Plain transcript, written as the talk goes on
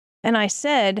And I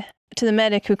said to the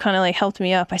medic who kind of like helped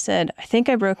me up, I said, I think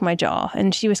I broke my jaw.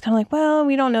 And she was kind of like, well,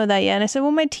 we don't know that yet. And I said, well,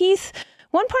 my teeth,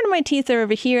 one part of my teeth are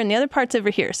over here and the other part's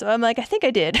over here. So I'm like, I think I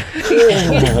did.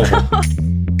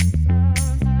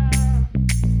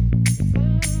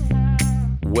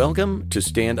 Welcome to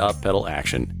Stand Up Pedal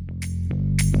Action.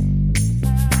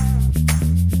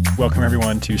 Welcome,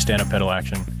 everyone, to Stand Up Pedal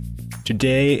Action.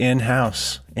 Today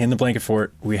in-house, in the blanket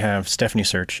fort, we have Stephanie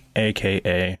Search,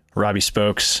 a.k.a. Robbie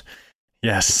Spokes.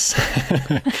 Yes.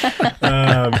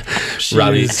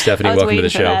 Robbie, Stephanie, welcome to the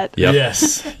show.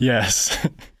 Yep. Yes.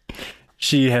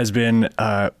 She has been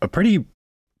a pretty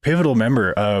pivotal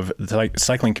member of the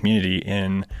cycling community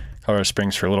in Colorado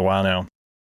Springs for a little while now.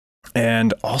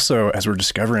 And also, as we're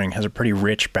discovering, has a pretty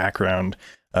rich background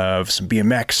of some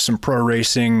BMX, some pro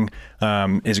racing,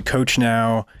 is a coach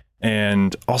now,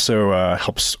 and also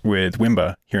helps with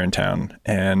Wimba here in town,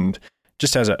 and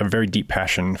just has a very deep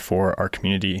passion for our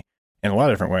community in a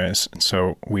lot of different ways. And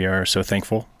so we are so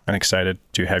thankful and excited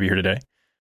to have you here today.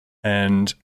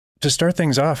 And to start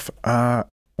things off,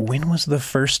 when was the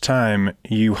first time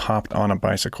you hopped on a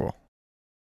bicycle?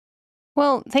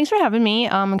 Well, thanks for having me.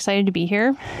 I'm excited to be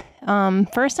here.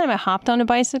 First time I hopped on a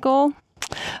bicycle,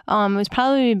 it was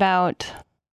probably about,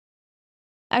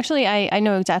 actually, I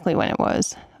know exactly when it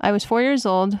was. I was 4 years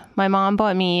old. My mom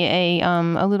bought me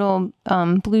a little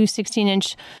blue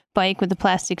 16-inch bike with a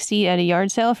plastic seat at a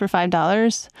yard sale for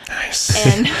 $5. Nice.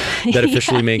 And That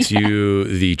officially makes you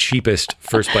the cheapest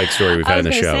first bike story we've had in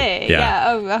the show. Yeah.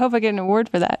 Oh, I hope I get an award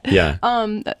for that. Yeah.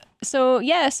 So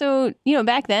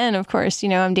back then, of course,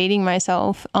 I'm dating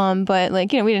myself. But we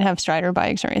didn't have Strider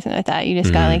bikes or anything like that. You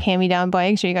just got hand-me-down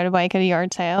bikes, or you got a bike at a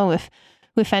yard sale with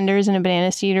fenders and a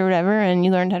banana seat or whatever, and you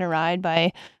learned how to ride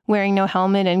by wearing no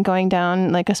helmet and going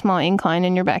down like a small incline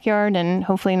in your backyard and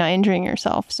hopefully not injuring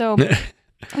yourself. So,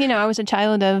 I was a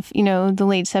child of, the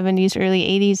late 70s, early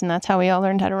 80s, and that's how we all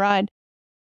learned how to ride.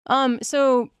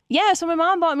 So my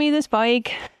mom bought me this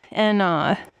bike, and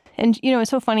it's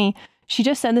so funny. She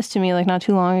just said this to me like not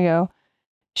too long ago.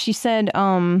 She said,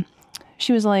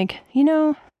 she was like,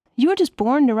 you were just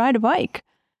born to ride a bike.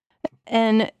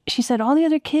 And she said all the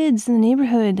other kids in the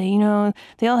neighborhood,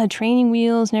 they all had training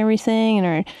wheels and everything.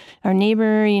 And our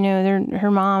neighbor,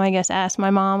 her mom, I guess, asked my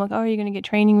mom, like, oh, are you going to get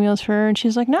training wheels for her? And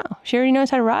she's like, no, she already knows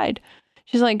how to ride.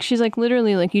 She's like,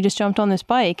 literally, like, you just jumped on this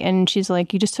bike and she's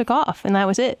like, you just took off and that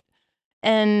was it.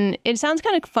 And it sounds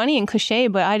kind of funny and cliche,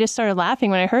 but I just started laughing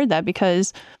when I heard that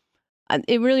because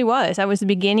it really was. That was the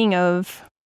beginning of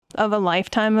a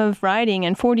lifetime of riding.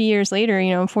 And 40 years later,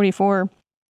 I'm 44.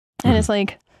 And it's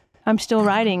like, I'm still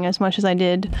riding as much as I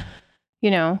did,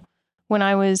 when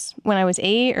I was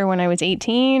 8 or when I was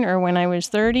 18 or when I was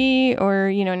 30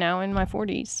 or, now in my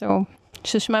 40s. So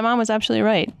my mom was absolutely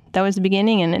right. That was the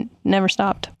beginning and it never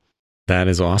stopped. That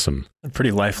is awesome. A pretty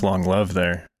lifelong love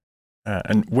there.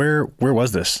 And where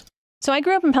was this? So I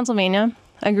grew up in Pennsylvania.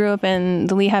 I grew up in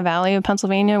the Lehigh Valley of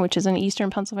Pennsylvania, which is in eastern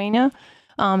Pennsylvania,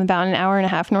 about an hour and a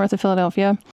half north of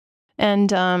Philadelphia.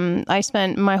 And I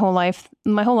spent my whole life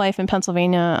in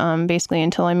Pennsylvania, basically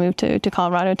until I moved to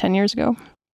Colorado 10 years ago.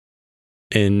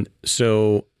 And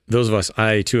so those of us,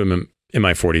 I too am in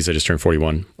my 40s. I just turned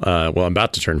 41. I'm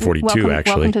about to turn 42,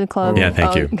 actually. Welcome to the club. Yeah,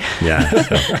 thank you. Yeah,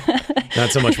 so,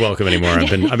 not so much welcome anymore. I've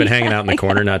been hanging out in the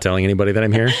corner, not telling anybody that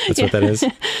I'm here. That's what that is.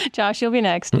 Josh, you'll be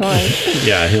next. Don't worry.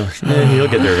 Yeah, he'll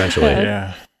get there eventually.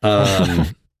 Yeah.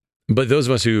 But those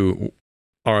of us who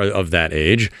are of that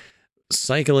age,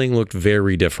 cycling looked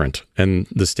very different, and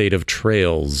the state of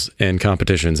trails and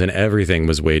competitions and everything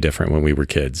was way different when we were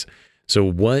kids. So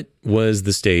what was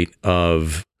the state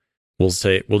of, we'll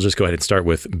just go ahead and start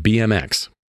with BMX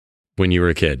when you were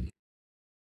a kid?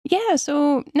 Yeah.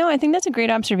 So no, I think that's a great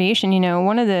observation.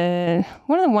 One of the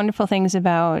wonderful things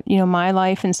about, my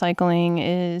life in cycling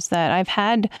is that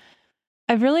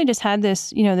I've really just had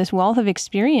this, this wealth of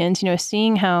experience,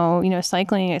 seeing how,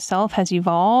 cycling itself has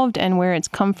evolved and where it's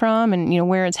come from and,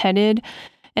 where it's headed,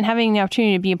 and having the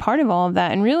opportunity to be a part of all of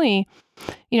that. And really,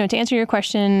 to answer your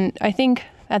question, I think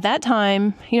at that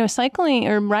time, cycling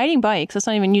or riding bikes, let's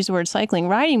not even use the word cycling,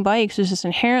 riding bikes was just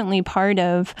inherently part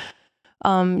of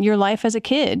your life as a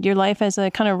kid, your life as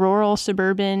a kind of rural,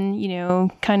 suburban,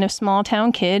 kind of small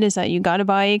town kid, is that you got a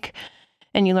bike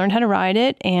and you learned how to ride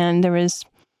it. And there was,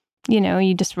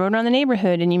 you just rode around the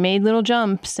neighborhood and you made little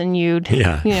jumps and you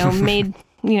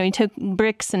took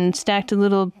bricks and stacked a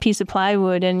little piece of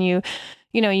plywood and you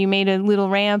made a little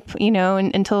ramp,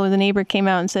 until the neighbor came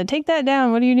out and said, take that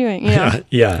down. What are you doing?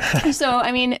 Yeah. So,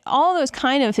 I mean, all those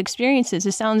kind of experiences,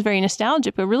 it sounds very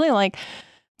nostalgic, but really like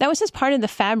that was just part of the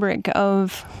fabric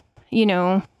of,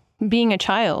 being a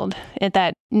child at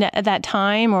that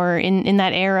time or in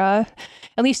that era,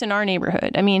 at least in our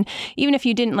neighborhood. I mean, even if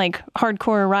you didn't like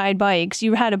hardcore ride bikes,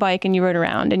 you had a bike and you rode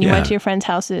around and you went to your friends'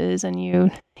 houses and you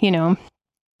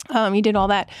did all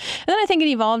that. And then I think it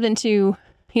evolved into,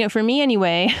 for me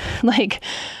anyway, like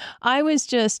I was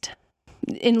just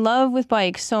in love with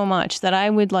bikes so much that I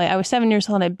was 7 years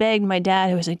old. I begged my dad.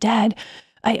 I was like, Dad,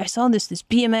 I saw this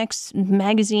BMX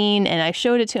magazine and I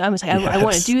showed it to him. I was like, I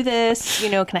want to do this.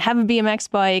 Can I have a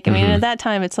BMX bike? I mean, at that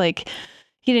time, it's like,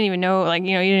 he didn't even know, you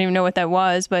didn't even know what that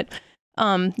was. But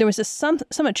there was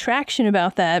some attraction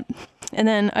about that. And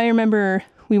then I remember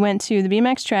we went to the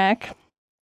BMX track.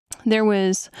 There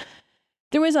was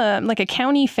a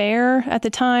county fair at the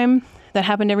time that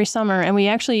happened every summer. And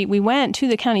we went to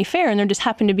the county fair and there just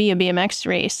happened to be a BMX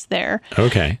race there.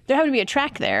 Okay. There happened to be a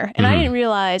track there. And I didn't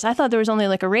realize, I thought there was only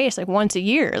like a race like once a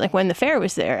year, like when the fair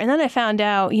was there. And then I found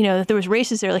out, that there was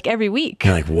races there like every week.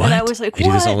 You're like, what? And I was like, you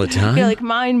do this all the time? You're like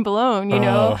mind blown,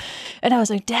 And I was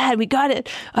like, Dad, we got it.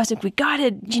 I was like, we got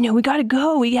it. We got to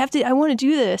go. We have to, I want to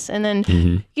do this. And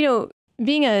then,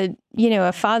 being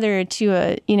a father to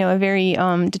a very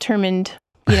determined,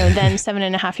 then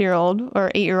 7.5-year-old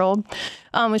or 8-year-old,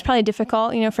 was probably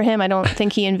difficult, for him. I don't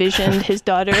think he envisioned his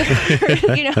daughter,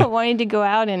 wanting to go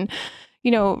out and,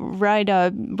 ride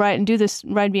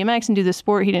BMX and do the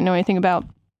sport he didn't know anything about.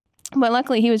 But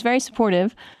luckily he was very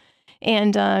supportive.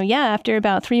 And, after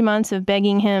about 3 months of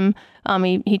begging him,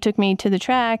 he took me to the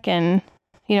track and,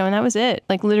 and that was it.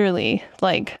 Like literally,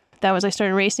 like that was, I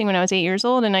started racing when I was 8 years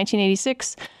old in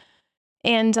 1986.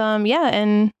 And,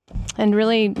 and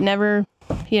really never,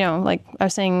 like I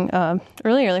was saying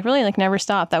earlier, like really like never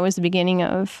stopped. That was the beginning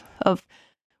of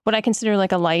what I consider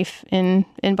like a life in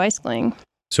bicycling.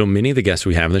 So many of the guests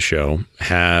we have on the show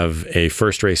have a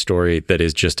first race story that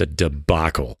is just a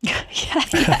debacle.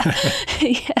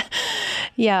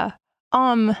 Yeah.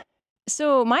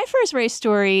 So my first race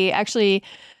story, actually,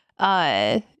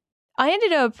 I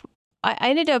ended up,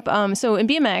 so in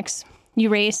BMX, you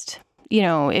raced,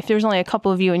 if there's only a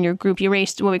couple of you in your group, you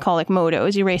raced what we call like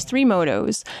motos. You raced 3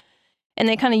 motos. And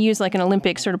they kind of use like an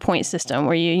Olympic sort of point system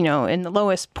where you in the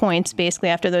lowest points, basically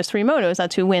after those 3 motos,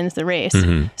 that's who wins the race.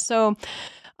 Mm-hmm. So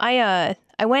I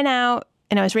went out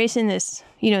and I was racing this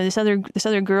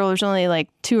other girl. There's only like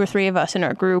 2 or 3 of us in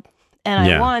our group.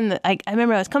 And I won. I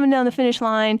remember I was coming down the finish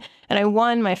line and I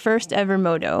won my first ever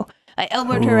moto. I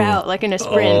elbowed her out like in a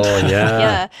sprint. Oh, yeah.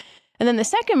 Yeah. And then the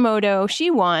second moto, she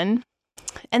won.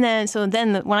 And then,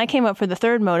 when I came up for the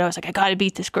third moto, I was like, I got to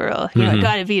beat this girl. I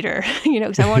got to beat her,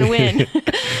 because I want to win.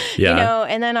 Yeah.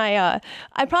 And then I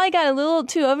probably got a little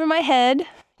too over my head,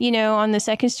 on the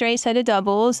second straight set of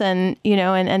doubles and,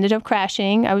 and ended up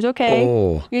crashing. I was okay,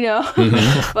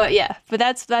 Mm-hmm. but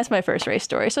that's my first race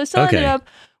story. So I still ended up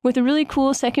with a really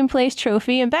cool second place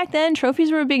trophy. And back then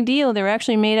trophies were a big deal. They were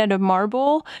actually made out of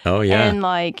marble. Oh yeah. And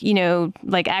like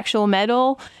actual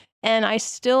metal. And I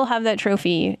still have that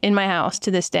trophy in my house to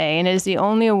this day. And it is the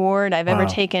only award I've ever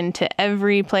taken to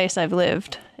every place I've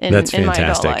lived in my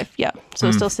adult life. Yeah. So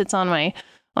it still sits on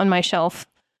my shelf,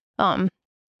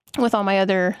 with all my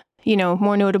other,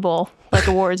 more notable like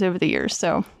awards over the years.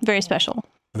 So very special.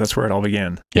 That's where it all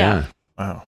began. Yeah.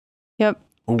 Wow. Yep.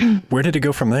 Where did it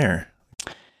go from there?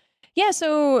 Yeah,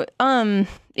 so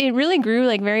it really grew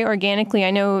like very organically.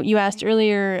 I know you asked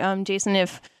earlier, Jason,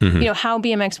 if how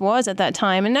BMX was at that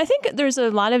time, and I think there's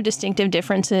a lot of distinctive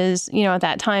differences, at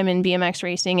that time in BMX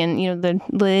racing and the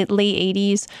late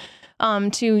 '80s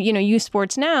to youth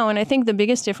sports now. And I think the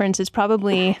biggest difference is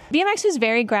probably BMX is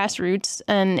very grassroots,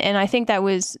 and I think that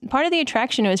was part of the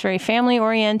attraction. It was very family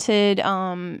oriented,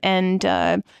 and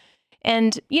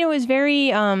it was very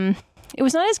it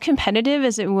was not as competitive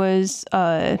as it was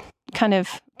kind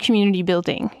of community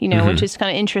building, which is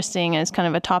kind of interesting as kind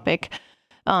of a topic,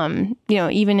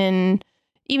 even in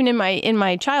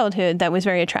my childhood, that was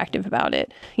very attractive about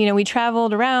it. We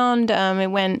traveled around. It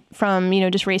went from,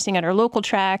 just racing at our local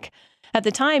track. At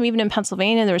the time, even in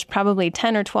Pennsylvania, there was probably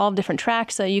 10 or 12 different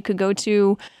tracks that you could go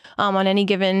to on any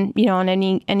given, on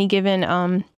any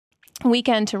given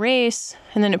weekend to race.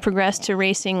 And then it progressed to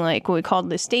racing like what we called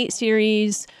the state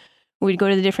series. We'd go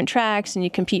to the different tracks and you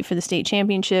compete for the state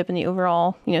championship and the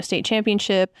overall, state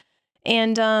championship.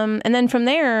 And then from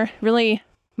there, really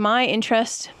my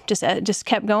interest just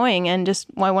kept going, and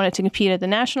I wanted to compete at the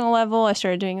national level. I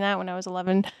started doing that when I was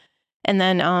 11. And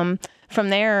then from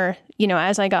there,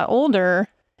 as I got older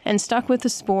and stuck with the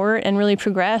sport and really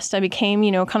progressed, I became,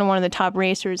 kind of one of the top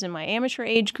racers in my amateur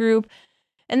age group.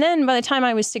 And then by the time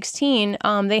I was 16,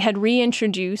 they had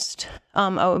reintroduced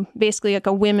basically like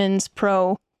a women's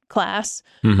pro class,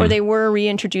 or they were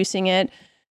reintroducing it.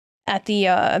 at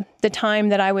the time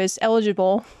that I was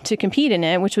eligible to compete in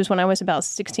it, which was when I was about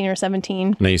 16 or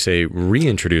 17. Now you say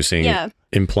reintroducing,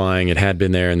 implying it had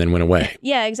been there and then went away.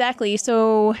 Yeah, exactly.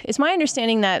 So it's my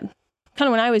understanding that kind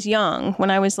of when I was young,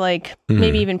 when I was like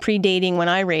maybe even predating when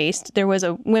I raced, there was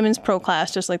a women's pro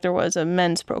class just like there was a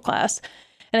men's pro class.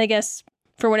 And I guess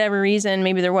for whatever reason,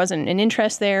 maybe there wasn't an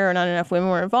interest there or not enough women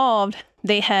were involved.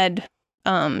 They had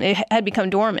it had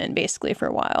become dormant basically for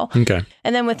a while. Okay.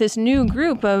 And then with this new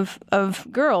group of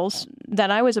girls that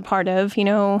I was a part of,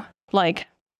 like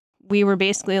we were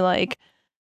basically like,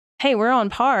 hey, we're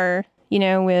on par,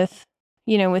 with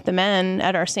the men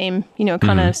at our same,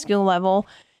 kind of skill level.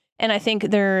 And I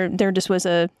think there just was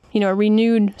a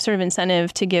renewed sort of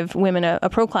incentive to give women a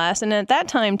pro class. And at that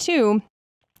time too,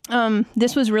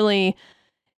 this was really,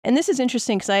 and this is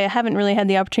interesting because I haven't really had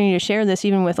the opportunity to share this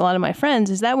even with a lot of my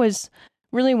friends, is that was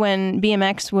really when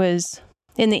BMX was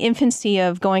in the infancy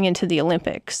of going into the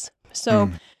Olympics. So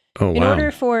in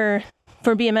order for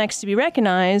BMX to be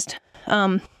recognized,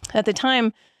 at the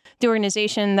time, the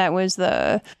organization that was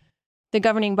the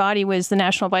governing body was the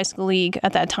National Bicycle League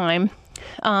at that time.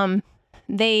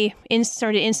 They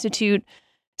started to institute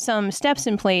some steps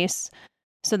in place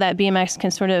so that BMX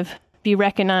can sort of be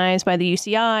recognized by the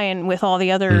UCI and with all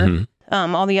the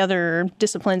other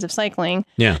disciplines of cycling.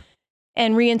 Yeah.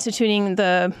 And reinstituting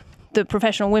the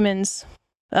professional women's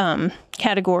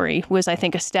category was, I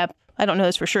think, a step. I don't know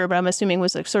this for sure, but I'm assuming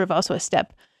was sort of also a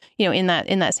step, in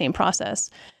that same process.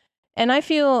 And I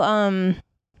feel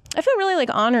really like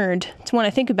honored to, when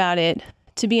I think about it,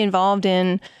 to be involved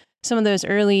in some of those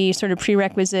early sort of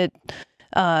prerequisite,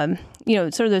 sort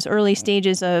of those early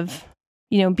stages of,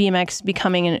 BMX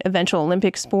becoming an eventual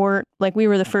Olympic sport. Like we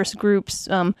were the first groups,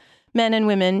 men and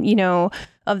women,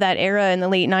 of that era in the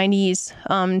late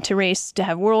 90s, to race, to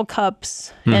have World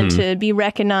Cups and to be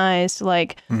recognized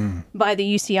by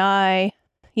the UCI,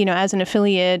 as an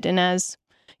affiliate and as,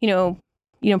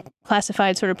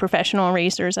 classified sort of professional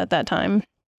racers at that time.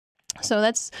 So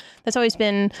that's always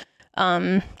been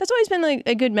like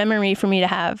a good memory for me to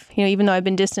have, even though I've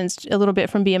been distanced a little bit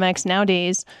from BMX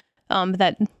nowadays.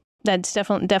 That's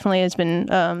definitely has been,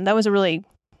 that was a really,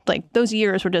 like, those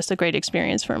years were just a great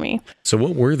experience for me. So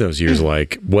what were those years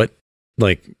like?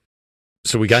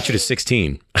 So we got you to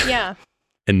 16. Yeah.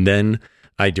 And then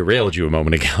I derailed you a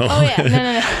moment ago. Oh yeah,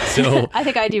 no. So I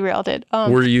think I derailed it.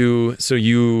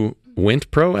 You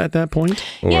went pro at that point?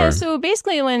 Or? Yeah. So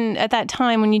basically at that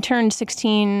time, when you turned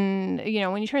 16,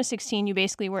 you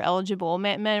basically were eligible,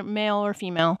 male or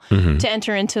female, to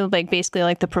enter into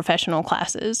basically the professional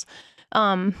classes.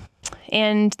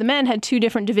 And the men had 2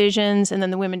 different divisions, and then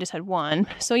the women just had 1.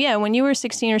 So yeah, when you were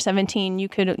 16 or 17, you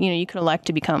could elect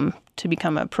to become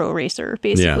a pro racer,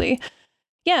 basically.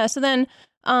 Yeah. So then,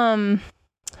 I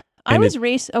was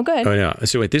race. Oh, go ahead. Oh yeah.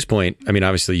 So at this point, I mean,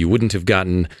 obviously, you wouldn't have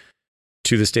gotten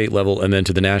to the state level and then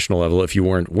to the national level if you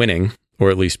weren't winning,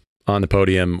 or at least on the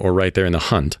podium or right there in the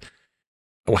hunt.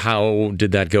 How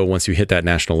did that go once you hit that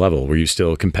national level? Were you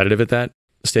still competitive at that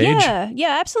stage?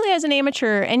 Yeah, absolutely. As an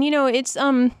amateur, and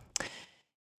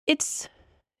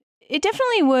it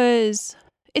definitely was.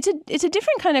 It's a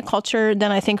different kind of culture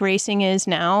than I think racing is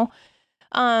now.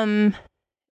 I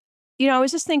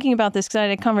was just thinking about this because I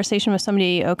had a conversation with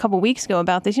somebody a couple weeks ago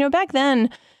about this. Back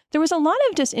then there was a lot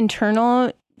of just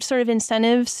internal sort of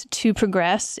incentives to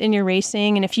progress in your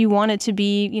racing, and if you wanted to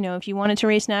be, if you wanted to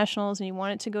race nationals and you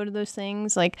wanted to go to those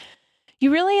things,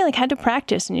 you really had to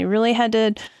practice, and you really had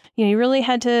to.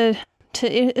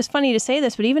 It's funny to say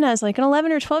this, but even as an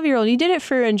 11 or 12-year-old, you did it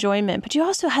for enjoyment, but you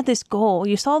also had this goal.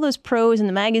 You saw those pros in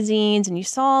the magazines, and you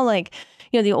saw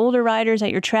the older riders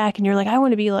at your track, and you're like, I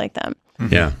want to be like them.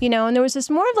 Yeah. And there was this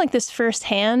more of this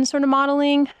firsthand sort of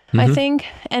modeling, I think.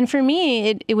 And for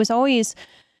me, it was always,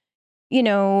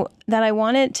 that I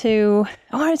wanted to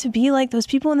be like those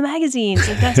people in the magazines.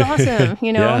 That's awesome,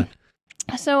 Yeah.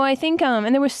 So I think,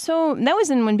 and that was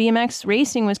when BMX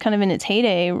racing was kind of in its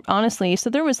heyday, honestly. So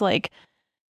there was as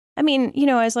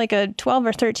a 12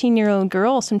 or 13-year-old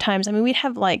girl, sometimes, we'd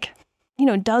have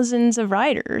dozens of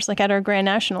riders at our Grand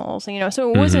Nationals,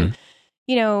 so it wasn't,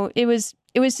 it was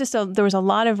just there was a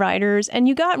lot of riders, and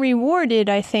you got rewarded,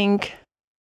 I think,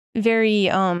 very, you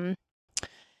kind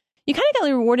of got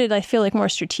rewarded, I feel more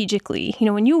strategically,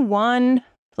 when you won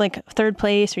third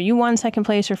place, or you won second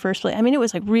place or first place. It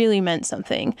was really meant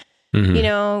something.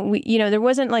 There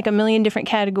wasn't a million different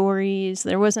categories.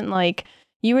 There wasn't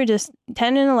you were just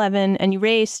 10 and 11 and you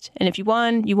raced, and if you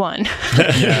won, you won.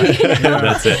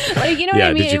 That's it. What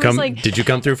I mean? Did you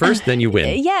come through first? Then you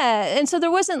win. Yeah. And so there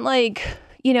wasn't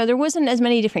there wasn't as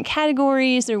many different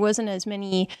categories. There wasn't as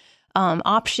many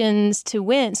options to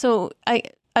win. So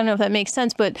I don't know if that makes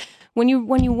sense, but when you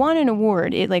won an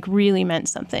award, it like really meant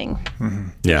something. Mm-hmm.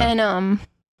 Yeah. And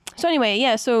so anyway,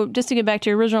 yeah. So just to get back to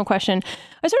your original question,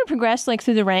 I sort of progressed like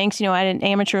through the ranks, you know, at an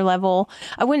amateur level.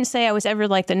 I wouldn't say I was ever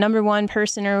like the number one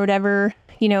person or whatever,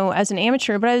 you know, as an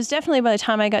amateur, but I was definitely, by the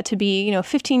time I got to be, you know,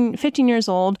 15 years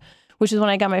old, which is when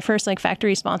I got my first like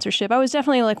factory sponsorship, I was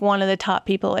definitely like one of the top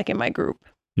people like in my group.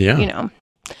 Yeah. You know.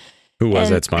 Who was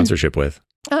that sponsorship with?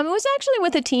 It was actually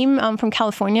with a team from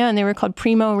California, and they were called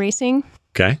Primo Racing.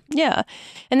 Okay. Yeah.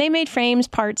 And they made frames,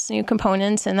 parts, new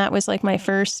components. And that was like my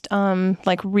first,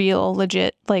 like real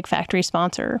legit, like factory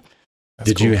sponsor.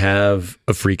 Did you have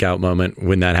a freak out moment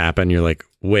when that happened? You're like,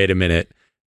 wait a minute.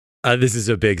 This is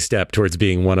a big step towards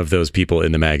being one of those people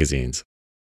in the magazines.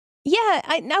 Yeah.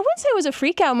 I wouldn't say it was a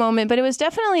freak out moment, but it was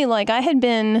definitely like I had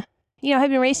been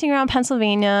racing around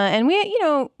Pennsylvania, and we, you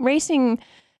know, racing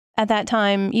at that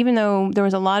time, even though there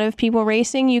was a lot of people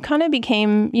racing, you kind of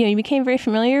became very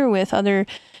familiar with other,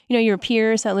 you know, your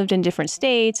peers that lived in different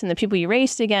states and the people you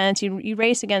raced against. You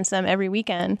race against them every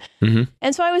weekend. Mm-hmm.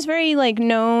 And so I was very like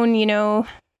known, you know,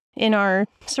 in our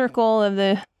circle of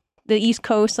the East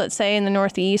Coast, let's say in the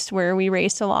Northeast, where we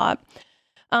raced a lot.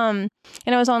 And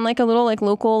I was on like a little like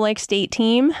local like state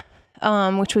team,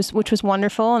 which was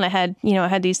wonderful. And I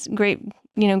had these great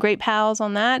pals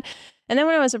on that. And then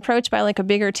when I was approached by like a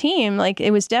bigger team, like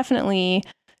it was definitely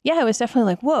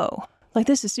like, whoa, like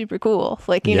this is super cool.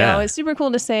 Like, you know, it's super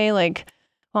cool to say like,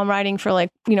 well, I'm riding for like,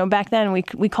 you know, back then we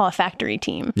call a factory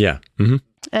team. Yeah. Mm-hmm.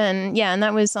 And yeah, and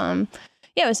that was,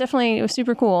 it was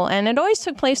super cool. And it always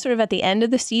took place sort of at the end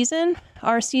of the season.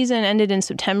 Our season ended in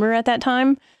September at that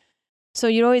time. So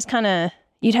you'd always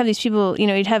you'd have these people, you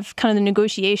know, you'd have kind of the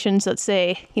negotiations, let's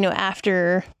say, you know,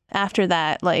 after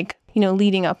that, like, you know,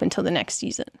 leading up until the next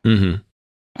season.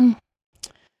 Mm-hmm.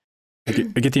 I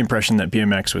get the impression that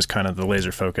BMX was kind of the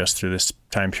laser focus through this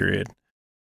time period.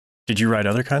 Did you ride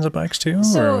other kinds of bikes too?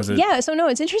 So, or was it... yeah. So no,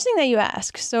 it's interesting that you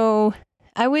ask. So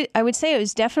I would say it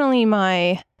was definitely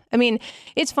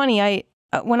it's funny.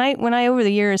 When I over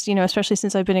the years, you know, especially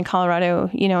since I've been in Colorado,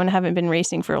 you know, and haven't been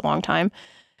racing for a long time,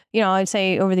 you know, I'd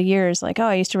say over the years, like, oh,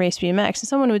 I used to race BMX. And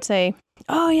someone would say,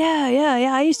 oh,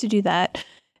 yeah, I used to do that.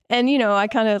 And, you know, I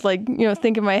kind of like, you know,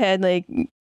 think in my head, like,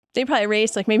 they probably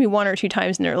raced like maybe one or two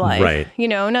times in their life. Right. You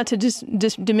know, not to just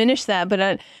diminish that.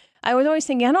 But I was always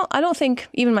thinking, I don't think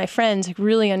even my friends like,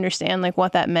 really understand like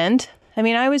what that meant. I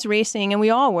mean, I was racing, and we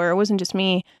all were. It wasn't just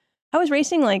me. I was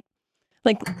racing like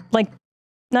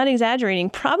not exaggerating,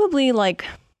 probably like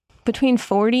between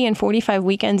 40 and 45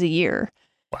 weekends a year.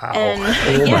 Wow. And,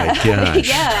 oh my gosh.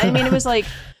 Yeah. I mean, it was like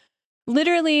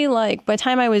literally like by the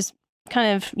time I was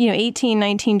kind of, you know, 18,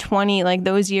 19, 20, like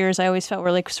those years I always felt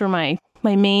were like sort of my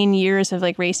main years of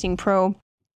like racing pro.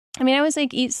 I mean, I was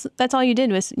like, that's all you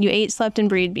did was you ate, slept, and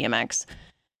breathed BMX.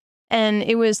 And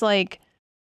it was like,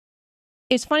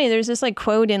 it's funny, there's this like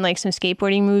quote in like some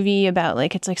skateboarding movie about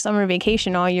like, it's like summer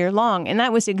vacation all year long. And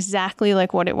that was exactly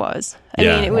like what it was. I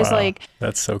mean, it was like,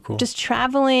 that's so cool. Just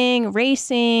traveling,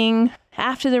 racing,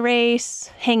 after the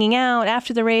race, hanging out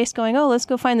after the race, going, oh, let's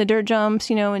go find the dirt jumps,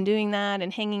 you know, and doing that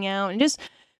and hanging out and just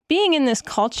being in this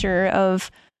culture of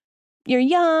you're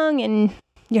young and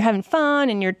you're having fun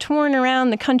and you're touring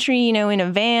around the country, you know, in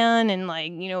a van and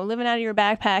like, you know, living out of your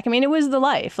backpack. I mean, it was the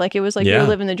life. Like it was like you were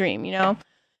living the dream, you know?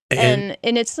 And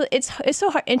it's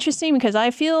so interesting because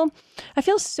I feel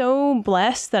so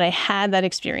blessed that I had that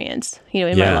experience, you know,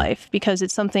 in my life, because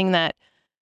it's something that,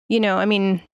 you know, I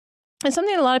mean, it's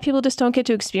something that a lot of people just don't get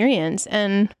to experience.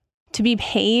 And to be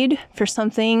paid for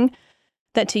something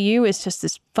that to you is just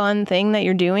this fun thing that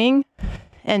you're doing,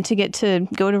 and to get to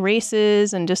go to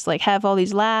races and just like have all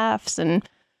these laughs and,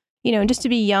 you know, just to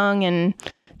be young and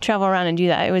travel around and do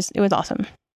that. It was awesome.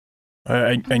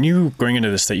 I knew going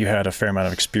into this that you had a fair amount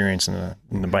of experience in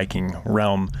the biking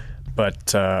realm,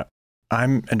 but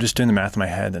I'm just doing the math in my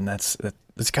head, and it's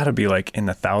got to be like in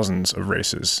the thousands of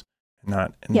races,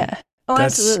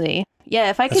 Absolutely. Yeah,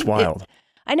 if I could. That's wild.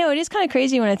 I know, it is kind of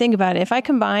crazy when I think about it. If I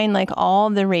combine like all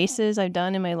the races I've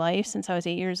done in my life since I was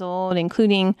 8 years old,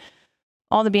 including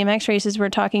all the BMX races we're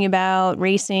talking about,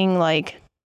 racing, like,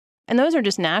 and those are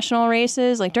just national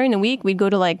races. Like during the week, we'd go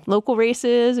to like local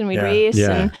races and we'd race.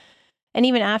 Yeah. And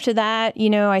even after that, you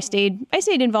know, I stayed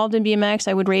involved in BMX.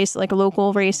 I would race like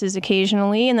local races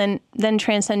occasionally, and then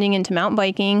transcending into mountain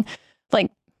biking. Like,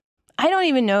 I don't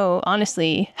even know,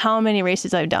 honestly, how many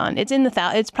races I've done.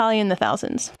 It's probably in the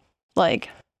thousands. Like,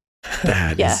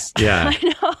 I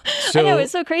know. I know,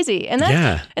 it's so crazy. And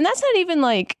that's not even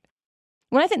like,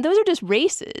 when I think those are just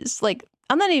races. Like,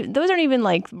 those aren't even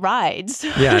like rides.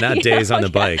 Yeah, not days on the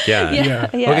bike. Yeah.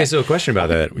 Yeah. Okay, so a question about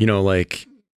that. You know, like,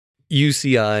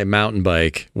 UCI Mountain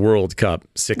Bike World Cup,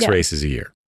 6 races a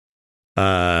year.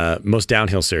 Most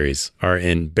downhill series are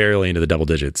in barely into the double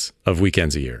digits of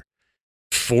weekends a year.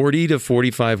 40 to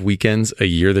 45 weekends a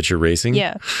year that you're racing.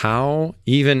 Yeah. How,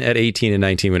 even at 18 and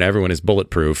 19, when everyone is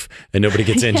bulletproof and nobody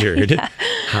gets injured,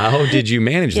 how did you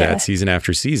manage that season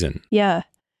after season? Yeah.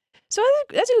 So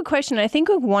that's a good question. I think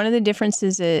one of the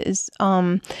differences is,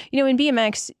 in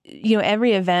BMX,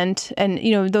 every event,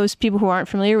 and, those people who aren't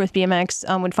familiar with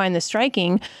BMX would find this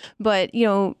striking, but,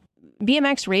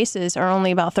 BMX races are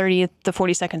only about 30 to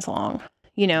 40 seconds long,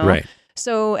 Right.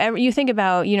 So you think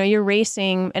about, you're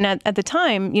racing, and at the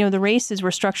time, the races were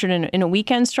structured in a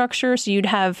weekend structure. So you'd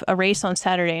have a race on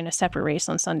Saturday and a separate race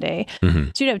on Sunday. Mm-hmm.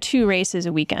 So you'd have 2 races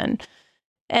a weekend.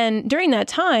 And during that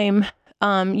time,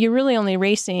 you're really only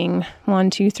racing 1,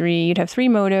 2, 3. You'd have 3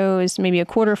 motos, maybe a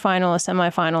quarterfinal, a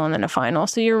semifinal, and then a final.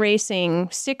 So you're racing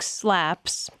 6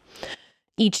 laps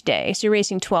each day. So you're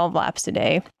racing 12 laps a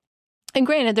day. And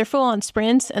granted, they're full on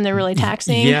sprints and they're really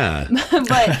taxing. Yeah.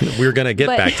 But we're going to get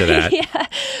back to that. Yeah.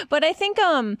 But I think,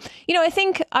 I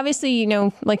think obviously,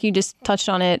 like you just touched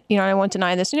on it, I won't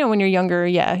deny this, when you're younger,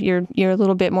 you're a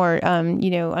little bit more,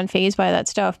 unfazed by that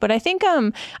stuff. But I think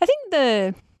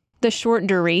the short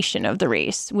duration of the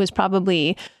race was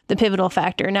probably the pivotal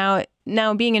factor. Now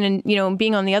being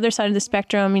being on the other side of the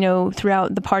spectrum,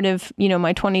 throughout the part of,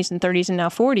 my 20s and 30s and now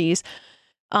 40s,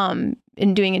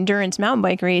 in doing endurance mountain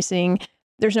bike racing,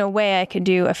 there's no way I could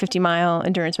do a 50-mile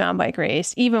endurance mountain bike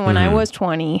race, even when I was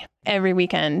 20, every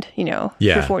weekend,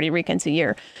 for 40 weekends a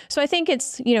year. So I think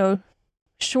it's,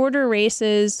 shorter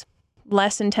races,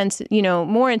 less intense,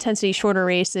 more intensity, shorter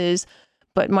races,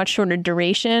 but much shorter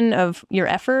duration of your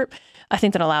effort. I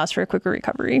think that allows for a quicker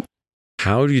recovery.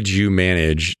 How did you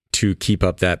manage to keep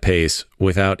up that pace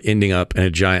without ending up in a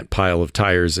giant pile of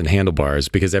tires and handlebars?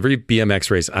 Because every BMX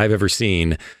race I've ever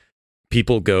seen,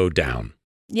 people go down.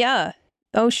 Yeah.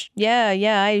 Oh,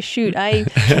 I shoot. I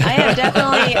have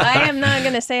definitely, I am not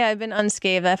going to say I've been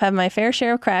unscathed. I've had my fair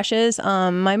share of crashes.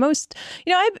 My most,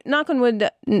 I knock on wood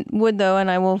though,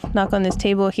 and I will knock on this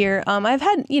table here. I've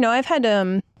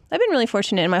been really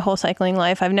fortunate in my whole cycling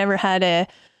life. I've never had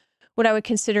what I would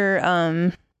consider,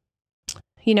 a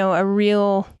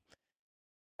real,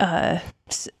 I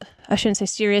shouldn't say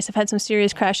serious. I've had some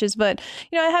serious crashes, but,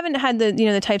 I haven't had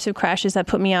the types of crashes that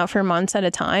put me out for months at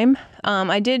a time.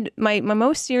 I did my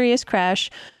most serious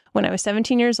crash when I was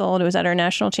 17 years old. It was at our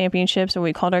national championships, or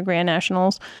we called our Grand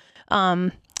Nationals.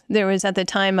 There was at the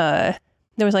time, there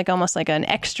was almost like an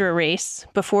extra race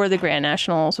before the Grand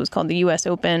Nationals. It was called the US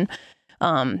Open.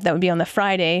 That would be on the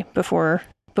Friday before,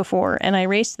 and I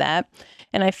raced that.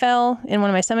 And I fell in one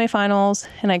of my semifinals,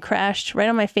 and I crashed right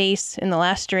on my face in the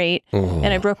last straight, and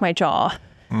I broke my jaw.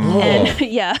 And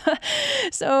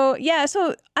so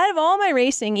out of all my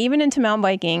racing, even into mountain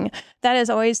biking, that has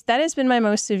been my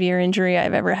most severe injury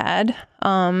I've ever had.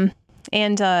 I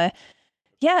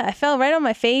fell right on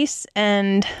my face,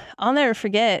 and I'll never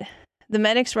forget. The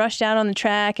medics rushed out on the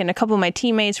track, and a couple of my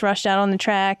teammates rushed out on the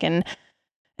track, and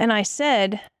I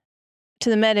said to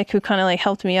the medic who kind of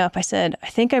helped me up, I said, I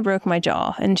think I broke my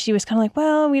jaw. And she was kind of like,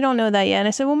 well, we don't know that yet. And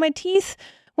I said, well, my teeth,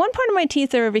 one part of my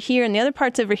teeth are over here and the other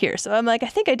part's over here. So I'm like, I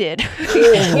think I did.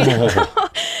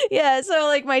 Yeah.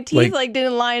 So my teeth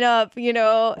didn't line up,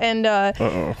 and then,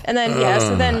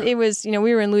 so then it was, we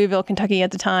were in Louisville, Kentucky at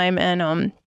the time.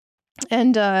 And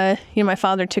my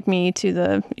father took me to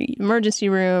the emergency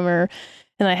room and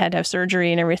I had to have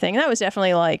surgery and everything. And that was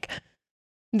definitely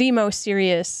the most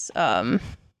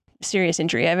serious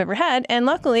injury I've ever had. And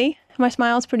luckily, my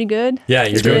smile's pretty good. Yeah,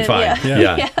 you're doing fine.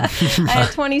 Yeah. I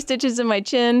had 20 stitches in my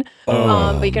chin,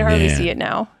 but you can hardly see it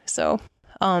now. So,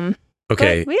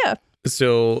 okay. But, yeah.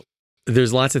 So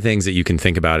there's lots of things that you can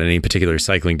think about in any particular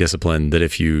cycling discipline that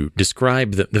if you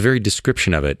describe the very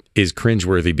description of it is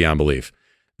cringeworthy beyond belief.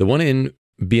 The one in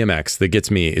BMX that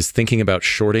gets me is thinking about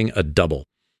shorting a double.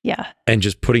 Yeah. And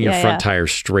just putting your front tire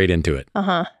straight into it.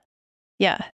 Uh-huh.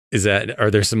 Yeah. Are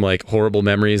there some horrible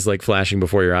memories flashing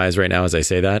before your eyes right now as I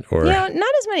say that? Or not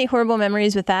as many horrible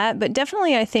memories with that, but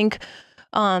definitely I think,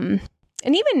 and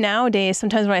even nowadays,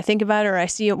 sometimes when I think about it or I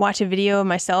watch a video of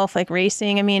myself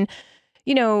racing, I mean,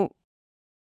 I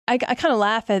kind of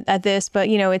laugh at this, but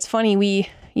it's funny. We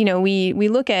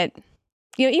look at,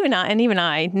 even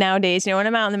I nowadays, when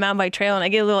I'm out on the mountain bike trail and I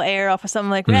get a little air off of something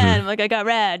like rad, I'm like, I got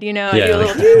rad, I do a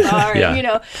little bar,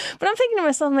 but I'm thinking to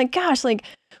myself, I'm like, gosh,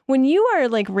 when you are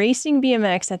racing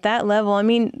BMX at that level, I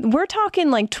mean, we're talking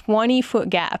 20-foot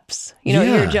gaps,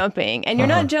 you're jumping, and you're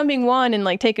not jumping one and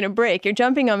taking a break. You're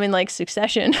jumping them in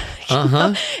succession,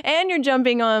 and you're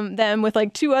jumping on them with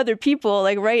 2 other people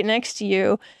right next to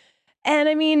you. And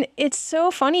I mean, it's so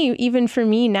funny even for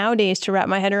me nowadays to wrap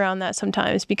my head around that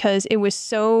sometimes, because it was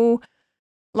so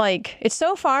like, it's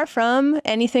so far from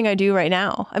anything I do right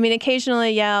now. I mean,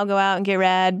 occasionally, yeah, I'll go out and get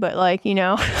rad, but like, you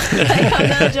know, like, I'm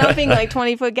not jumping like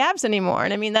 20-foot gaps anymore.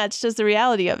 And I mean, that's just the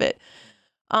reality of it.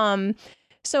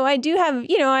 So I do have,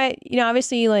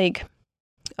 obviously like,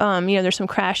 there's some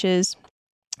crashes,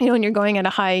 when you're going at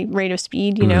a high rate of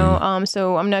speed,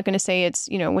 so I'm not going to say it's,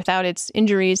 without its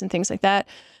injuries and things like that.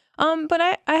 But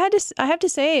I have to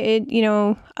say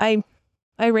it, I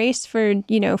raced for,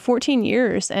 14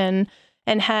 years and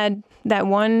had that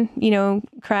one,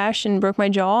 crash and broke my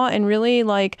jaw, and really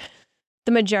like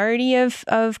the majority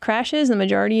of crashes, the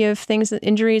majority of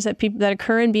injuries that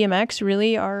occur in BMX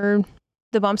really are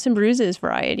the bumps and bruises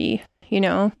variety,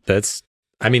 That's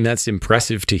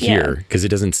impressive to hear, because it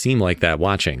doesn't seem like that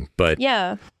watching, but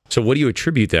yeah. So what do you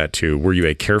attribute that to? Were you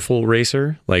a careful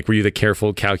racer? Like, were you the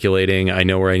careful calculating, I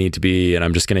know where I need to be and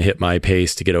I'm just going to hit my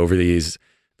pace to get over these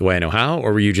the way I know how?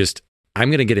 Or were you just, I'm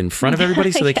going to get in front of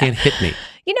everybody so they can't hit me?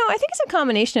 I think it's a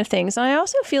combination of things. And I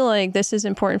also feel like this is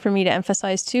important for me to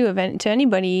emphasize too, to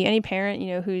anybody, any parent,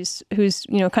 who's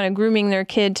kind of grooming their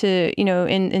kid to,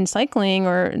 in cycling,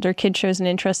 or their kid shows an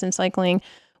interest in cycling.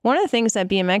 One of the things that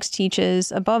BMX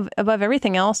teaches above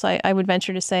everything else, I would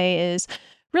venture to say, is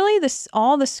really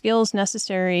all the skills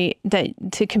necessary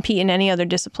to compete in any other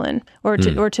discipline, or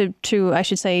to I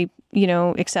should say,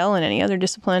 excel in any other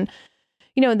discipline.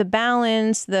 The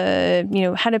balance,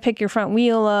 how to pick your front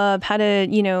wheel up, how to,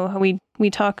 we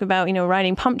talk about,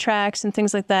 riding pump tracks and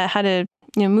things like that, how to,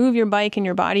 move your bike and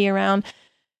your body around.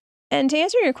 And to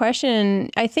answer your question,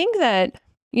 I think that,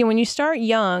 when you start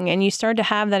young and you start to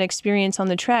have that experience on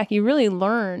the track, you really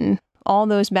learn all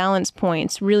those balance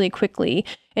points really quickly,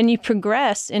 and you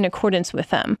progress in accordance with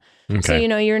them. Okay. So,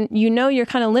 your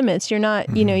kind of limits. You're not,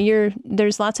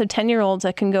 there's lots of 10-year-olds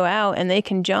that can go out and they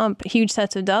can jump huge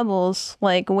sets of doubles,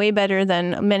 like way better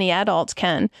than many adults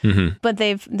can. Mm-hmm. But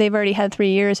they've already had 3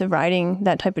 years of riding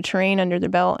that type of terrain under their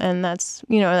belt. And that's,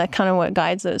 that kind of what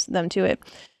guides them to it.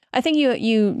 I think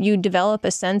you develop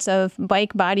a sense of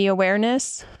bike body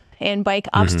awareness and bike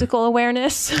obstacle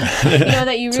awareness,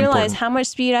 that you realize how much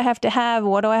speed I have to have,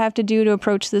 what do I have to do to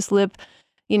approach this lip,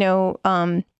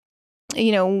 how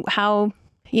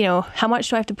much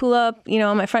do I have to pull up,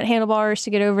 on my front handlebars to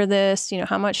get over this,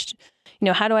 how much,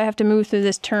 how do I have to move through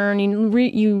this turn?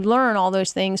 You learn all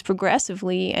those things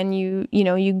progressively, and you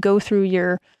go through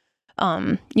your,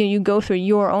 you go through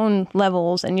your own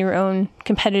levels and your own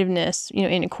competitiveness,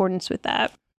 in accordance with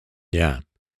that. Yeah.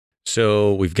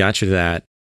 So we've got you to that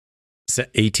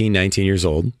 18, 19 years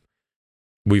old.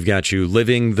 We've got you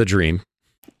living the dream.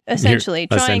 Essentially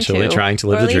trying to live the dream.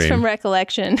 At least from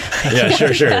recollection. Yeah,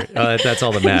 sure. That's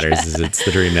all that matters, is it's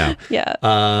the dream now.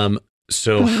 Yeah.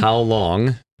 So how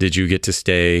long did you get to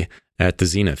stay at the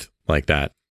Zenith like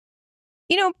that?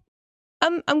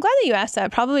 I'm glad that you asked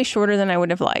that. Probably shorter than I would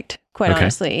have liked, quite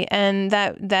honestly. And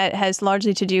that has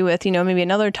largely to do with, maybe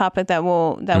another topic that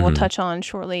we'll touch on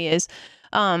shortly is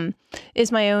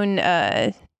my own,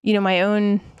 my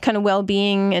own kind of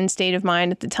well-being and state of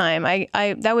mind at the time.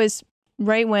 That was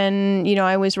right when,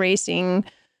 I was racing,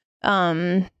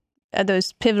 at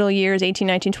those pivotal years, 18,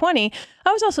 19, 20,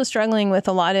 I was also struggling with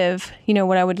a lot of,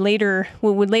 what would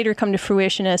later come to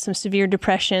fruition as some severe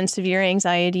depression, severe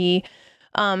anxiety.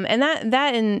 And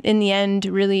that in the end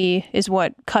really is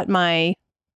what cut my,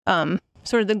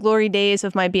 sort of the glory days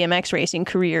of my BMX racing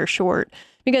career short,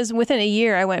 because within a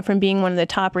year I went from being one of the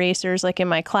top racers, like in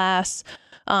my class,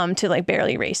 to like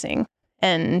barely racing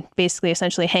and basically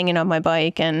essentially hanging on my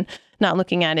bike and not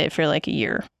looking at it for like a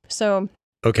year. So,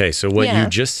 okay. So what you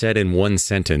just said in one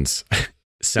sentence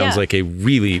sounds like a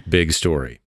really big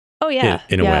story. Oh yeah.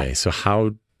 In a way. So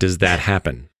how does that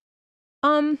happen?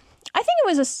 I think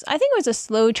it was a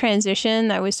slow transition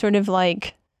that was sort of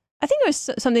like, I think it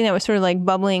was something that was sort of like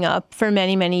bubbling up for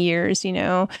many, many years,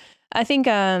 I think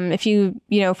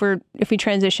if we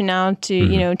transition now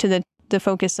to, to the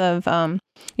focus of,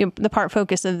 the part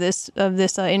focus of this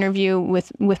interview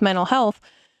with mental health,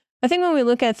 I think when we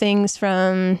look at things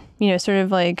from, sort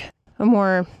of like a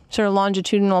more sort of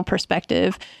longitudinal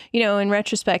perspective, in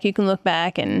retrospect, you can look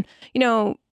back and,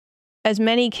 as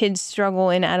many kids struggle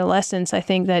in adolescence, I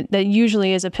think that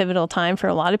usually is a pivotal time for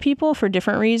a lot of people for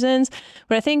different reasons.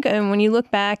 But I think when you look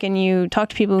back and you talk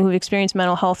to people who've experienced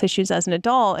mental health issues as an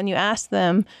adult and you ask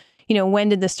them, when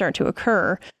did this start to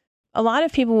occur? A lot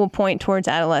of people will point towards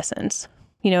adolescence,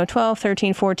 12,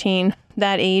 13, 14,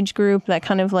 that age group, that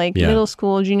kind of like middle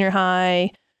school, junior high,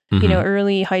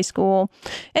 early high school.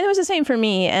 And it was the same for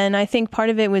me. And I think part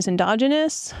of it was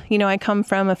endogenous. I come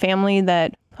from a family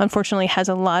that unfortunately has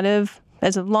a lot of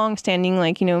as a long-standing,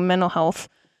 like, mental health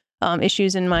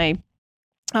issues in my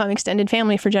extended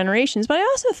family for generations. But I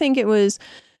also think it was,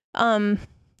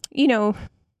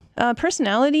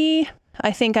 personality.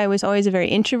 I think I was always a very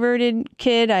introverted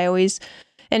kid. I always,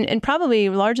 and probably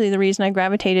largely the reason I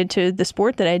gravitated to the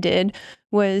sport that I did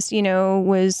was, it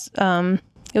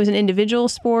was an individual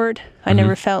sport. I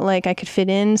never felt like I could fit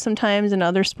in sometimes in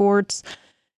other sports.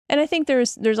 And I think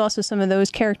there's also some of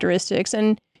those characteristics.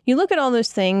 And you look at all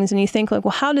those things and you think like,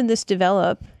 well, how did this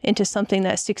develop into something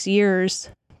that 6 years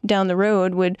down the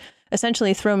road would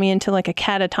essentially throw me into like a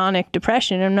catatonic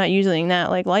depression? I'm not using that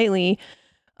like lightly.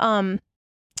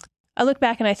 I look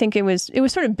back and I think it was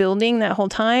sort of building that whole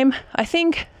time. I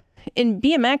think in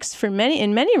BMX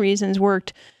in many reasons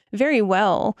worked very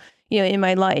well, in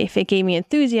my life. It gave me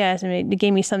enthusiasm. It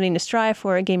gave me something to strive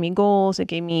for. It gave me goals. It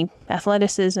gave me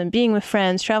athleticism, being with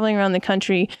friends, traveling around the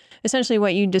country, essentially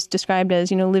what you just described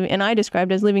as, living, and I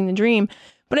described as living the dream.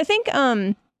 But I think,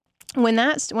 when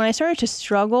I started to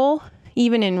struggle,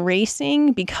 even in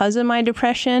racing because of my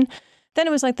depression, then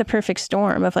it was like the perfect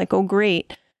storm of like, oh,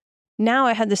 great. Now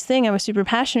I had this thing I was super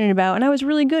passionate about and I was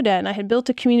really good at, and I had built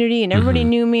a community and everybody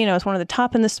knew me and I was one of the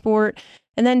top in the sport.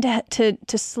 And then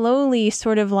to slowly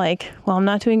sort of like, well, I'm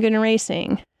not doing good in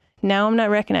racing. Now I'm not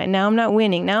recognized. Now I'm not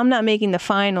winning. Now I'm not making the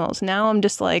finals. Now I'm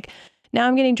just like, now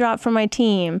I'm getting dropped from my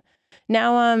team.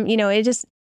 Now, it just,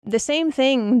 the same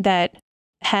thing that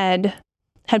had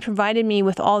provided me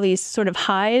with all these sort of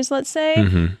highs, let's say,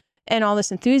 and all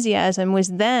this enthusiasm was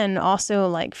then also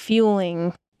like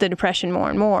fueling the depression more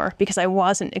and more because I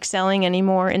wasn't excelling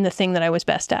anymore in the thing that I was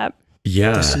best at.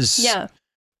 Yeah.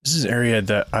 This is an area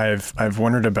that I've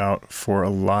wondered about for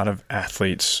a lot of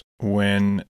athletes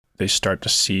when they start to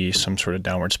see some sort of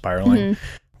downward spiraling,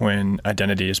 when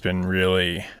identity has been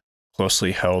really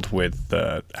closely held with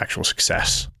the actual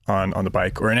success on the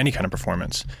bike or in any kind of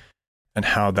performance, and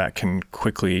how that can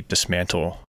quickly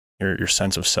dismantle your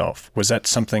sense of self. Was that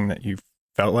something that you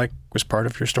felt like was part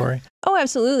of your story? Oh,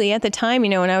 absolutely. At the time,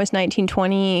 when I was 19,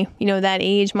 20, that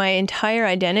age, my entire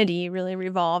identity really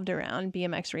revolved around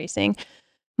BMX racing.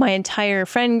 My entire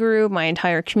friend group, my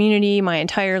entire community, my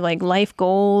entire like life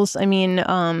goals. I mean,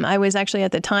 I was actually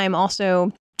at the time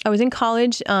also, I was in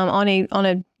college on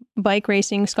a bike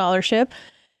racing scholarship.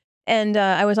 And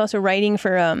I was also writing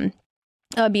for a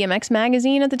BMX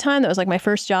magazine at the time. That was like my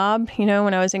first job,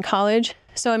 when I was in college.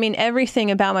 So, I mean,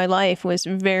 everything about my life was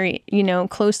very,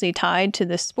 closely tied to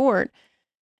this sport.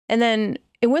 And then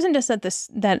it wasn't just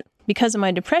that because of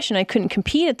my depression, I couldn't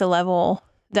compete at the level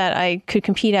that I could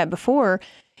compete at before.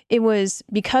 It was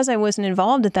because I wasn't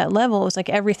involved at that level. It was like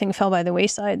everything fell by the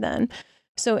wayside then.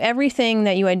 So everything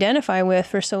that you identify with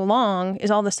for so long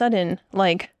is all of a sudden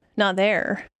like not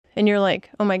there. And you're like,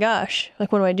 oh my gosh,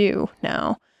 like, what do I do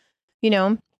now?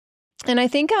 And I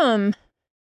think, I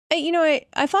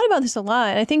thought about this a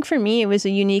lot. I think for me, it was a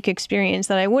unique experience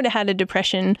that I would have had a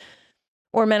depression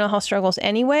or mental health struggles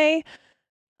anyway.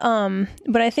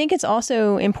 But I think it's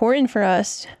also important for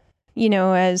us,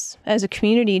 as a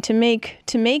community to make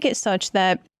it such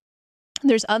that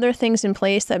there's other things in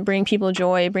place that bring people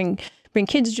joy, bring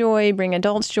kids joy, bring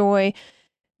adults joy,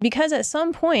 because at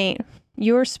some point,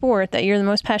 your sport that you're the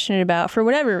most passionate about for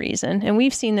whatever reason, and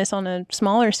we've seen this on a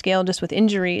smaller scale just with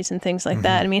injuries and things like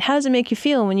that. I mean, how does it make you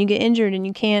feel when you get injured and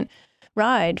you can't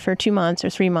ride for 2 months or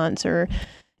 3 months or,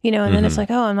 and then it's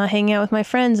like, oh, I'm not hanging out with my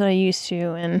friends that I used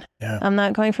to, and I'm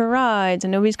not going for rides,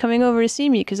 and nobody's coming over to see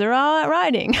me because they're all out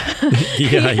riding.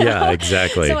 Yeah,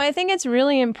 exactly. So I think it's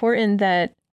really important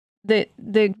that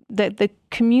the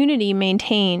community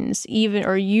maintains, even,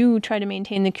 or you try to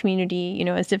maintain the community,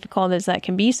 as difficult as that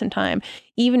can be sometime,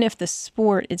 even if the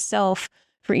sport itself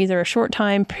for either a short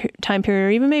time period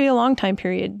or even maybe a long time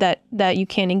period that you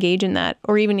can't engage in that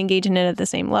or even engage in it at the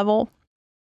same level.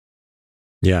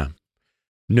 Yeah.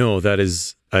 No, that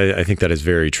is, I think that is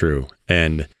very true.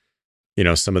 And,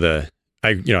 some of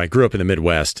I grew up in the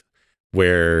Midwest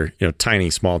where, tiny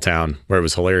small town where it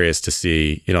was hilarious to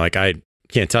see, like I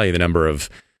can't tell you the number of,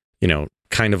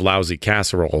 kind of lousy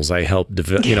casseroles I helped,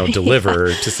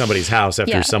 deliver to somebody's house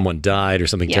after someone died or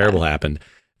something terrible happened.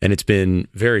 And it's been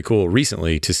very cool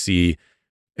recently to see.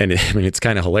 And it's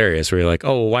kind of hilarious where you're like,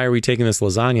 oh, why are we taking this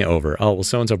lasagna over? Oh, well,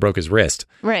 so-and-so broke his wrist.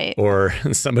 Right. Or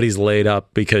somebody's laid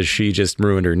up because she just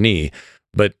ruined her knee.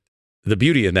 But the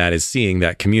beauty of that is seeing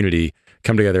that community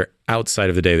come together outside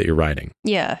of the day that you're riding.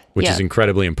 Yeah. Which is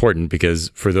incredibly important because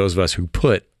for those of us who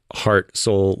put heart,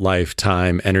 soul, life,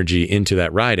 time, energy into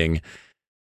that riding,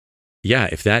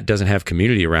 if that doesn't have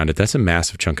community around it, that's a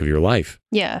massive chunk of your life.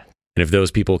 Yeah. And if those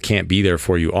people can't be there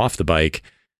for you off the bike,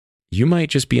 you might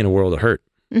just be in a world of hurt.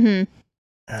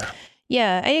 Mm-hmm.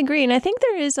 Yeah, I agree. And I think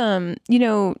there is,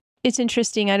 it's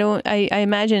interesting. I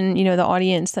imagine, the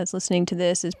audience that's listening to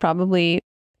this is probably,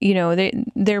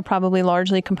 they're probably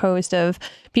largely composed of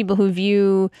people who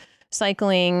view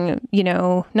cycling,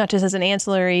 not just as an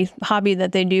ancillary hobby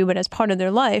that they do, but as part of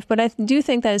their life. But I do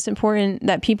think that it's important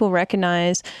that people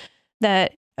recognize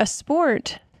that a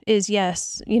sport is,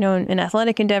 yes, an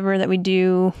athletic endeavor that we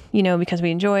do, because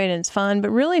we enjoy it and it's fun.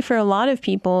 But really, for a lot of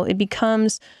people, it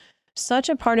becomes such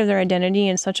a part of their identity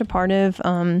and such a part of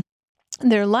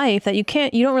their life that you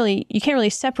can't really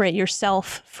separate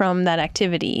yourself from that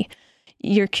activity.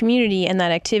 Your community and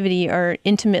that activity are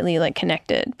intimately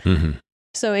connected. Mm-hmm.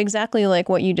 So exactly like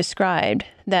what you described,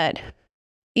 that,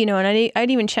 and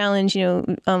I'd even challenge,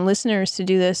 listeners to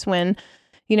do this when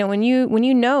you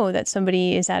know that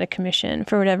somebody is out of commission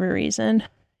for whatever reason,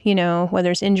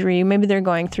 whether it's injury, maybe they're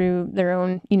going through their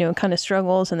own, kind of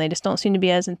struggles and they just don't seem to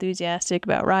be as enthusiastic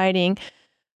about riding.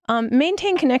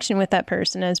 Maintain connection with that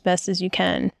person as best as you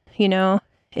can.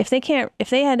 If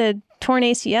they had a torn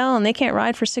ACL and they can't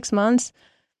ride for 6 months,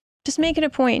 just make it a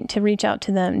point to reach out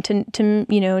to them,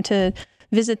 to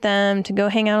visit them, to go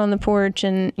hang out on the porch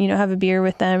and, have a beer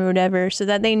with them or whatever, so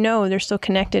that they know they're still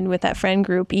connected with that friend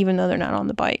group, even though they're not on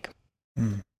the bike.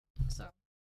 Mm.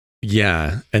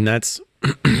 Yeah. And that's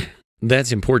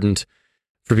important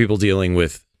for people dealing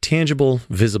with tangible,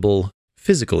 visible,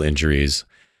 physical injuries,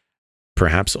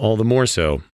 perhaps all the more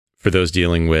so for those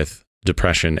dealing with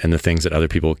depression and the things that other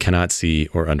people cannot see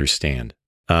or understand.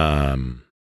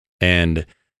 And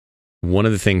one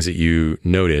of the things that you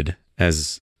noted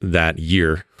as that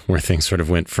year where things sort of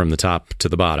went from the top to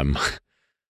the bottom,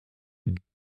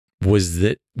 was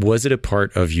it a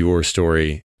part of your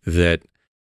story that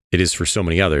it is for so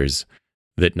many others,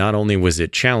 that not only was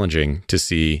it challenging to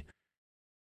see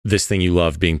this thing you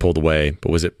love being pulled away,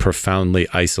 but was it profoundly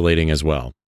isolating as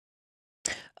well?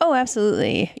 Oh,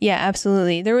 absolutely. Yeah,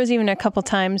 absolutely. There was even a couple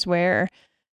times where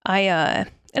I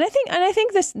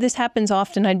think this happens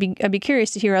often. I'd be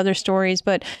curious to hear other stories,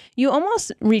 but you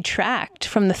almost retract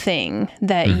from the thing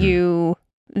that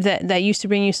that used to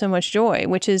bring you so much joy,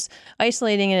 which is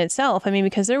isolating in itself. I mean,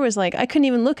 because there was I couldn't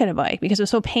even look at a bike because it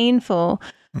was so painful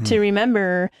to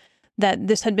remember that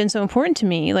this had been so important to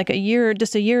me, a year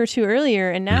or two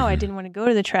earlier, and now I didn't want to go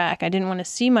to the track. I didn't want to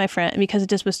see my friend because it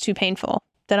just was too painful.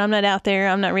 That I'm not out there,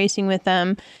 I'm not racing with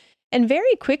them. And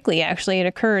very quickly, actually, it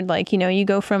occurred, you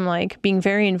go from being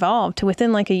very involved to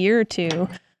within a year or two,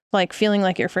 feeling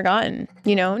like you're forgotten,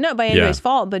 not by anybody's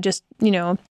fault, but just,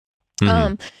 so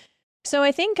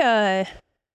I think, I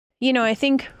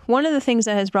think one of the things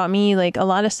that has brought me a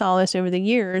lot of solace over the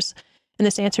years, and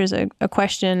this answers a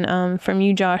question from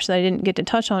you, Josh, that I didn't get to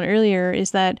touch on earlier,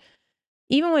 is that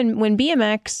even when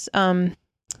BMX,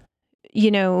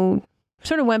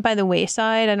 sort of went by the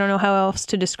wayside. I don't know how else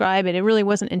to describe it. It really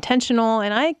wasn't intentional.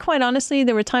 And I, quite honestly,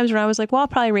 there were times where I was like, well, I'll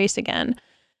probably race again.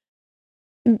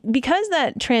 Because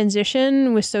that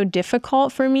transition was so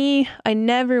difficult for me, I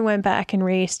never went back and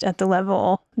raced at the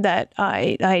level that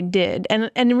I did. And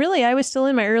really, I was still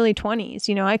in my early 20s.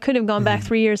 I could have gone back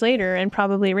 3 years later and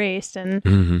probably raced. And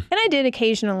I did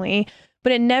occasionally,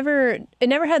 but it never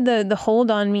had the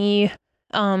hold on me,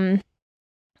 that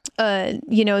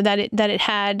it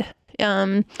had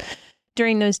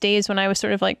during those days when I was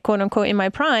sort of quote unquote in my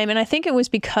prime. And I think it was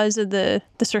because of the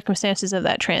circumstances of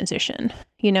that transition.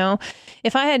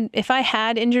 If I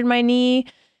had injured my knee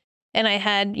and I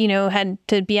had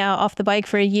to be out off the bike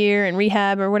for a year and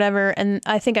rehab or whatever, and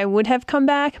I think I would have come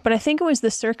back, but I think it was the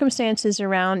circumstances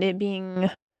around it being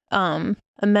a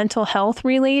mental health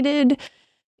related,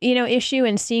 issue,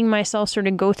 and seeing myself sort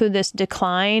of go through this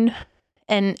decline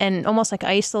and almost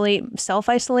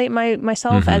self-isolate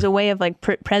myself as a way of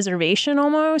preservation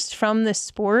almost from this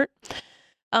sport.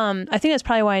 I think that's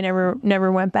probably why I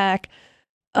never went back.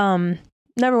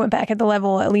 Never went back at the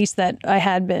level, at least, that I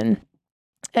had been.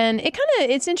 And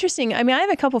it's interesting. I mean, I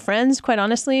have a couple friends, quite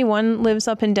honestly. One lives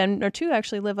up in Denver, or two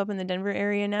actually live up in the Denver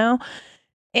area now.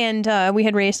 And we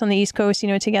had raced on the East Coast,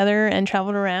 together, and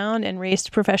traveled around and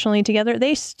raced professionally together.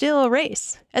 They still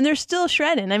race, and they're still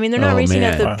shredding. I mean, they're not racing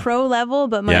at the pro level,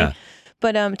 but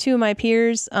two of my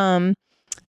peers, that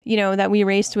we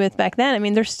raced with back then, I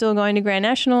mean, they're still going to Grand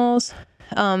Nationals.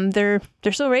 They're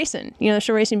still racing. They're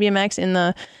still racing BMX in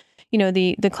the,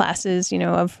 the classes,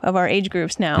 of our age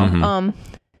groups now.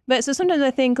 But so sometimes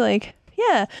I think it'd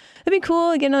be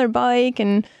cool to get another bike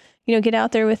and get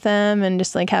out there with them and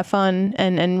just have fun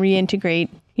and reintegrate,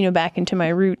 back into my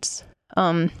roots.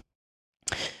 So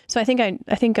I think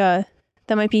that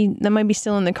might be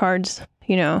still in the cards,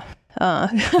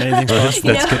 that's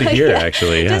good to hear,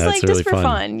 actually. Yeah, just that's really just for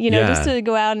fun, just to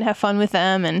go out and have fun with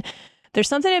them. And there's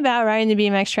something about riding the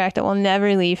BMX track that will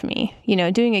never leave me. You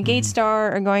know, doing a gate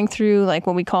star or going through like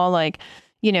what we call like,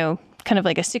 you know, kind of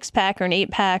like a 6-pack or an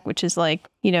 8-pack, which is like,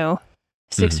 you know,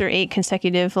 6 or 8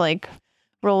 consecutive like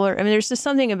roller. I mean, there's just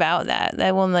something about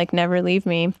that will like never leave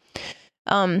me.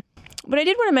 But I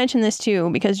did want to mention this too,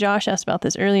 because Josh asked about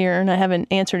this earlier and I haven't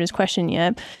answered his question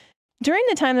yet. During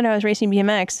the time that I was racing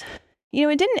BMX, you know,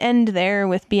 it didn't end there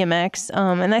with BMX.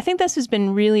 And I think this has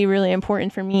been really, really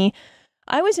important for me.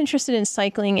 I was interested in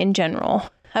cycling in general.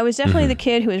 I was definitely the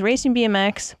kid who was racing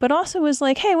BMX, but also was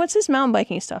like, hey, what's this mountain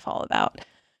biking stuff all about?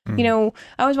 You know,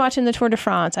 I was watching the Tour de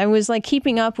France. I was like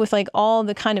keeping up with like all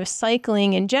the kind of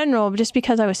cycling in general, just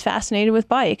because I was fascinated with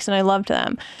bikes and I loved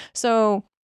them. So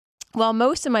while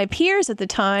most of my peers at the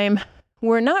time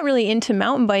were not really into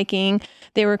mountain biking,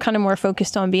 they were kind of more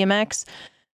focused on BMX.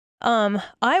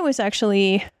 I was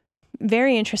actually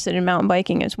very interested in mountain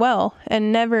biking as well,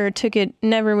 and never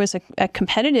was a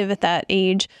competitive at that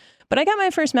age. But I got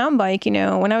my first mountain bike, you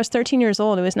know, when I was 13 years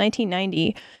old. It was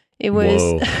 1990. It was,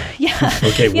 yeah.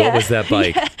 Okay, what was that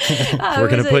bike? We're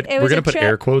gonna put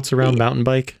air quotes around mountain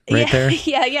bike there.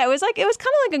 Yeah. It was kind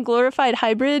of like a glorified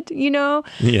hybrid, you know.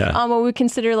 Yeah. What we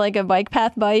consider like a bike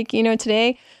path bike, you know,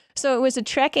 today. So it was a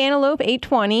Trek Antelope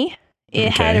 820.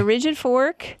 It had a rigid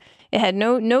fork. It had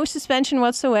no suspension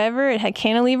whatsoever. It had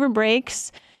cantilever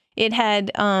brakes. It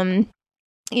had,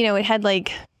 it had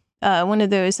like one of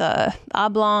those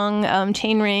oblong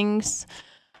chain rings.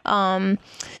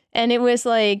 And it was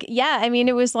like,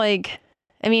 it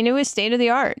was state of the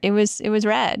art. It was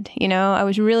rad. You know, I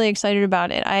was really excited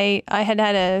about it. I had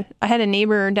a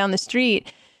neighbor down the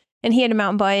street, and he had a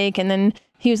mountain bike, and then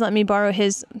he was letting me borrow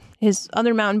his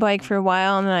other mountain bike for a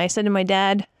while. And then I said to my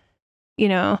dad, you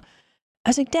know, I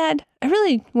was like, Dad, I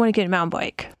really want to get a mountain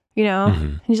bike, you know?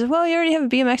 And he said, well, you already have a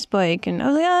BMX bike. And I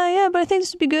was like, yeah, but I think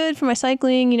this would be good for my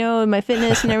cycling, you know, and my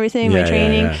fitness and everything, my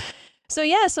training.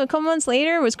 Yeah. So a couple months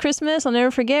later, it was Christmas. I'll never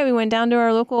forget. We went down to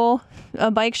our local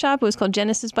bike shop. It was called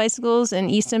Genesis Bicycles in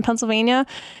Easton, Pennsylvania.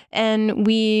 And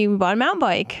we bought a mountain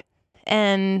bike.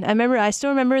 And I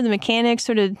still remember the mechanic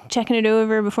sort of checking it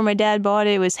over before my dad bought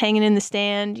it. It was hanging in the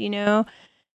stand, you know?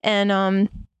 And,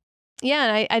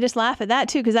 and I just laugh at that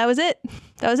too, because that was it.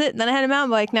 Then I had a mountain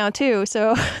bike now too.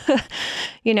 So,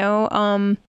 you know,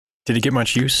 Did it get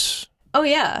much use? Oh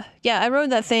yeah. Yeah. I rode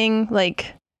that thing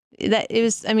like that.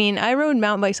 I rode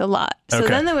mountain bikes a lot. So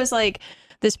then there was like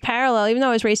this parallel, even though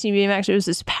I was racing BMX, there was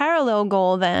this parallel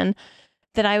goal then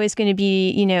that I was going to be,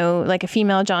 you know, like a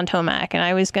female John Tomac. And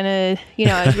I was going to, you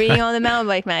know, I was reading all the mountain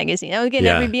bike magazine. I was getting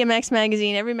every BMX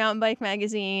magazine, every mountain bike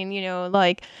magazine, you know,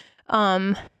 like,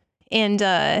 and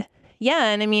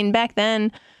I mean, back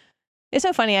then, it's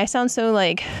so funny. I sound so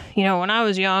like, you know, when I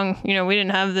was young, you know, we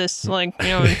didn't have this like, you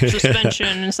know, suspension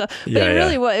and stuff.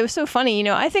 But it was so funny. You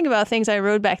know, I think about things I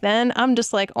rode back then. I'm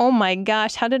just like, oh my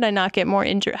gosh, how did I not get more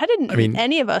injured? How did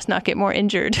any of us not get more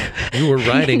injured? You were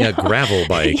riding a gravel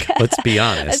bike. Let's be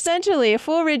honest. Essentially, a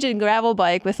full rigid gravel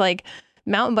bike with like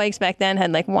mountain bikes back then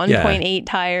had like 1.8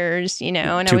 tires, you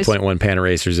know, and 2.1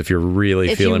 Panaracers if you're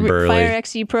really feeling burly. Fire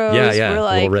XC Pros were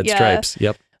like little red stripes.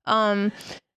 Yep. And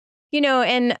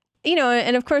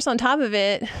of course on top of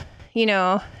it, you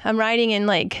know, I'm riding in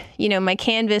like, you know, my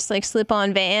canvas, like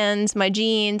slip-on Vans, my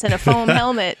jeans and a foam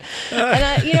helmet. And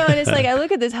and it's like, I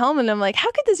look at this helmet and I'm like,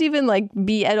 how could this even like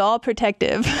be at all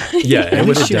protective? Yeah. It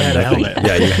would have done a helmet.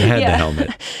 Yeah. You had the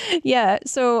helmet. Yeah.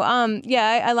 So,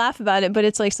 I laugh about it, but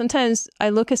it's like, sometimes I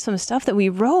look at some stuff that we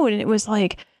rode and it was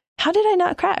like, how did I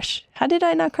not crash? How did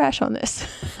I not crash on this?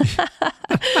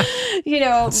 You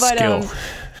know, but,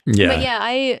 but yeah,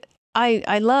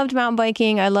 I loved mountain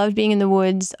biking. I loved being in the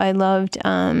woods. I loved,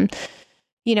 I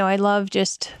loved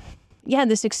just,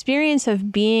 this experience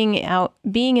of being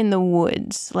in the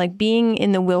woods, like being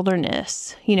in the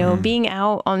wilderness, you know, being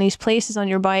out on these places on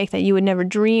your bike that you would never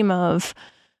dream of,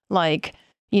 like,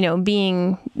 you know,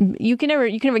 you can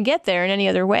never get there in any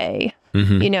other way,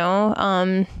 you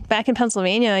know, back in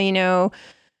Pennsylvania, you know,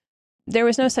 there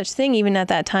was no such thing even at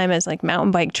that time as like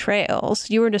mountain bike trails.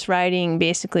 You were just riding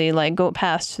basically like goat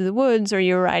paths through the woods, or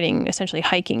you were riding essentially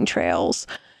hiking trails.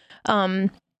 So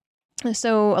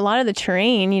a lot of the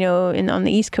terrain, you know, on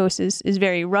the East Coast is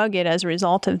very rugged as a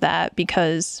result of that,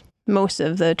 because most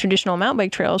of the traditional mountain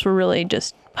bike trails were really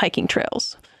just hiking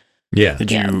trails. Yeah.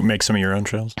 Did you make some of your own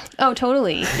trails? Oh,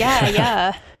 totally. Yeah.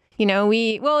 Yeah. You know,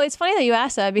 it's funny that you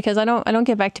asked that, because I don't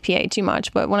get back to PA too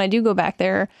much, but when I do go back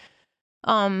there,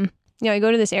 you know, I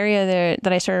go to this area there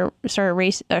that I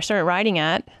started riding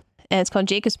at, and it's called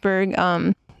Jacobsburg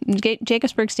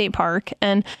State Park.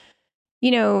 And,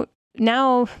 you know,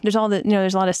 now there's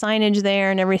there's a lot of signage there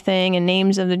and everything and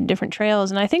names of the different trails.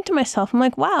 And I think to myself, I'm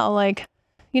like, wow, like,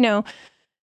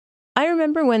 I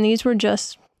remember when these were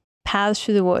just paths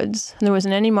through the woods and there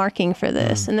wasn't any marking for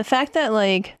this. And the fact that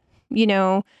like,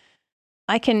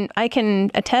 I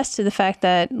can attest to the fact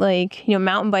that like,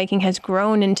 mountain biking has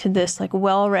grown into this like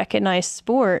well-recognized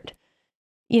sport.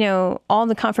 All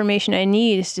the confirmation I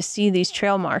need is to see these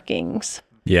trail markings.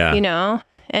 Yeah.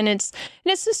 And it's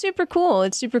just super cool.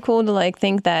 It's super cool to like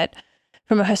think that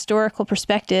from a historical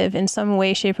perspective, in some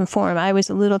way, shape, and form, I was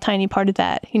a little tiny part of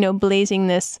that, blazing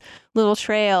this little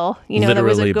trail, literally that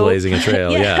was a goat. Blazing a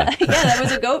trail. Yeah. Yeah, that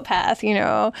was a goat path, and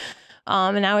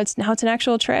now it's an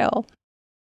actual trail.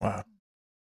 Wow.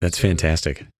 That's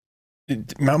fantastic.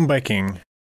 Mountain biking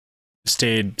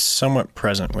stayed somewhat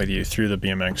present with you through the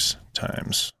BMX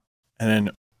times. And then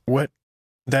what,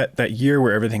 that year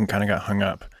where everything kind of got hung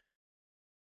up,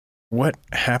 what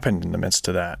happened in the midst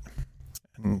of that?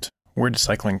 And where did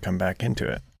cycling come back into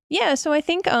it? Yeah, so I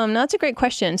think that's a great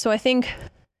question. So I think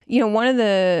one of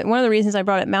the reasons I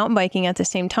brought up mountain biking at the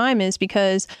same time is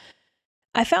because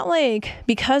I felt like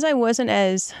because I wasn't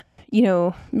as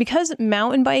because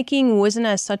mountain biking wasn't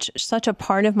as such a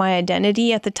part of my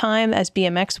identity at the time as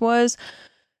BMX was.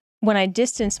 When I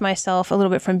distanced myself a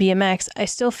little bit from BMX, I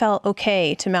still felt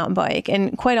okay to mountain bike.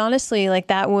 And quite honestly, like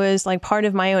that was like part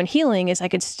of my own healing is I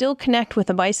could still connect with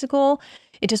a bicycle.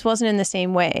 It just wasn't in the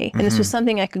same way. And this was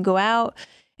something I could go out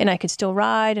and I could still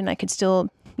ride and I could still,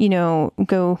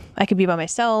 go, I could be by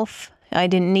myself. I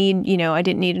didn't need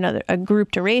a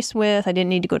group to race with. I didn't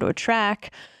need to go to a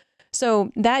track.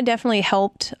 So that definitely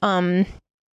helped.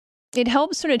 It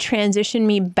helped sort of transition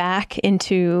me back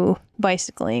into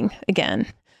bicycling again.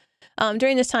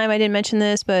 During this time, I didn't mention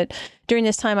this, but during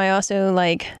this time, I also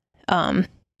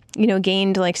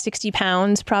gained like 60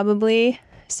 pounds probably.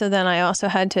 So then I also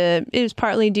it was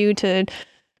partly due to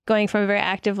going from a very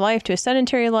active life to a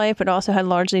sedentary life, but also had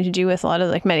largely to do with a lot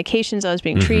of like medications I was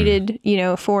being treated,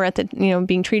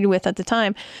 being treated with at the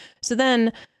time. So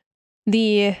then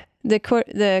the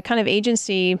kind of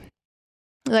agency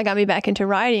that got me back into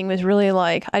riding was really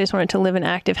like, I just wanted to live an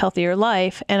active, healthier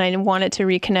life. And I wanted to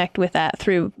reconnect with that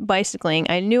through bicycling.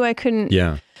 I knew I couldn't,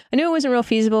 I knew it wasn't real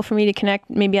feasible for me to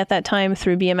connect maybe at that time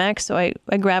through BMX. So I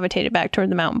gravitated back toward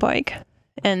the mountain bike.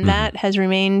 And that has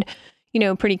remained,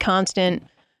 pretty constant,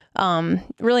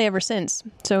 really ever since.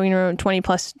 So, 20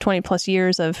 plus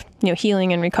years of,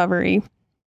 healing and recovery.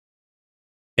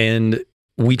 And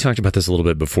we talked about this a little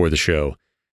bit before the show.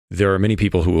 There are many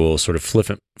people who will sort of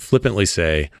flippantly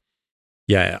say,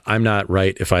 yeah, I'm not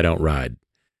right if I don't ride.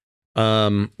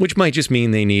 Which might just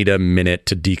mean they need a minute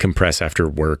to decompress after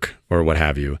work or what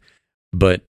have you.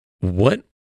 But what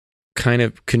kind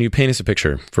of, can you paint us a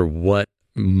picture for what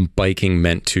biking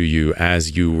meant to you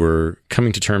as you were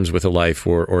coming to terms with a life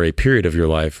or a period of your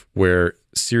life where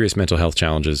serious mental health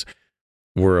challenges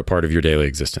were a part of your daily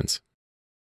existence?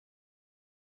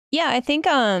 Yeah, I think,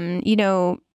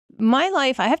 my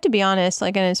life, I have to be honest,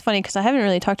 like, and it's funny because I haven't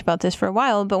really talked about this for a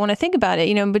while, but when I think about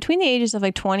it, between the ages of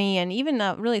like 20 and even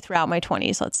really throughout my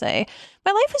 20s, let's say,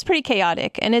 my life was pretty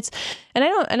chaotic. And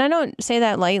I don't say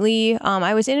that lightly.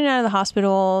 I was in and out of the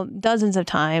hospital dozens of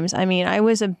times. I mean, I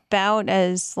was about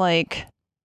as like,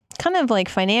 kind of like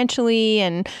financially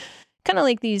and kind of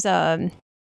like these,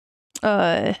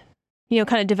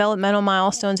 kind of developmental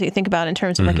milestones that you think about in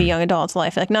terms of like a young adult's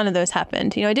life. Like none of those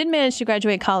happened. I did manage to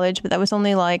graduate college, but that was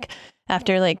only like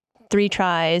after like 3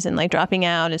 tries and like dropping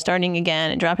out and starting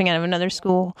again and dropping out of another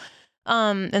school.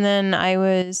 And then I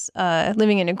was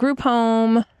living in a group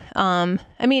home. I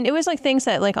mean, it was like things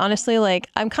that like, honestly, like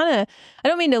I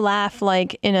don't mean to laugh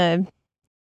like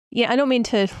I don't mean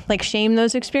to like shame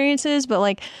those experiences, but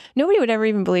like nobody would ever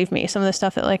even believe me. Some of the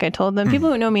stuff that like I told them,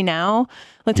 people who know me now,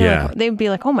 like, they'd be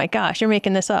like, oh my gosh, you're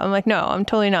making this up. I'm like, no, I'm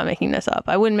totally not making this up.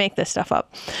 I wouldn't make this stuff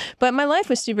up. But my life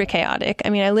was super chaotic. I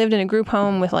mean, I lived in a group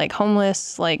home with like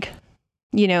homeless, like,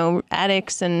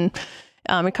 addicts and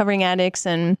recovering addicts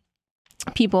and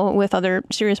people with other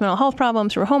serious mental health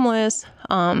problems who were homeless.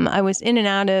 I was in and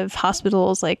out of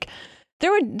hospitals. Like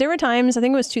there were times, I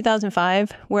think it was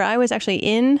 2005, where I was actually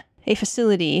in a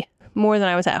facility more than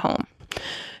I was at home.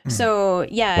 So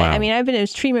yeah, wow. I mean, I've been in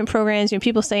treatment programs,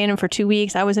 people stay in them for 2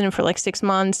 weeks. I was in them for like 6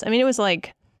 months. I mean, it was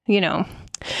like, I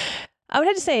would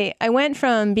have to say I went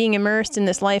from being immersed in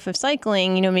this life of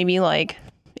cycling, maybe like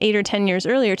 8 or 10 years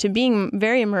earlier to being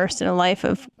very immersed in a life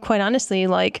of, quite honestly,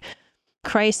 like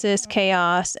crisis,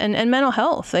 chaos, and mental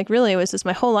health. Like really, it was just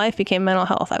my whole life became mental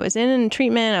health. I was in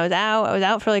treatment. I was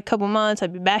out for like a couple months.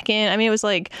 I'd be back in. I mean, it was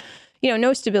like,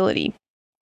 no stability.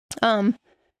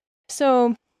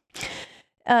 So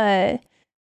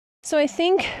I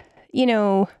think,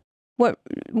 what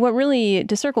really,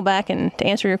 to circle back and to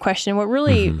answer your question, what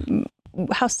really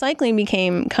how cycling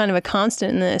became kind of a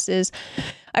constant in this is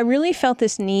I really felt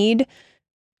this need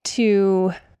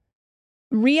to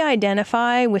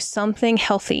re-identify with something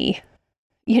healthy,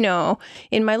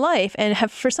 in my life, and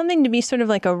have for something to be sort of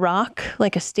like a rock,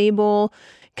 like a stable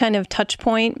kind of touch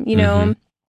point,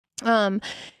 Mm-hmm.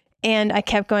 And I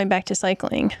kept going back to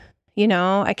cycling.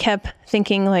 I kept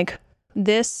thinking like,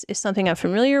 this is something I'm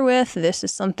familiar with. This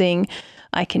is something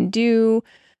I can do.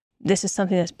 This is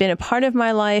something that's been a part of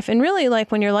my life. And really,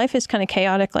 like, when your life is kind of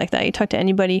chaotic like that, you talk to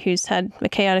anybody who's had a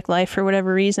chaotic life for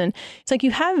whatever reason, it's like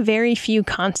you have very few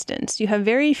constants. You have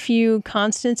very few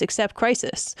constants except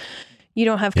crisis. You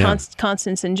don't have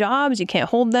constants in jobs. You can't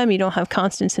hold them. You don't have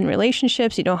constants in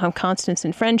relationships. You don't have constants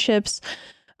in friendships.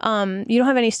 You don't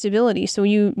have any stability. So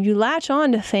you latch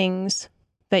on to things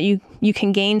that you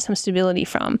can gain some stability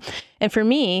from. And for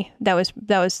me, that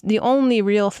was the only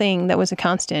real thing that was a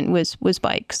constant was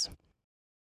bikes.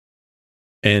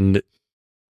 And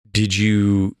did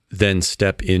you then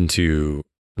step into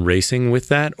racing with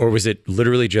that? Or was it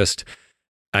literally just,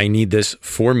 I need this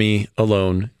for me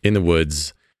alone in the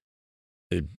woods?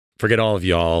 Forget all of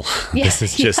y'all. Yeah, this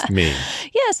is just me.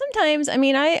 Yeah, sometimes. I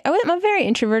mean, I'm a very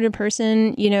introverted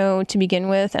person, to begin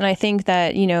with. And I think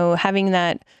that, having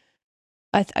that,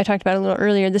 I talked about it a little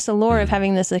earlier, this allure of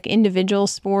having this like individual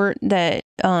sport that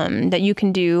you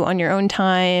can do on your own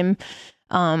time,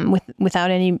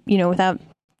 without any, without,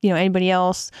 anybody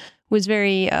else was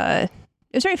very, it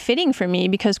was very fitting for me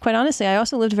because quite honestly, I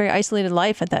also lived a very isolated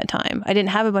life at that time. I didn't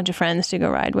have a bunch of friends to go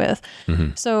ride with.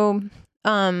 Mm-hmm.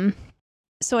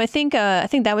 So I think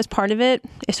that was part of it.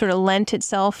 It sort of lent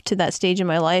itself to that stage in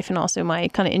my life and also my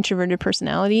kind of introverted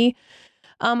personality.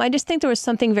 I just think there was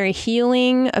something very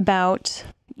healing about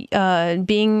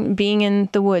being in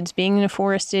the woods, being in a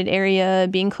forested area,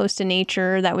 being close to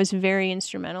nature. That was very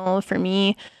instrumental for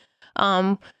me.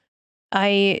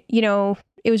 It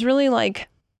was really like,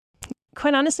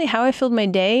 quite honestly, how I filled my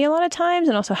day a lot of times,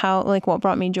 and also how, like, what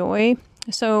brought me joy.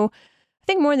 So I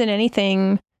think more than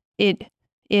anything, it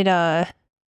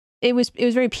was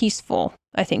very peaceful,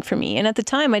 I think, for me. And at the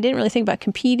time, I didn't really think about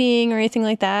competing or anything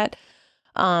like that.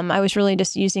 I was really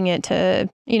just using it to,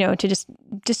 to just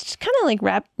kind of like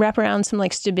wrap around some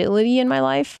like stability in my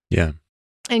life. Yeah.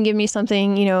 And give me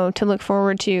something, to look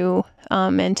forward to,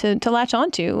 and to latch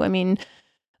onto. I mean,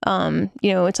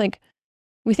 it's like,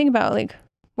 we think about like,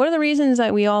 what are the reasons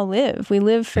that we all live? We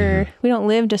live for, we don't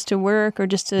live just to work or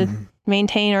just to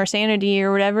maintain our sanity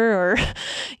or whatever, or,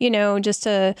 just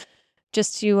to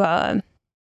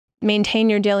maintain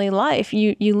your daily life.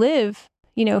 You live,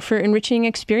 for enriching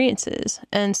experiences.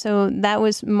 And so that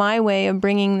was my way of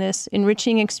bringing this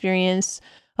enriching experience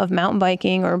of mountain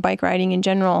biking or bike riding in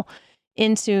general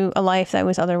into a life that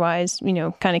was otherwise,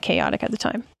 kind of chaotic at the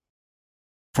time.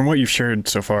 From what you've shared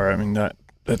so far, I mean,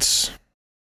 that's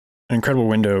an incredible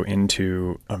window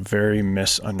into a very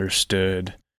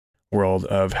misunderstood world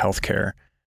of healthcare.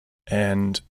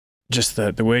 And just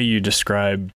the way you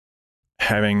describe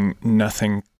having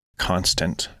nothing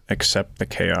constant except the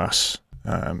chaos,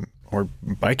 or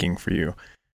biking for you,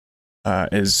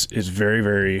 is very,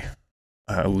 very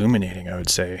illuminating, I would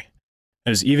say.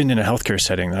 As even in a healthcare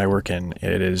setting that I work in,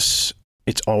 it's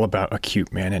all about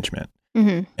acute management.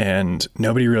 Mm-hmm. And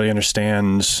nobody really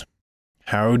understands,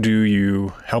 how do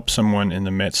you help someone in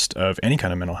the midst of any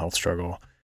kind of mental health struggle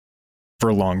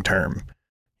for long term?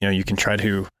 You can try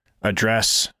to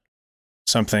address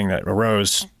something that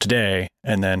arose today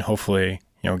and then hopefully,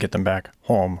 get them back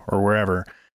home or wherever.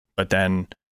 But then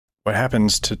what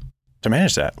happens to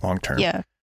manage that long term? Yeah.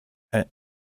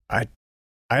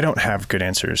 I don't have good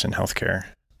answers in healthcare,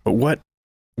 but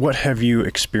what have you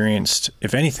experienced,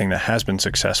 if anything, that has been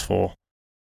successful?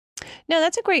 No,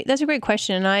 that's a great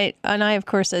question. And I, of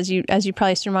course, as you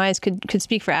probably surmise, could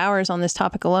speak for hours on this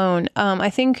topic alone. I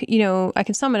think, I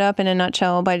can sum it up in a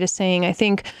nutshell by just saying, I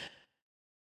think,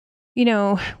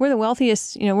 we're the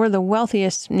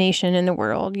wealthiest nation in the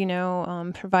world,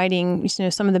 providing,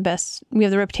 some of the best, we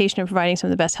have the reputation of providing some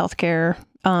of the best healthcare,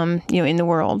 in the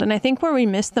world. And I think where we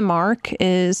miss the mark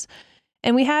is,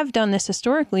 and we have done this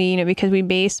historically, because we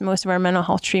base most of our mental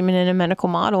health treatment in a medical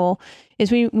model, is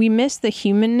we miss the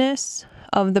humanness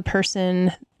of the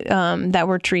person that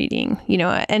we're treating,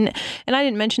 and I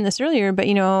didn't mention this earlier, but,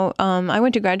 I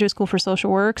went to graduate school for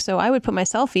social work. So I would put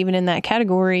myself even in that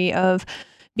category of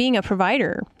being a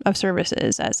provider of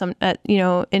services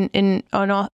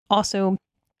also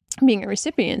being a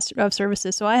recipient of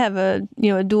services. So I have a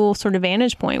dual sort of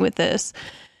vantage point with this.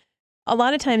 A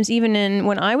lot of times, even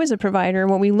when I was a provider,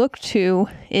 what we look to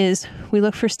is we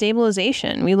look for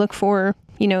stabilization. We look for,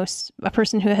 a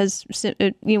person who has,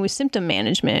 with symptom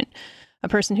management, a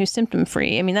person who's symptom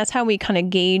free. I mean, that's how we kind of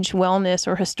gauge wellness,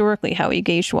 or historically how we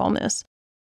gauge wellness.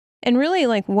 And really,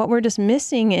 like, what we're just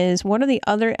missing is, what are the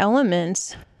other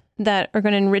elements that are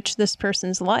going to enrich this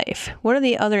person's life? What are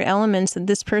the other elements that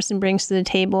this person brings to the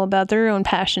table about their own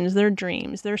passions, their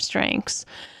dreams, their strengths?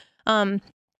 When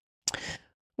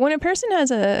a person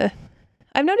has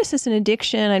I've noticed this in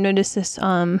addiction. I've noticed this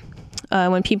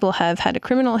when people have had a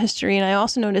criminal history, and I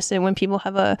also notice it when people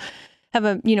have a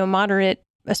moderate,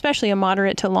 especially a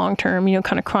moderate to long-term,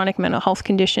 kind of chronic mental health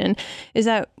condition, is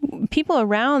that people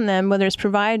around them, whether it's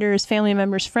providers, family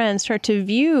members, friends, start to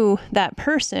view that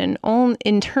person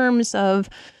in terms of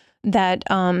that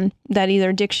either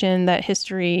addiction, that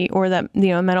history, or that,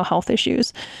 mental health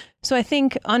issues. So I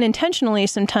think unintentionally,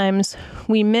 sometimes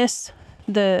we miss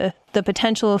the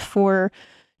potential for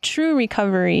true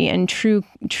recovery and true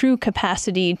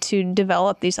capacity to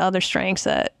develop these other strengths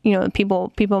that,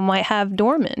 people might have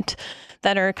dormant,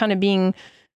 that are kind of being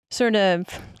sort of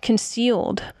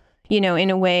concealed, in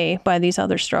a way by these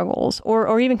other struggles,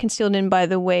 or even concealed in by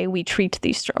the way we treat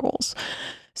these struggles.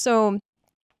 So,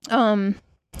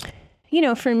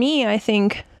 for me, I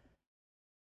think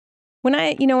when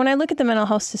I look at the mental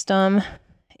health system,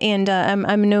 and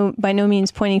I'm by no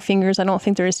means pointing fingers. I don't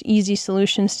think there's easy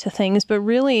solutions to things, but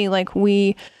really, like,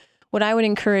 what I would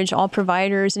encourage all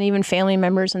providers and even family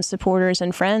members and supporters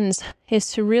and friends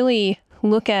is to really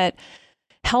look at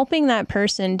helping that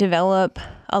person develop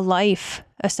a life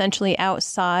essentially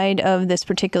outside of this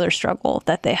particular struggle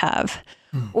that they have.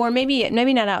 Or maybe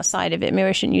not outside of it. Maybe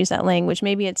I shouldn't use that language.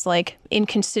 Maybe it's like in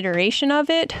consideration of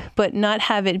it, but not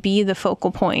have it be the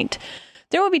focal point.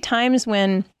 There will be times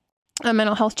when a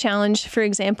mental health challenge, for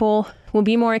example, will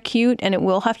be more acute and it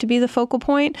will have to be the focal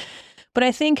point. But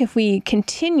I think if we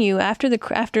continue after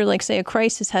like, say, a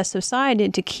crisis has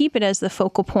subsided, to keep it as the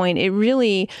focal point, it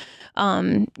really,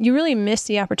 you really miss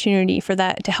the opportunity for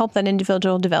that, to help that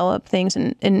individual develop things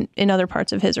in other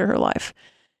parts of his or her life.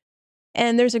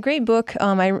 And there's a great book.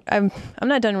 I'm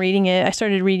not done reading it. I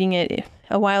started reading it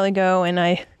a while ago, and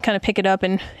I kind of pick it up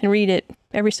and read it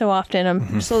every so often.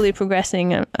 I'm slowly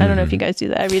progressing. I don't know if you guys do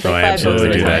that. I read like 5 books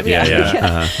at a time.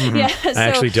 Yeah. So, I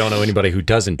actually don't know anybody who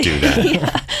doesn't do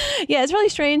that. Yeah, it's really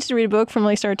strange to read a book from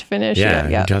like start to finish.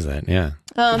 Yeah. Who does that? Yeah.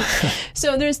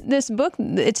 So there's this book,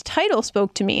 its title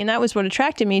spoke to me, and that was what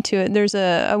attracted me to it. There's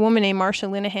a woman named Marsha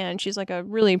Linehan. She's like a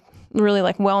really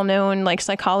like well-known like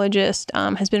psychologist,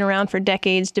 has been around for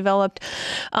decades, developed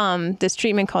this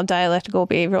treatment called dialectical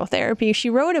behavioral therapy. She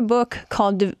wrote a book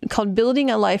called Building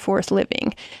a Life Worth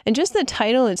Living. And just the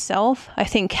title itself, I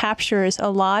think, captures a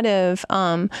lot of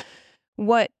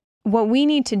what we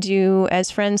need to do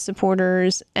as friends,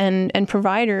 supporters, and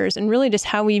providers, and really just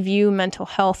how we view mental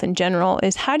health in general,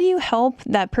 is how do you help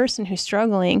that person who's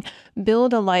struggling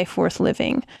build a life worth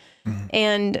living? Mm-hmm.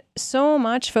 And so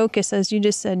much focus, as you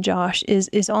just said, Josh,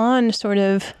 is on sort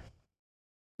of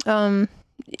on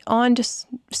just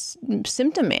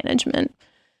symptom management.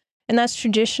 And that's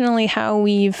traditionally how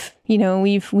we've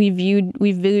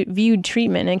viewed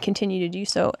treatment, and continue to do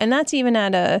so. And that's even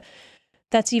at a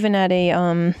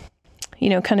kind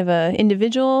of a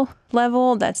individual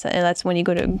level. That's when you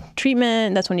go to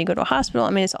treatment. That's when you go to a hospital. I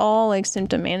mean, it's all like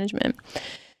symptom management.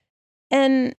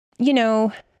 And,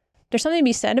 there's something to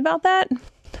be said about that,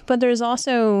 but there's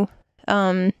also,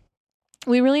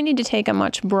 we really need to take a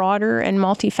much broader and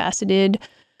multifaceted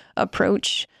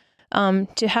approach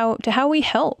to how we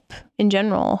help in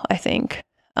general, I think.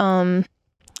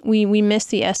 We miss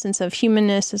the essence of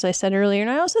humanness, as I said earlier.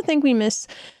 And I also think we miss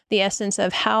the essence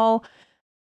of how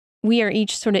we are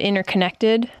each sort of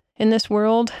interconnected in this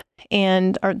world,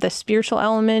 and the spiritual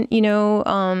element,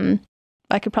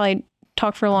 I could probably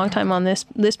talk for a long time on this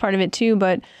part of it too,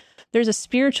 but there's a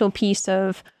spiritual piece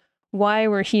of why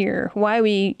we're here, why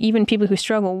we, even people who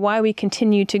struggle, why we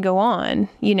continue to go on,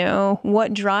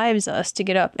 what drives us to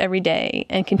get up every day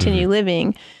and continue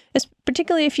living. It's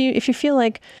particularly if you feel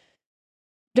like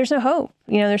there's no hope,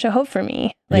 there's no hope for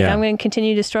me. Like, I'm going to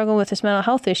continue to struggle with this mental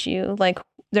health issue. Like,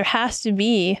 there has to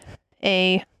be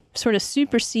a sort of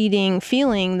superseding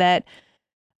feeling that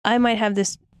I might have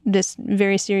this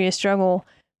very serious struggle,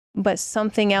 but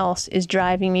something else is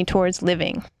driving me towards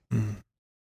living.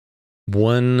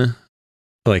 One,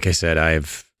 like I said,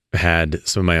 I've had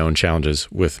some of my own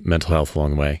challenges with mental health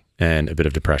along the way, and a bit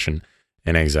of depression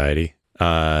and anxiety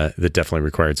that definitely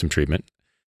required some treatment.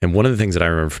 And one of the things that I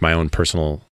remember from my own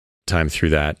personal time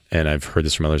through that, and I've heard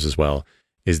this from others as well,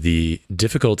 is the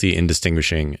difficulty in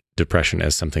distinguishing depression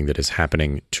as something that is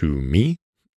happening to me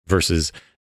versus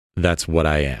that's what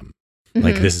I am. Mm-hmm.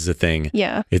 Like, this is a thing.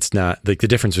 Yeah. It's not like the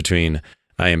difference between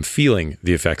I am feeling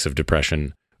the effects of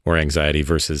depression or anxiety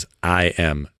versus I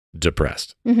am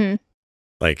depressed. Mm-hmm.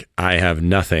 Like I have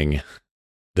nothing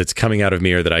that's coming out of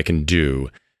me or that I can do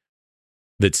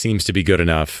that seems to be good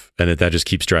enough, and that just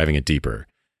keeps driving it deeper.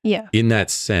 Yeah. In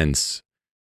that sense,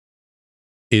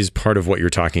 is part of what you're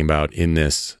talking about in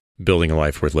this building a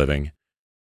life worth living,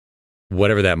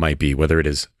 whatever that might be, whether it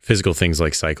is physical things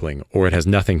like cycling, or it has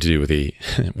nothing to do with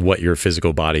what your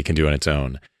physical body can do on its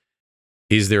own.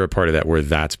 Is there a part of that where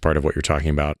that's part of what you're talking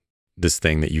about? This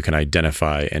thing that you can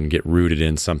identify and get rooted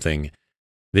in something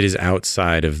that is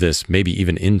outside of this, maybe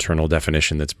even internal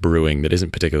definition that's brewing that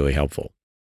isn't particularly helpful.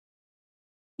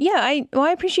 Yeah,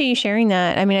 I appreciate you sharing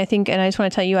that. I mean, I think, and I just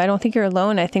want to tell you, I don't think you're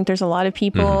alone. I think there's a lot of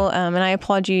people, and I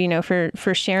applaud you,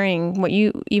 for sharing what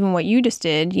you just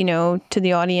did, to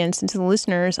the audience and to the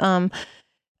listeners. I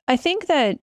think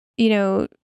that,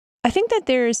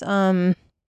 there's, to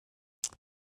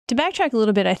backtrack a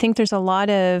little bit, I think there's a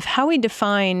lot of how we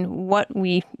define what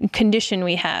condition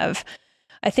we have.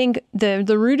 I think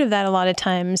the root of that a lot of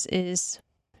times is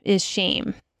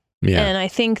shame. Yeah. And I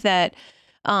think that,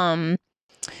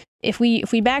 if we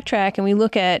backtrack and we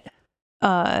look at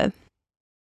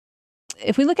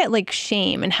like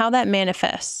shame and how that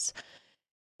manifests,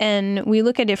 and we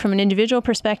look at it from an individual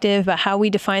perspective about how we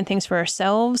define things for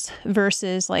ourselves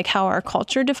versus like how our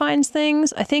culture defines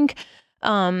things, I think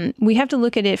we have to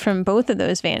look at it from both of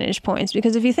those vantage points,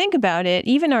 because if you think about it,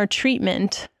 even our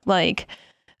treatment, like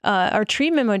our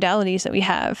treatment modalities that we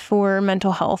have for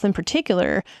mental health in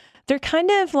particular, they're kind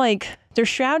of like, they're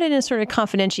shrouded in sort of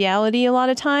confidentiality a lot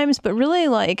of times, but really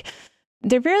like,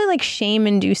 they're very like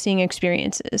shame-inducing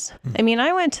experiences. I mean,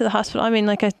 I went to the hospital. I mean,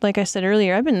 like I said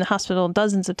earlier, I've been in the hospital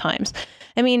dozens of times.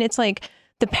 I mean, it's like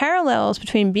the parallels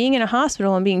between being in a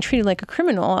hospital and being treated like a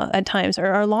criminal at times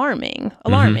are alarming.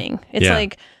 It's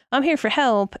like, I'm here for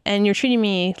help and you're treating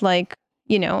me like,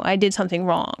 I did something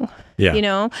wrong,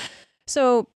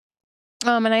 So,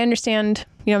 and I understand,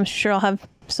 I'm sure I'll have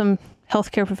some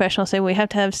healthcare professionals say, well, we have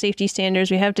to have safety standards.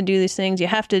 We have to do these things. You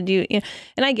have to do, and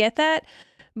I get that,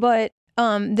 but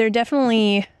there's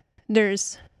definitely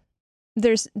things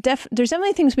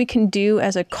we can do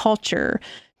as a culture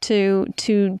to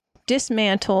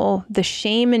dismantle the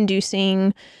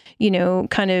shame-inducing,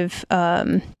 kind of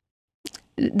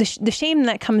the shame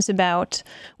that comes about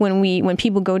when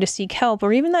people go to seek help,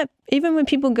 or even when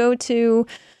people go to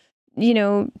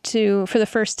for the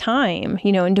first time,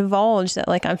 and divulge that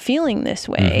like, I'm feeling this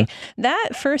way. That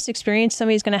first experience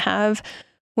somebody's going to have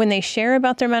when they share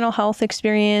about their mental health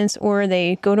experience or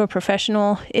they go to a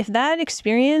professional, if that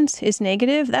experience is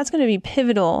negative, that's going to be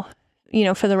pivotal,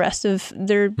 for the rest of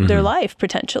their life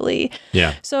potentially.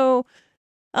 Yeah. So,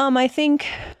 I think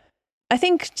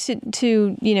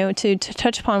to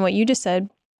touch upon what you just said,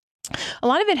 a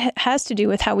lot of it has to do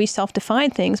with how we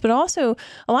self-define things, but also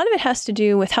a lot of it has to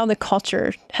do with how the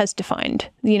culture has defined,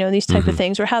 these type of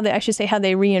things, or how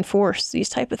they reinforce these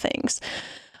type of things.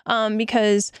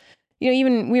 Because,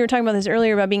 even we were talking about this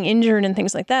earlier about being injured and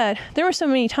things like that. There were so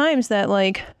many times that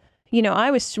like,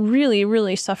 I was really,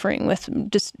 really suffering with,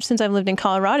 just since I've lived in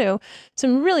Colorado,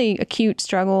 some really acute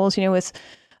struggles, with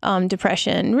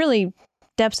depression, really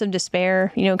depths of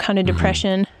despair, kind of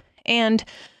depression. And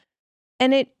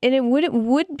it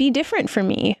would be different for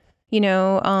me,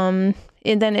 and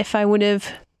then if I would have,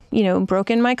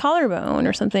 broken my collarbone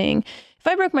or something. If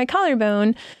I broke my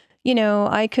collarbone,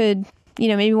 I could,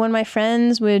 maybe one of my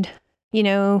friends would,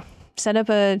 set up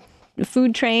a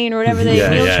food train or whatever,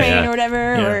 train or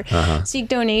whatever, or seek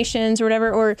donations or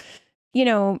whatever, or,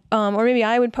 or maybe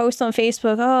I would post on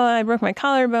Facebook, oh, I broke my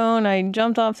collarbone, I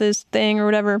jumped off this thing or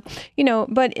whatever,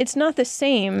 but it's not the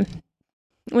same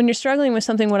when you're struggling with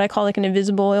something, what I call like an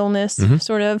invisible illness,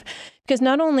 sort of, because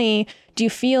not only do you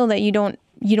feel that you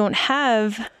don't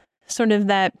have sort of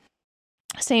that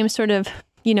same sort of,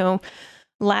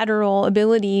 lateral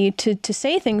ability to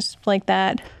say things like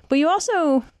that, but you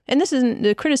also, and this isn't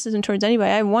the criticism towards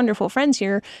anybody, I have wonderful friends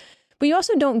here, but you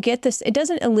also don't get this, it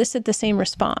doesn't elicit the same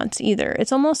response either.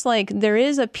 It's almost like there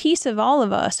is a piece of all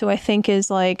of us who I think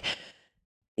is like,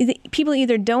 people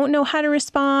either don't know how to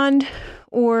respond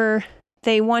or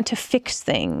they want to fix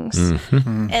things.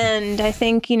 And I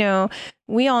think,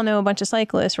 we all know a bunch of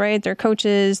cyclists, right? They're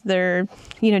coaches, they're,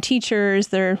 teachers,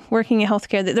 they're working in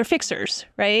healthcare, they're fixers,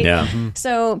 right? Yeah.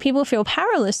 So people feel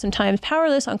powerless sometimes,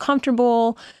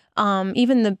 uncomfortable.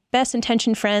 Even the best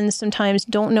intentioned friends sometimes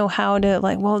don't know how to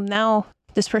like, well, now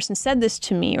this person said this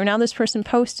to me, or now this person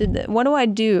posted that. What do I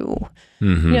do?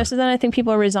 So then I think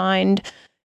people are resigned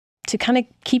to kind of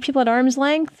keep people at arm's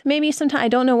length. Maybe sometimes I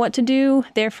don't know what to do.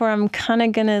 Therefore, I'm kind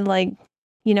of going to like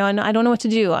And I don't know what to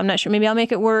do. I'm not sure. Maybe I'll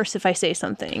make it worse if I say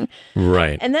something.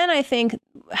 Right. And then I think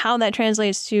how that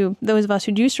translates to those of us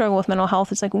who do struggle with mental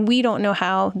health, it's like we don't know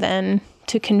how then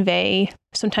to convey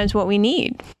sometimes what we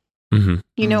need,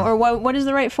 or what is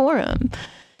the right forum,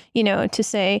 to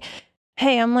say,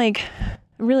 hey, I'm like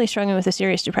really struggling with a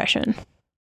serious depression.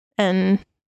 And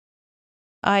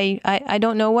I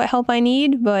don't know what help I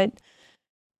need, but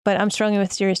I'm struggling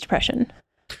with serious depression.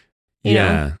 You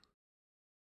know?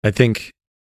 I think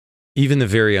even the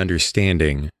very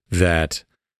understanding that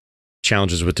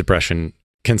challenges with depression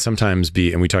can sometimes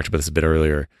be, and we talked about this a bit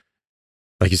earlier,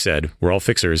 like you said, we're all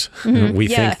fixers. We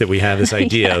think that we have this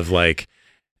idea of like,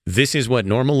 this is what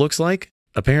normal looks like.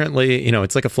 Apparently,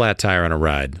 it's like a flat tire on a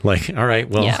ride. Like, all right,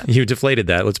 well, you deflated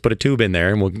that. Let's put a tube in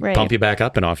there and we'll pump you back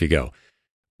up and off you go.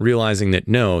 Realizing that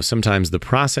no, sometimes the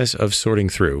process of sorting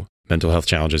through mental health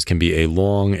challenges can be a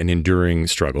long and enduring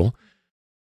struggle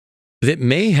that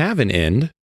may have an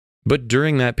end, but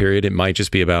during that period, it might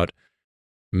just be about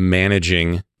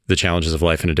managing the challenges of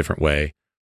life in a different way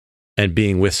and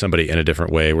being with somebody in a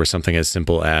different way, where something as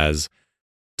simple as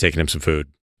taking them some food.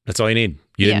 That's all you need.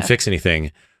 You didn't fix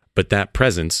anything, but that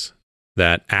presence,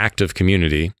 that act of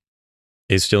community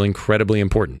is still incredibly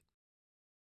important.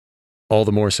 All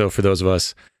the more so for those of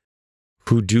us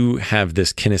who do have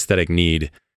this kinesthetic need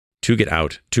to get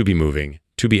out, to be moving,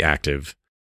 to be active.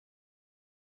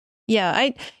 Yeah,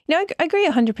 I agree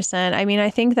 100%. I mean, I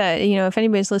think that, if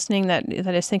anybody's listening that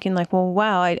is thinking like, well,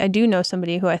 wow, I do know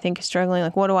somebody who I think is struggling,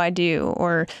 like, what do I do?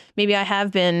 Or maybe I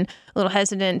have been a little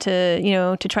hesitant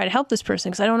to try to help this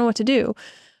person because I don't know what to do.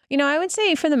 I would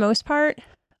say for the most part,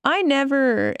 I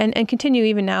never, and continue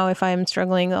even now if I'm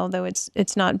struggling, although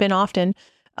it's not been often.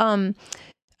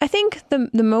 I think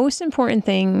the most important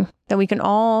thing that we can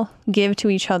all give to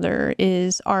each other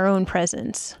is our own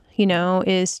presence.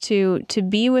 Is to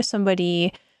be with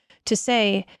somebody, to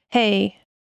say, hey,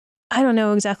 I don't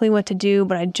know exactly what to do,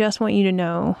 but I just want you to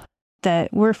know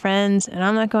that we're friends and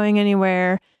I'm not going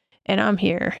anywhere and I'm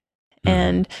here.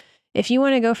 And if you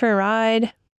want to go for a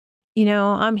ride,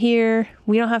 I'm here.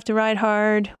 We don't have to ride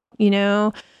hard. If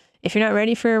you're not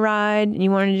ready for a ride and you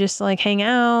want to just like hang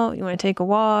out, you want to take a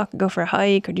walk, go for a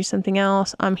hike or do something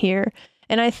else, I'm here.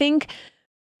 And I think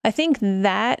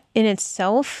that in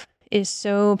itself is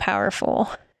so powerful.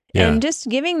 And just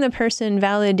giving the person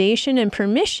validation and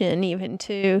permission even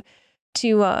to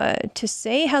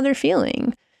say how they're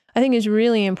feeling, I think is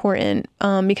really important,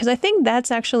 because I think that's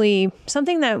actually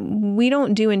something that we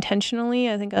don't do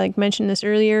intentionally. I think I mentioned this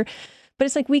earlier, but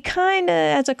it's like we kind of,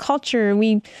 as a culture,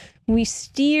 we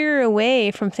steer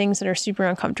away from things that are super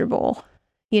uncomfortable.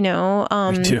 We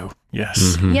do.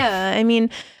 Yes. Yeah. I mean,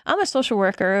 I'm a social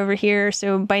worker over here.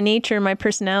 So by nature, my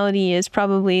personality is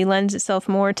probably lends itself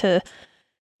more to,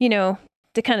 to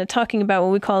kind of talking about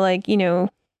what we call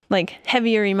like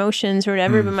heavier emotions or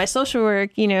whatever. But my social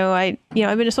work, I've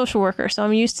been a social worker, so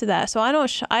I'm used to that. So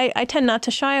I tend not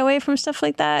to shy away from stuff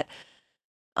like that.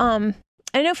 I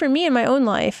know for me in my own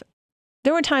life,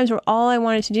 there were times where all I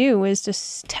wanted to do was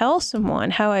just tell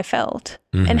someone how I felt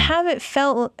and have it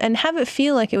feel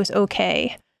like it was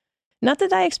okay. Not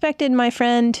that I expected my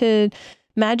friend to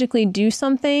magically do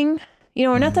something,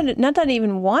 or not that I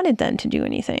even wanted them to do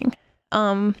anything.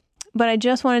 But I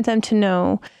just wanted them to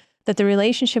know that the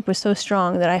relationship was so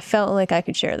strong that I felt like I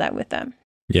could share that with them.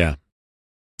 Yeah.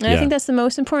 And I think that's the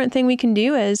most important thing we can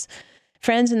do as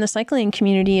friends in the cycling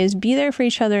community is be there for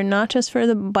each other, not just for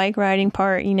the bike riding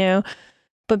part,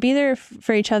 but be there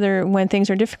for each other when things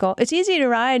are difficult. It's easy to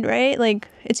ride, right? Like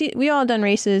we all done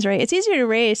races, right? It's easier to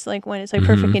race like when it's like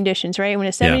perfect conditions, right? When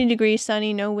it's 70 degrees,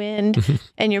 sunny, no wind,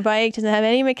 and your bike doesn't have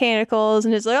any mechanicals,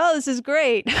 and it's like, oh, this is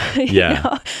great.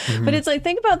 But it's like,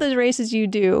 think about those races you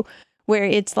do where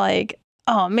it's like,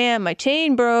 oh man, my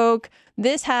chain broke.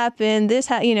 This happened. It's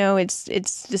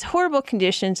just horrible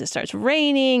conditions. It starts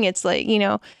raining. It's like,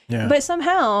 but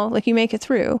somehow like you make it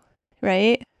through,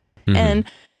 right? And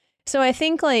so I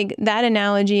think like that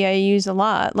analogy I use a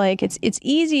lot. Like it's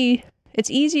easy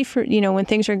for, when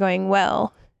things are going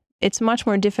well. It's much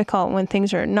more difficult when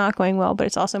things are not going well, but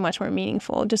it's also much more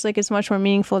meaningful. Just like it's much more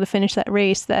meaningful to finish that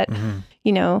race that,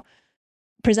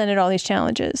 presented all these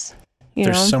challenges.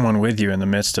 There's someone with you in the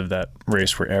midst of that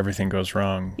race where everything goes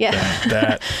wrong. Yeah.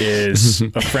 That is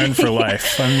a friend for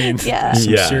life. I mean, there's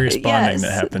some serious bonding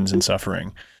that happens in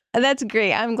suffering. That's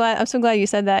great. I'm so glad you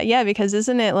said that. Yeah, because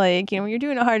isn't it like, when you're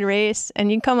doing a hard race and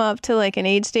you come up to like an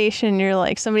aid station and you're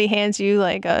like, somebody hands you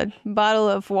like a bottle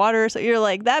of water. So you're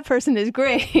like, that person is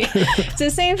great. It's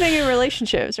the same thing in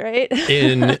relationships, right?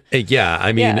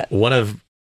 One of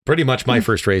pretty much my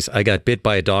first race, I got bit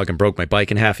by a dog and broke my bike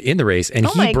in half in the race. And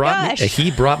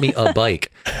he brought me a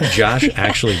bike. Josh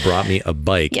actually brought me a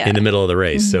bike in the middle of the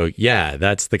race. So yeah,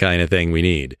 that's the kind of thing we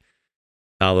need.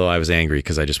 Although I was angry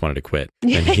because I just wanted to quit,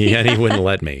 and he wouldn't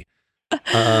let me.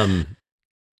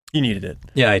 You needed it.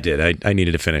 Yeah, I did. I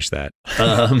needed to finish that.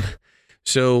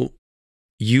 So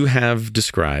you have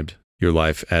described your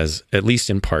life as, at least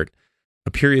in part,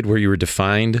 a period where you were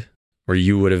defined, or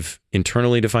you would have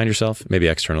internally defined yourself, maybe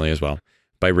externally as well,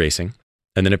 by racing.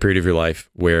 And then a period of your life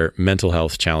where mental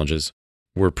health challenges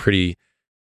were a pretty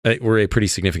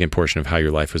significant portion of how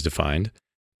your life was defined.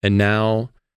 And now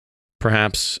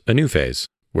perhaps a new phase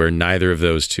where neither of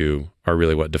those two are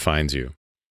really what defines you.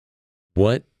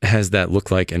 What has that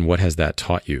looked like, and what has that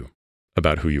taught you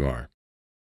about who you are?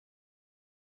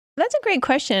 That's a great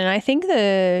question. I think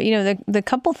the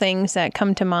couple things that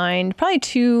come to mind, probably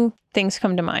two things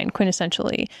come to mind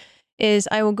quintessentially, is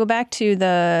I will go back to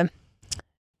the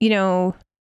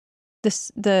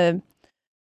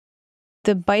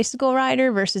bicycle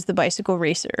rider versus the bicycle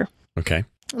racer. Okay.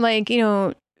 Like,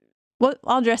 I'll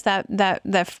address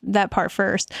that part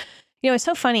first. It's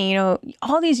so funny,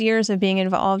 all these years of being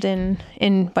involved in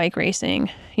bike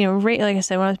racing, like I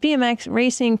said, when I was BMX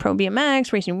racing, pro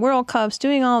BMX, racing World Cups,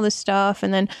 doing all this stuff,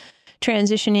 and then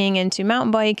transitioning into mountain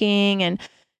biking. And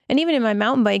even in my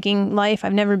mountain biking life,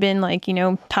 I've never been like,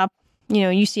 top,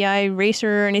 UCI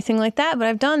racer or anything like that. But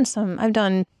I've done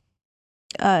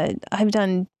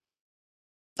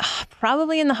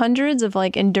probably in the hundreds of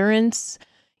like endurance,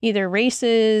 either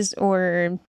races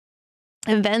or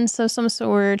events of some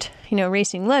sort,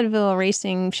 racing Leadville,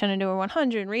 racing Shenandoah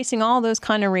 100, racing all those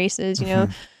kind of races,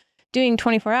 doing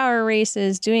 24-hour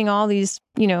races, doing all these,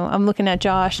 I'm looking at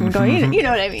Josh and going, you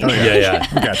know what I mean? Oh,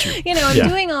 yeah. Got you. I'm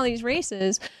doing all these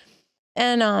races.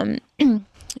 And, and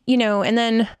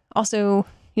then also,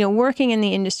 working in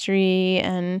the industry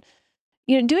and,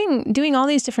 doing all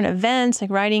these different events,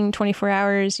 like riding 24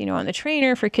 hours, on the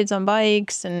trainer for Kids on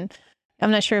Bikes. And I'm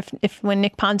not sure if when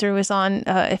Nick Ponzer was on,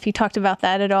 if he talked about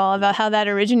that at all, about how that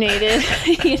originated.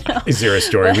 Is there a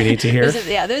story we need to hear?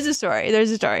 There's a story.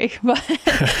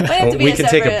 But we can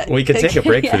take a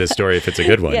break for this story if it's a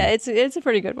good one. Yeah, it's a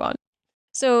pretty good one.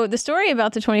 So the story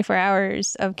about the 24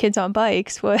 hours of Kids on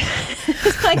Bikes was,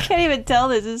 I can't even tell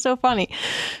this. It's so funny.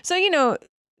 So,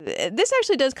 this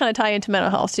actually does kind of tie into mental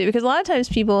health too, because a lot of times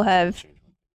some people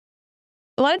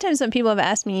have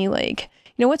asked me, like,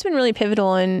 what's been really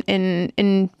pivotal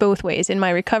in both ways, in my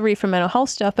recovery from mental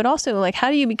health stuff, but also like, how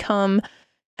do you become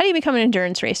an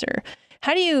endurance racer?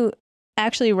 How do you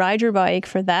actually ride your bike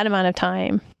for that amount of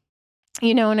time?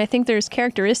 And I think there's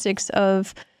characteristics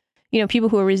of, people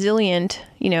who are resilient,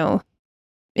 in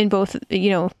both,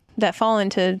 that fall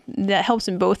into, that helps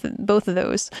in both of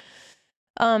those.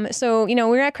 So, we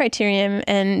were at Criterium,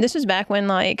 and this was back when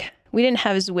like we didn't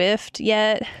have Zwift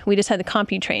yet. We just had the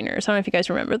CompuTrainers. I don't know if you guys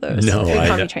remember those. No,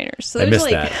 CompuTrainers. So I missed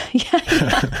like, that.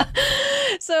 Yeah.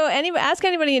 So ask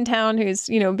anybody in town who's,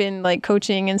 been like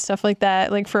coaching and stuff like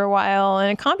that, like for a while.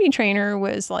 And a CompuTrainer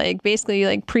was like basically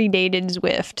like predated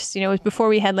Zwift. So, it was before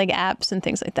we had like apps and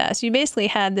things like that. So you basically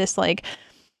had this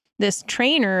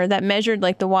trainer that measured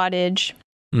like the wattage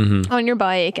on your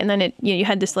bike. And then you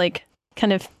had this like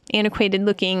kind of antiquated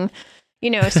looking,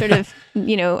 sort of,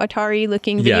 Atari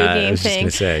looking video game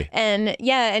thing. And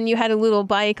and you had a little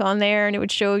bike on there, and it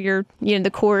would show your,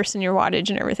 the course and your wattage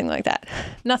and everything like that.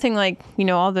 Nothing like,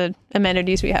 all the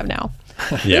amenities we have now.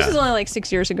 This was only like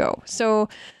 6 years ago. So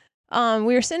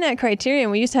we were sitting at Criterion.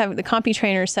 We used to have the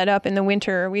CompuTrainers set up in the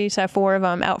winter. We used to have 4 of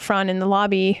them out front in the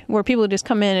lobby where people would just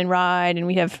come in and ride. And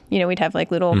we'd have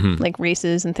like little like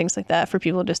races and things like that for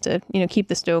people just to, keep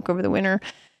the stoke over the winter.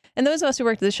 And those of us who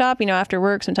worked at the shop, after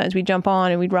work, sometimes we'd jump on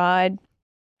and we'd ride.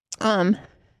 I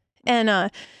don't know,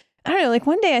 like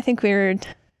one day I think there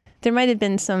might have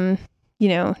been some,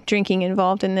 drinking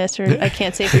involved in this, or I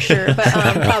can't say for sure, but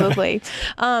probably.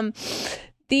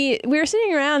 We were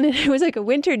sitting around, and it was like a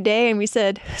winter day, and we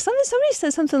said, somebody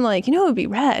said something like, it would be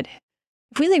rad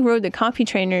if we like rode the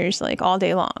CompuTrainers like all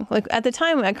day long. Like at the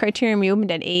time at Criterion, we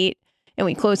opened at 8 and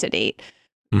we closed at 8.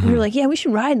 We were like, yeah, we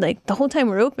should ride like the whole time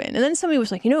we're open. And then somebody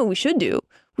was like, what we should do?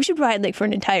 We should ride like for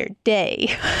an entire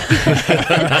day.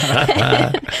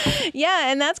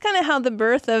 And that's kind of how the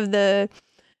birth of the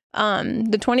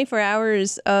 24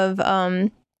 hours of a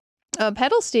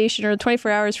pedal station, or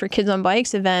 24 hours for Kids on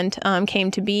Bikes event came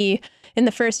to be. In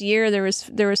the first year, there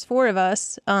was 4 of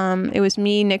us. It was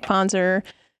me, Nick Ponzer,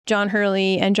 John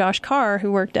Hurley, and Josh Carr,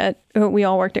 we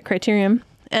all worked at Criterium.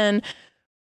 And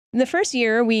the first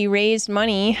year we raised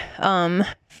money.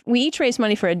 We each raised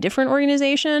money for a different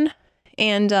organization,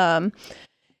 and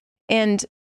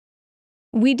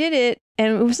we did it,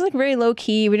 and it was like very low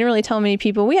key. We didn't really tell many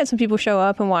people. We had some people show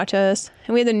up and watch us,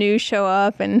 and we had the news show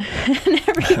up and, and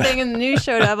everything. And the news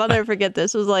showed up. I'll never forget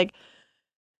this. It was like,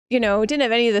 it didn't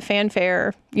have any of the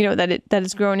fanfare, that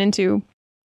it's grown into.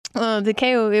 The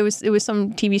KO, it was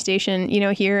some TV station,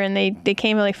 here, and they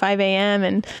came at like 5 a.m.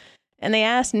 and they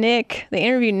asked Nick. They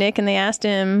interviewed Nick, and they asked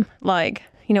him like,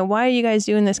 why are you guys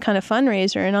doing this kind of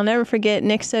fundraiser? And I'll never forget.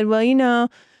 Nick said, well,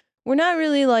 we're not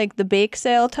really like the bake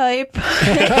sale type.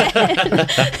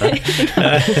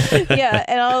 Yeah.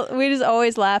 And we just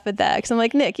always laugh at that. Cause I'm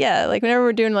like, Nick, yeah. Like whenever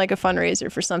we're doing like a fundraiser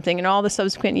for something and all the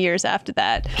subsequent years after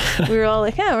that, we were all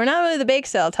like, yeah, we're not really the bake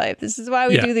sale type. This is why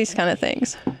we do these kind of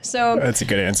things. So that's a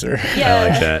good answer. Yeah. I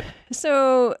like that.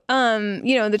 So,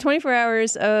 the 24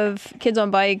 hours of Kids on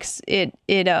Bikes, it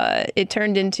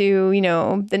turned into,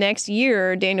 the next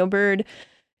year, Daniel Bird,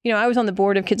 I was on the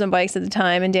board of Kids on Bikes at the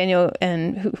time, and Daniel,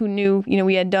 and who knew,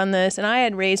 we had done this, and I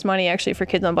had raised money actually for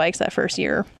Kids on Bikes that first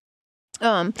year.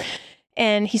 And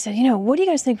he said, what do you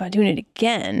guys think about doing it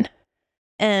again?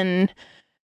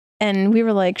 And we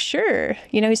were like, sure.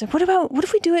 He's like, what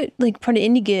if we do it like part of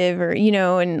Indie Give or,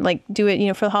 and like do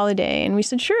it, for the holiday? And we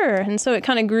said, sure. And so it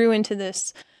kind of grew into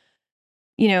this,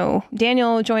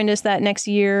 Daniel joined us that next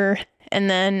year. And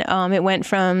then it went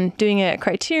from doing it at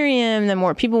Criterium, then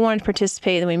more people wanted to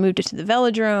participate. Then we moved it to the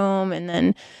Velodrome, and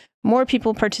then more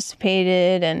people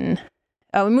participated. And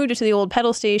we moved it to the old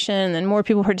pedal station, and then more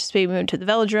people participated. We moved to the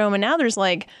Velodrome, and now there's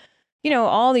like,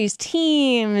 all these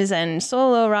teams and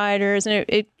solo riders, and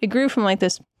it grew from like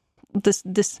this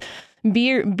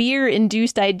beer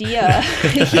induced idea,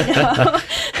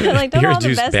 like beer all the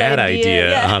induced best bad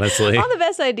idea, honestly. All the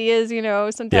best ideas,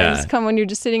 sometimes come when you're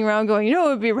just sitting around going, it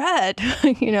would be rad,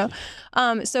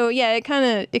 So yeah, it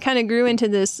kind of grew into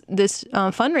this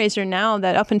fundraiser now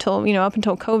that up until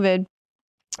COVID,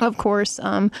 of course,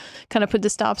 kind of put the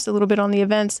stops a little bit on the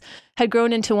events, had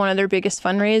grown into one of their biggest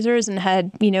fundraisers and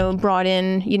had, brought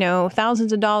in,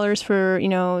 thousands of dollars for,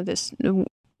 this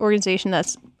organization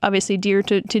that's obviously dear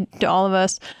to all of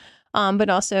us. But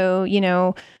also,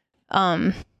 it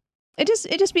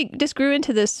just grew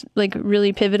into this like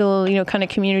really pivotal, kind of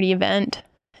community event.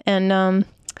 And, and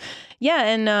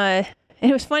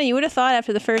it was funny. You would have thought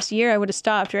after the first year I would have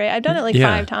stopped, right? I've done it like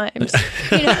 5 times,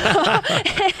 and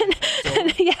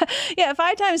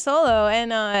 5 times solo.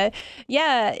 And I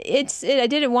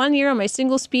did it 1 year on my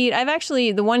single speed. I've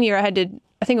actually, the 1 year I think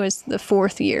it was the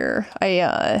 4th year.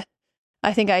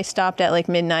 I think I stopped at like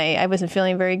midnight. I wasn't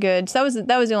feeling very good. So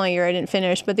that was the only year I didn't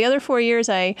finish. But the other 4 years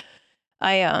I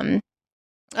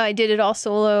did it all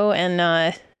solo. And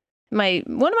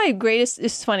one of my greatest,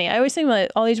 it's funny, I always think about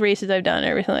all these races I've done and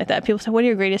everything like that. People say, what are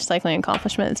your greatest cycling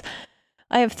accomplishments?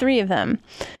 I have 3 of them.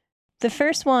 The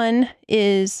first one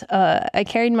is I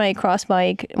carried my cross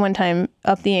bike one time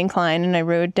up the incline, and I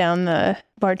rode down the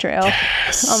bar trail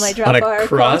on my drop bar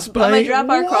cross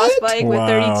bike with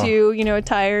 32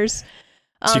 tires.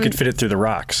 So you could fit it through the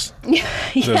rocks,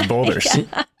 those boulders.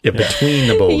 Yeah, between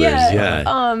the boulders.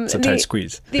 Yeah. It's a tight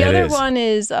squeeze. The other one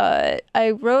is I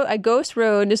ghost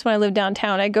rode, just when I lived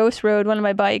downtown, I ghost rode one of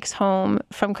my bikes home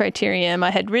from Criterium. I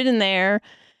had ridden there,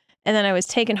 and then I was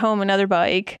taking home another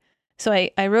bike. So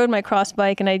I rode my cross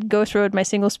bike, and I ghost rode my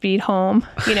single speed home,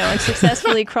 and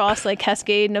successfully crossed like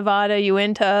Cascade, Nevada,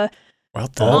 Uinta. Well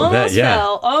done.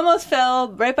 Almost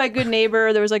fell right by Good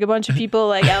Neighbor. There was like a bunch of people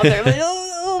like out there, like,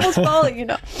 almost falling,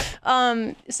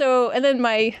 So, and then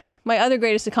my other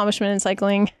greatest accomplishment in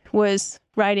cycling was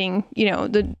riding,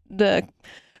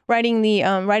 riding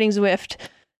Zwift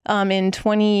in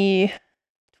 20,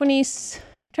 I'm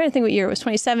trying to think what year it was.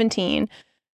 2017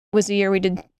 was the year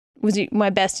my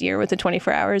best year with the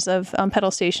 24 hours of pedal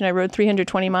station. I rode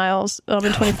 320 miles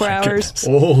in 24 hours.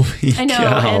 Holy I know.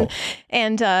 cow.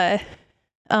 And I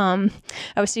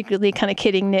was secretly kind of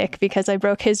kidding Nick because I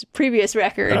broke his previous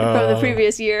record from the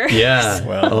previous year. Yeah.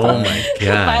 Oh my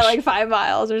gosh. By like 5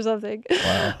 miles or something.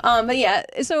 Wow. But yeah,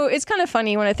 so it's kind of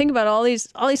funny when I think about all these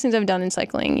things I've done in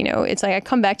cycling. It's like I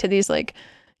come back to these like,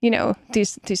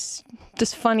 these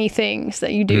just funny things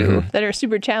that you do that are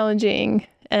super challenging.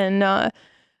 And but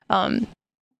I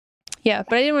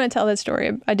didn't want to tell that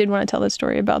story. I did want to tell that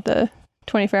story about the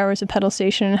 24 hours of pedal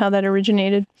station and how that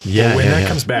originated. Yeah. When that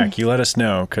comes back, you let us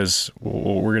know, because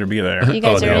we're going to be there. You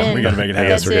guys are in. We got to make it happen.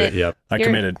 That's it. Yep. I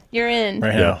committed. You're in.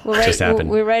 Right now. Just happened.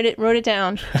 We wrote it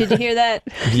down. Did you hear that?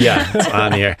 Yeah, it's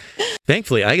on the air.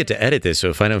 Thankfully, I get to edit this, so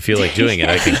if I don't feel like doing it,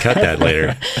 I can cut that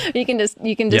later. You can just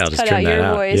cut out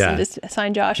your voice and just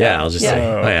sign Josh out. Yeah, I'll just say,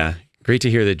 oh yeah. Great to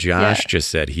hear that Josh just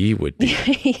said he would be.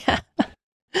 Yeah.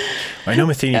 I know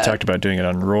Matheny talked about doing it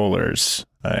on rollers.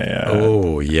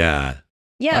 Oh, yeah.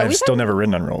 Yeah, I've still never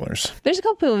ridden on rollers. There's a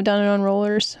couple who have done it on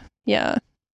rollers. Yeah.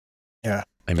 Yeah.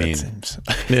 I mean,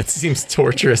 it seems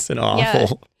torturous and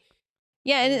awful.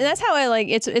 Yeah, and that's how I like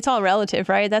it's all relative,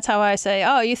 right? That's how I say,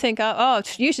 oh, you think,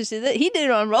 you should see that he did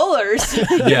it on rollers.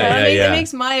 It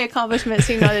makes my accomplishment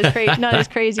seem not as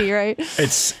crazy, right?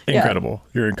 It's incredible.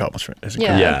 Your accomplishment is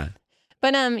Yeah. incredible.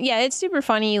 But it's super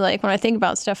funny, like when I think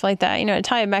about stuff like that, to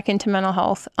tie it back into mental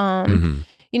health.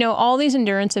 All these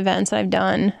endurance events that I've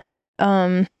done,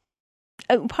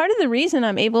 part of the reason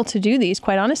I'm able to do these,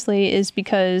 quite honestly, is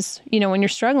because, when you're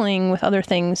struggling with other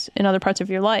things in other parts of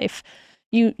your life,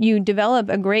 you develop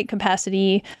a great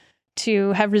capacity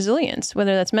to have resilience,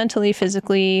 whether that's mentally,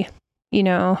 physically, you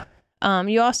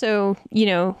also,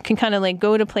 can kind of like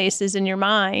go to places in your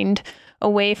mind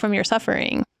away from your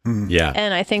suffering. Yeah.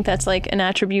 And I think that's like an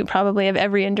attribute probably of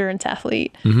every endurance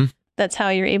athlete. That's how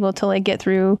you're able to like get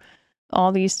through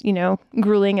all these,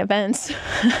 grueling events.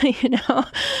 It's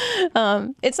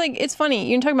funny.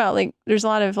 You can talk about like, there's a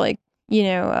lot of like,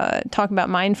 talk about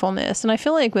mindfulness. And I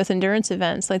feel like with endurance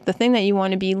events, like the thing that you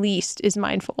want to be least is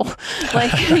mindful.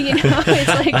 Like,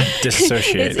 it's like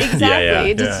dissociate.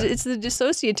 Exactly. It's the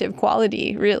dissociative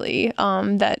quality really,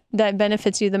 that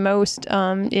benefits you the most.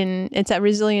 It's that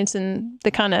resilience and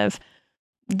the kind of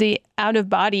the out of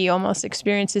body almost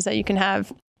experiences that you can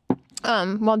have,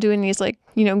 while doing these like,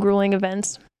 grueling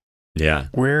events. Yeah.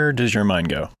 Where does your mind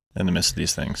go in the midst of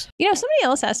these things? Somebody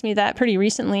else asked me that pretty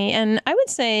recently. And I would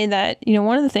say that,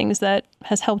 one of the things that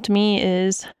has helped me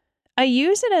is I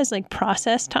use it as like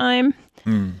process time.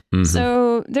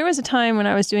 So there was a time when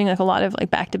I was doing like a lot of like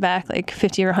back-to-back, like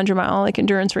 50 or 100 mile like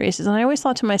endurance races. And I always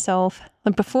thought to myself,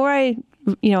 like before I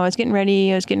was getting ready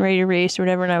to race or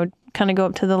whatever. And I would kind of go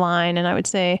up to the line and I would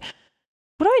say,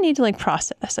 what do I need to like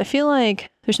process? I feel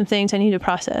like there's some things I need to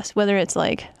process, whether it's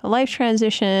like a life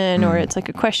transition or it's like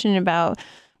a question about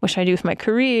what should I do with my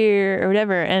career or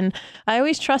whatever. And I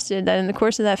always trusted that in the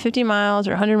course of that 50 miles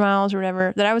or 100 miles or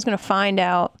whatever, that I was going to find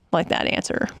out like that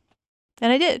answer.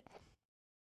 And I did.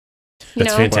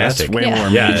 That's fantastic. Well, that's way more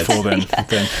meaningful than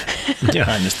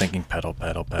I'm just thinking pedal.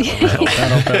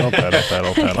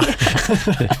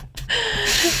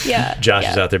 Yeah. Josh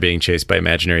is out there being chased by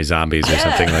imaginary zombies or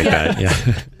something like that.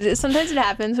 Yeah. Sometimes it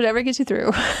happens, whatever gets you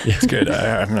through. It's good.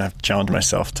 I'm going to have to challenge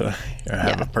myself to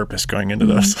have a purpose going into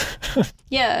this.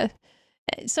 Yeah.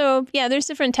 So there's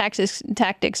different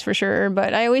tactics for sure,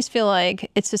 but I always feel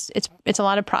like it's a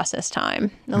lot of process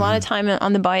time. A lot of time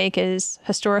on the bike is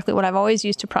historically what I've always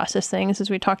used to process things, as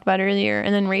we talked about earlier.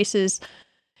 And then races,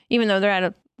 even though they're at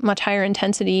a much higher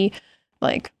intensity,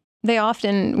 like they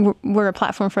often were a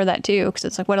platform for that too. Because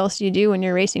it's like, what else do you do when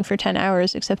you're racing for 10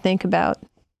 hours except think about,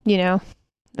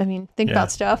 think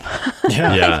about stuff.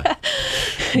 Yeah.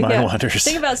 Mind wanders.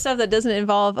 Think about stuff that doesn't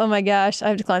involve, oh my gosh, I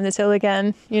have to climb this hill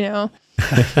again,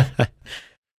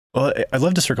 Well, I'd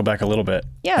love to circle back a little bit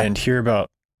and hear about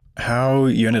how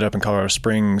you ended up in Colorado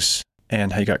Springs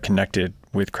and how you got connected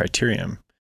with Criterium.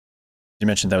 You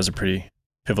mentioned that was a pretty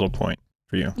pivotal point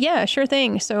for you. Yeah, sure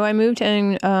thing. So I moved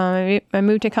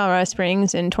to Colorado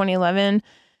Springs in 2011,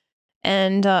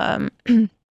 and I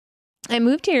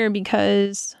moved here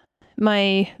because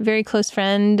my very close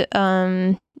friend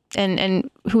and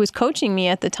who was coaching me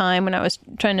at the time when I was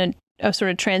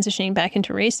sort of transitioning back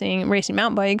into racing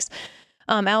mountain bikes,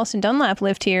 Allison Dunlap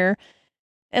lived here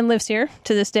and lives here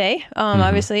to this day,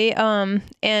 obviously.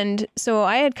 And so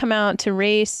I had come out to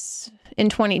race in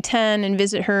 2010 and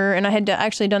visit her, and I had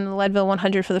actually done the Leadville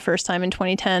 100 for the first time in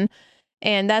 2010.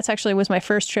 And that's actually was my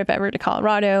first trip ever to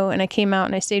Colorado. And I came out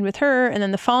and I stayed with her. And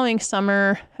then the following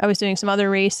summer, I was doing some other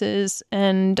races.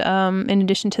 And in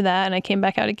addition to that, and I came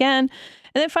back out again.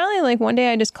 And then finally, like one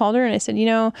day I just called her and I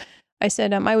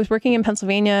said, I was working in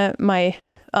Pennsylvania. My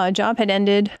job had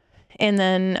ended. And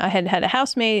then I had a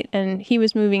housemate and he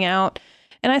was moving out.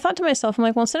 And I thought to myself, I'm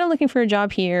like, well, instead of looking for a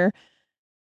job here,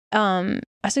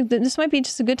 I said, this might be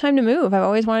just a good time to move. I've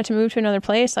always wanted to move to another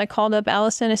place. I called up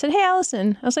Allison. I said, hey,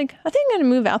 Allison. I was like, I think I'm going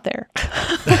to move out there. And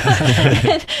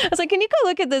I was like, can you go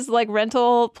look at this like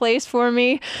rental place for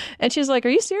me? And she's like, are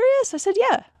you serious? I said,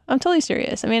 yeah, I'm totally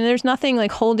serious. I mean, there's nothing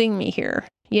like holding me here,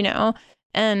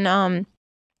 And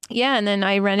and then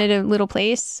I rented a little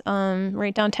place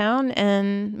right downtown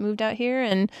and moved out here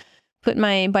and put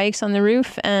my bikes on the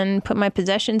roof and put my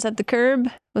possessions at the curb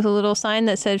with a little sign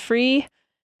that said free.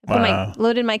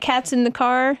 Loaded my cats in the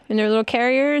car in their little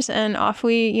carriers, and off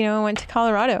we, went to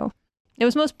Colorado. It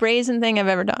was the most brazen thing I've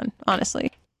ever done,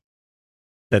 honestly.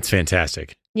 That's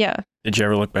fantastic. Yeah. Did you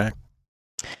ever look back?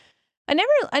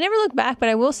 I never look back, but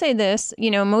I will say this,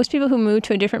 most people who move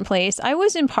to a different place, I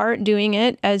was in part doing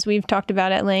it, as we've talked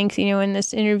about at length, in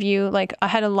this interview. Like, I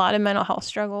had a lot of mental health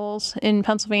struggles in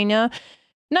Pennsylvania,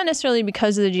 not necessarily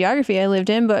because of the geography I lived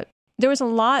in, but there was a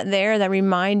lot there that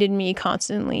reminded me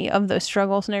constantly of those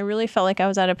struggles. And I really felt like I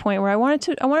was at a point where I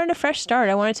wanted a fresh start.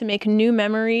 I wanted to make new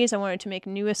memories. I wanted to make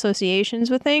new associations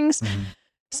with things. Mm-hmm.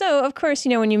 So of course,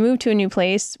 when you move to a new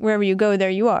place, wherever you go, there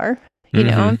you are, you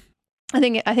know. I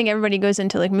think everybody goes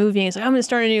into like moving. It's like, I'm going to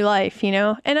start a new life,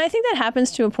 And I think that happens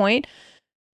to a point.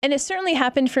 And it certainly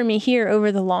happened for me here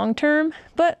over the long term.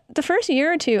 But the first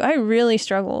year or two, I really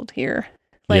struggled here.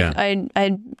 Like I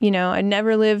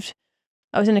never lived,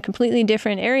 I was in a completely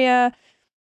different area.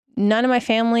 None of my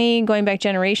family going back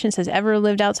generations has ever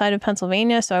lived outside of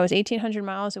Pennsylvania. So I was 1,800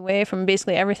 miles away from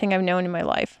basically everything I've known in my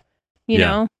life, you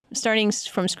know, starting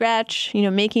from scratch,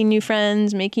 making new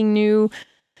friends, making new,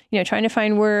 trying to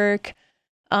find work.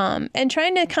 And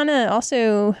trying to kind of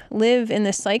also live in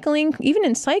the cycling, even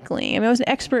in cycling. I mean, I was an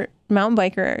expert mountain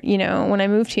biker, when I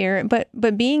moved here, but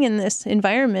being in this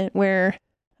environment where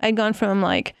I'd gone from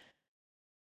like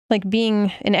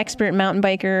being an expert mountain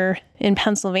biker in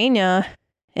Pennsylvania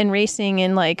and racing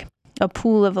in like a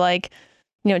pool of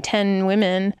 10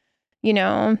 women,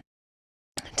 to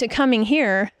coming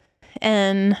here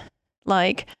and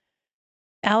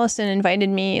Allison invited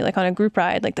me on a group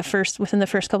ride, within the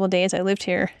first couple of days I lived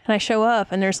here. And I show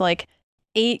up and there's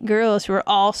 8 girls who are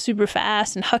all super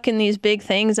fast and hucking these big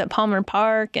things at Palmer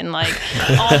Park and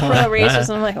all pro racers.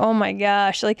 And I'm like, oh my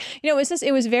gosh.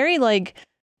 It was very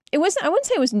it wasn't, I wouldn't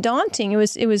say it was daunting. There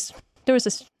was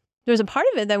a part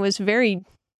of it that was very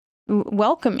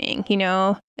welcoming,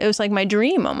 it was like my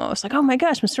dream almost, oh my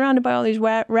gosh, I'm surrounded by all these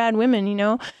rad women,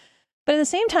 But at the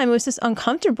same time, it was just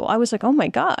uncomfortable. I was like, oh my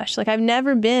gosh, I've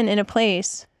never been in a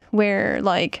place where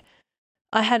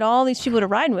I had all these people to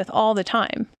ride with all the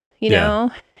time, you know?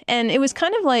 And it was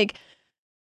kind of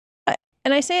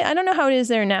and I say, I don't know how it is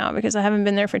there now because I haven't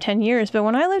been there for 10 years, but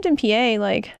when I lived in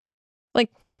PA,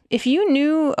 if you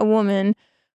knew a woman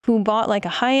who bought a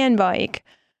high-end bike,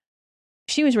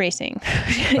 she was racing,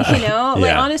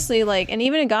 honestly, and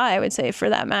even a guy, I would say for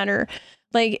that matter.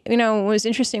 It was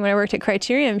interesting when I worked at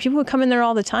Criterium, people would come in there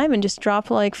all the time and just drop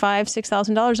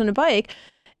 $5,000-$6,000 on a bike,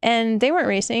 and they weren't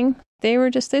racing. They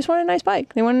just wanted a nice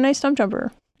bike. They wanted a nice stump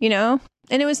jumper, and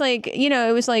it was that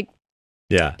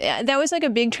was a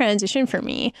big transition for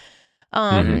me.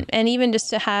 And even just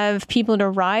to have people to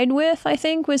ride with, I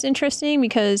think was interesting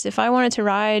because if I wanted to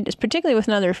ride, particularly with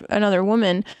another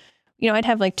woman, I'd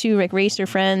have 2 racer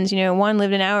friends, one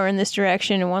lived an hour in this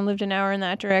direction and one lived an hour in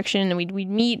that direction. And we'd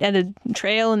meet at a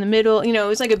trail in the middle, it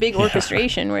was a big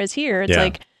orchestration. Whereas here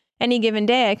it's any given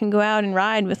day I can go out and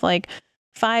ride with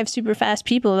 5 super fast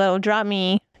people that'll drop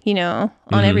me, on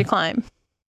every climb.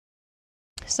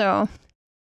 So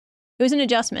it was an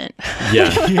adjustment, to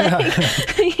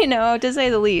say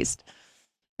the least.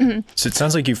 So it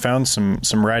sounds like you found some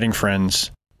riding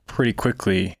friends pretty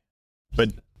quickly,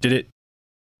 but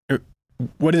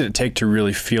what did it take to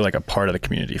really feel like a part of the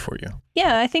community for you?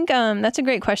 Yeah, I think that's a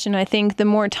great question. I think the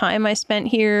more time I spent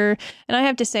here, and I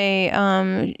have to say,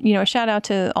 shout out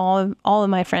to all of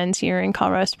my friends here in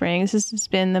Colorado Springs. This has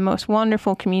been the most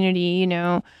wonderful community,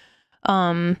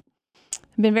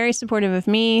 been very supportive of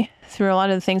me through a lot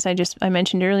of the things I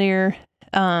mentioned earlier.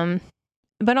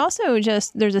 But also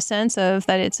just there's a sense of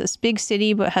that it's a big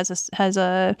city, but has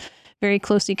a very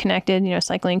closely connected,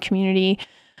 cycling community.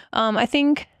 I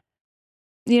think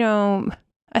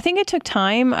it took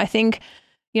time. I think,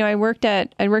 I worked in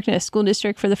a school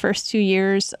district for the first 2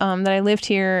 years that I lived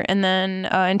here. And then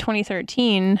in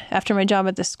 2013, after my job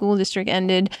at the school district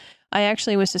ended, I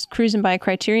actually was just cruising by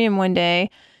Criterium one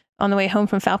day on the way home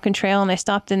from Falcon Trail. And I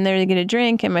stopped in there to get a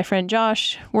drink. And my friend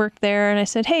Josh worked there. And I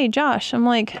said, hey, Josh, I'm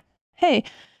hey,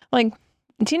 do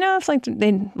you know if they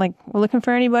we're looking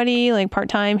for anybody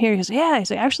part-time here? He goes, yeah.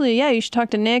 He's actually, yeah, you should talk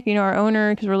to Nick, our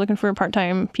owner, because we're looking for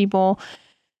part-time people.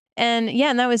 And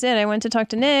and that was it. I went to talk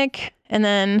to Nick, and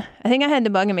then I think I had to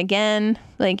bug him again,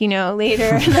 later,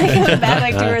 and I went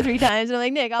back 2 or 3 times. And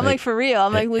I'm Nick, I'm for real.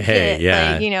 I'm legit. Hey,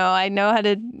 yeah. I know how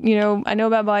to, I know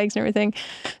about bikes and everything.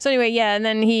 So anyway, and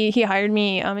then he hired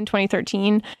me in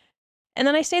 2013, and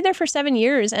then I stayed there for 7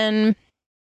 years. And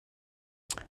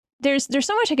there's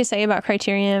so much I could say about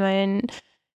Criterium, and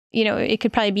it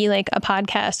could probably be a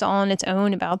podcast all on its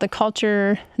own about the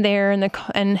culture there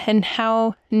and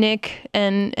how Nick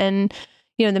and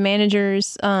the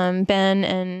managers, Ben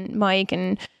and Mike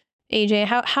and AJ,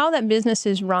 how that business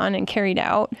is run and carried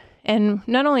out, and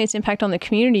not only its impact on the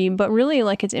community, but really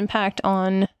its impact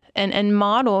on and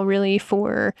model really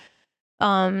for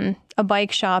a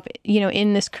bike shop,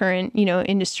 in this current,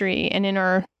 industry and in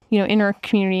our, in our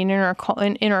community and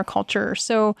in our culture.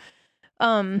 So,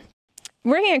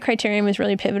 working at Criterium was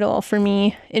really pivotal for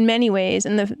me in many ways.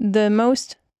 And the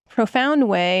most profound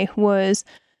way was,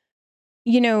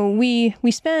 we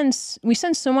spend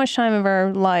so much time of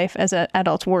our life as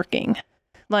adults working,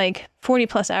 like 40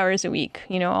 plus hours a week,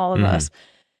 all of us.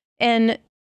 And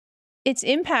its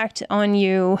impact on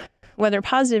you, whether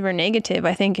positive or negative,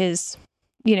 I think is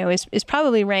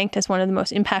probably ranked as one of the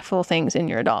most impactful things in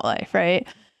your adult life, right?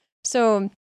 So,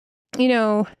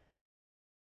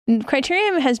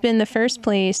 Criterium has been the first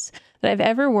place that I've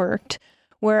ever worked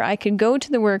where I could go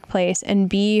to the workplace and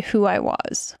be who I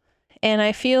was. And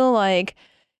I feel like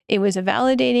it was a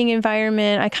validating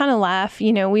environment. I kind of laugh,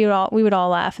 we would all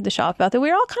laugh at the shop about that. We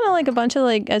were all kind of like a bunch of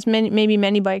as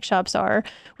many bike shops are.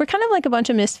 We're kind of like a bunch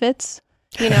of misfits,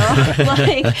 like,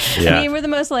 yeah. I mean, we're the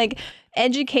most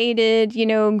educated,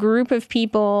 group of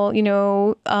people,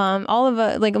 all of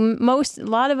us, a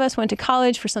lot of us went to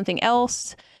college for something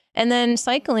else. And then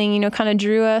cycling, kind of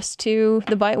drew us to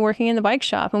working in the bike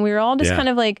shop. And we were all just kind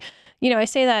of I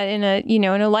say that in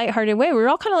a lighthearted way. We were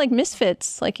all kind of like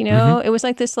misfits. It was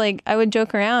like this, I would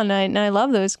joke around and I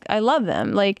love those. I love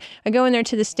them. I go in there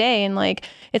to this day and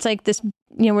it's like this,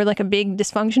 we're like a big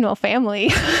dysfunctional family,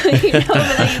 that you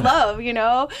love,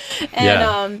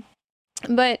 And,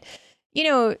 but,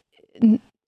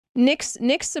 Nick's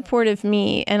support of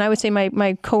me, and I would say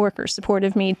my coworkers' support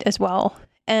of me as well.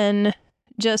 And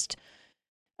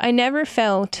I never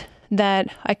felt that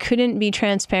I couldn't be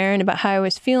transparent about how I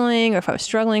was feeling or if I was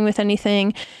struggling with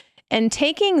anything. And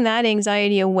taking that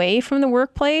anxiety away from the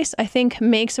workplace, I think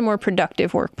makes a more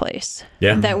productive workplace.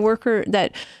 Yeah.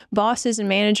 That bosses and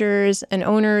managers and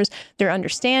owners, they're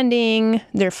understanding,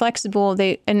 they're flexible,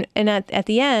 and at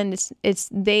the end,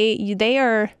 they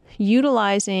are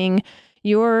utilizing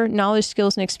your knowledge,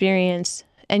 skills, and experience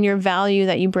and your value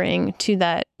that you bring to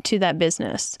that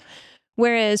business.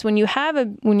 Whereas when you have a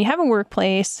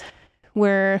workplace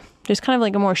where there's kind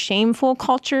of a more shameful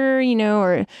culture,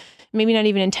 or maybe not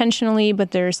even intentionally,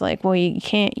 but there's you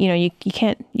can't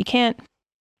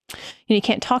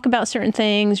talk about certain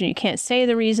things, or you can't say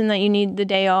the reason that you need the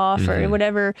day off or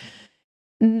whatever.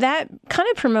 That kind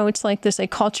of promotes this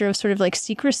culture of sort of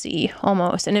secrecy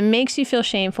almost, and it makes you feel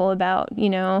shameful about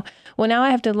well, now I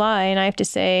have to lie and I have to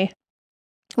say,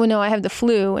 well, no, I have the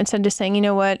flu, instead of just saying, you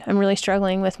know what, I'm really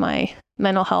struggling with my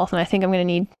mental health and I think I'm going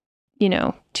to need,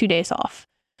 2 days off.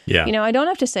 Yeah. I don't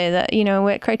have to say that,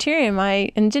 at Criterium,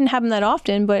 and it didn't happen that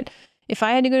often, but if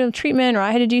I had to go to treatment or I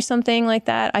had to do something like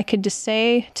that, I could just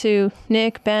say to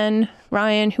Nick, Ben,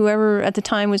 Ryan, whoever at the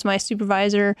time was my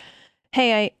supervisor,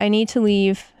 hey, I need to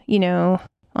leave,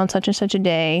 on such and such a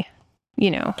day,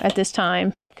 at this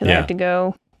time, because I have to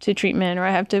go to treatment or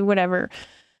I have to whatever.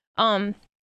 In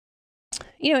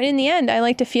the end, I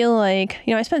like to feel like,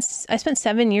 I spent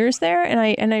 7 years there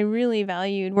and I really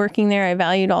valued working there. I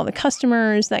valued all the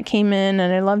customers that came in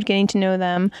and I loved getting to know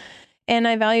them. And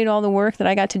I valued all the work that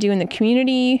I got to do in the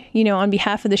community, on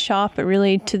behalf of the shop, but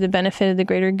really to the benefit of the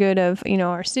greater good of,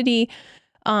 our city.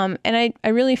 And I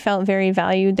really felt very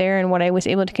valued there, and what I was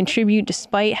able to contribute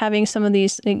despite having some of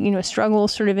these,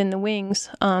 struggles sort of in the wings,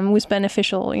 was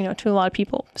beneficial, to a lot of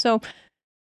people. So,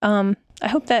 I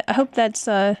hope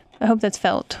that's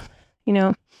felt,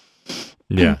 Yeah.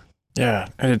 Yeah.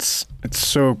 And it's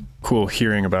so cool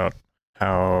hearing about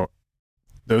how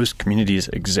those communities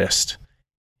exist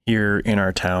here in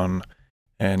our town.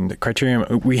 And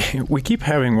Criterium, we keep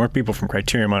having more people from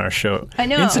Criterium on our show. I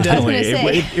know. Incidentally,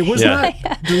 it was not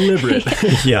deliberate.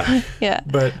 Yeah. Yeah.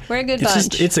 But we're a good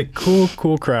bunch. It's a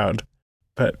cool crowd.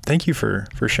 But thank you for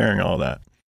sharing all that.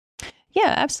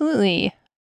 Yeah, absolutely.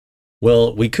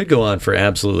 Well, we could go on for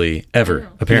absolutely ever,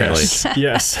 apparently.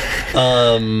 Yes.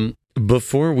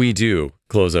 Before we do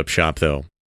close up shop, though,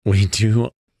 we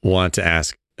do want to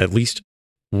ask at least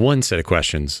one set of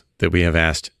questions that we have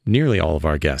asked nearly all of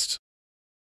our guests.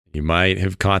 You might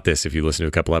have caught this if you listen to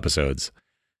a couple episodes.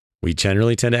 We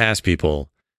generally tend to ask people,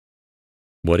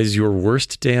 what is your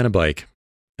worst day on a bike?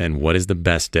 And what is the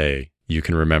best day you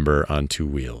can remember on two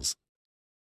wheels?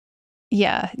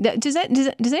 Yeah. Does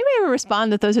anybody ever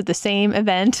respond that those are the same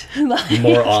event?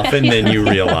 More often than you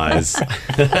realize.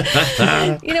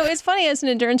 It's funny as an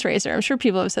endurance racer. I'm sure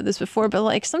people have said this before,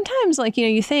 but sometimes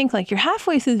you think you're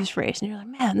halfway through this race and you're like,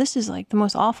 man, this is the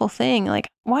most awful thing.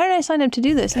 Why did I sign up to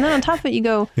do this? And then on top of it, you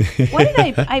go, why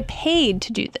did I paid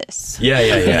to do this?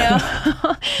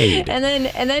 Yeah. Paid. And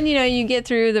then you get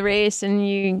through the race and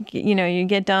you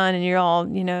get done and you're all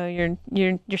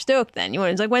you're stoked. Then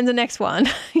it's when's the next one?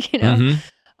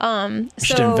 You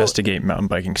should investigate mountain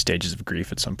biking stages of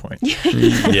grief at some point.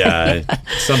 Yeah,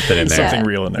 something in there. Something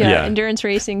real in there. Yeah, endurance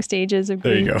racing stages of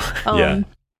grief. There you go.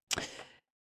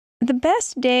 The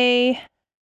best day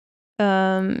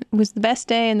was the best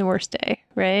day and the worst day,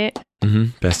 right?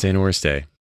 Best day and worst day.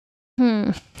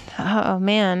 Oh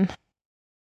man,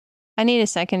 I need a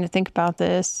second to think about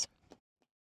this.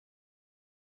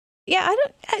 Yeah,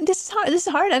 this is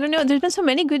hard. I don't know. There's been so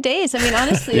many good days. I mean,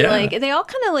 honestly, like they all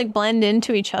kind of like blend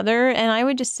into each other. And I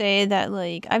would just say that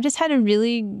like I've just had I've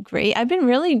been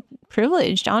really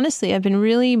privileged. Honestly, I've been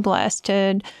really blessed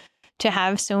to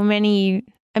have so many.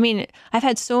 I mean, I've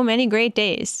had so many great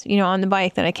days, on the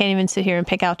bike that I can't even sit here and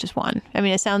pick out just one. I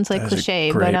mean, it sounds like cliche,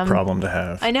 a great but problem to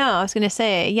have. I know. I was going to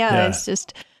say, it's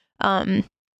just. I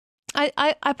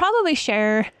probably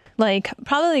share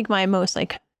probably my most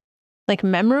like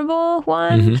memorable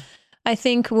one, I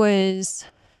think was,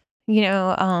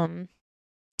 I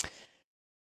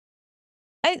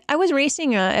was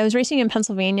racing. I was racing in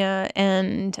Pennsylvania,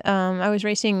 and I was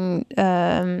racing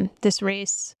this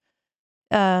race.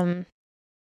 I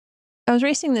was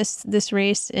racing this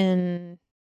race in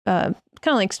kind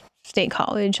of like State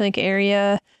College, like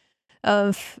area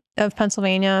of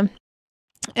Pennsylvania,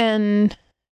 and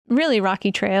really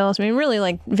rocky trails. I mean, really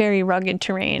like very rugged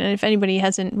terrain. And if anybody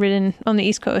hasn't ridden on the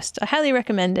East Coast, I highly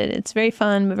recommend it. It's very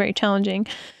fun, but very challenging.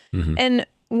 And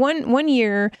one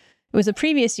year, it was the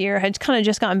previous year, I had kind of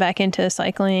just gotten back into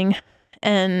cycling,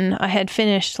 and I had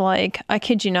finished I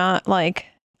kid you not, like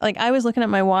I was looking at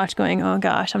my watch going, oh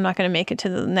gosh, I'm not going to make it to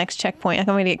the next checkpoint. I'm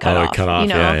going to get cut off.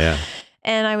 Yeah.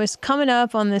 And I was coming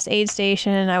up on this aid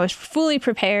station, and I was fully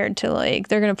prepared to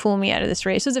they're going to pull me out of this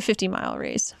race. It was a 50-mile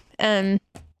race. And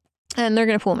they're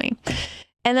going to pull me.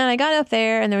 And then I got up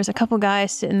there, and there was a couple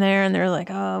guys sitting there, and they're like,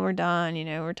 oh, we're done.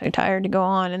 We're too tired to go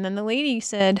on. And then the lady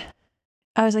said,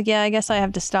 I was like, yeah, I guess I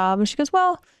have to stop. And she goes,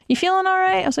 well, you feeling all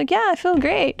right? I was like, yeah, I feel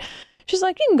great. She's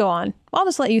like, you can go on. I'll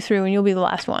just let you through, and you'll be the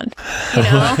last one, And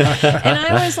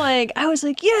I was like,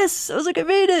 yes. I was like, I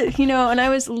made it, and I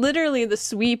was literally the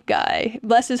sweep guy,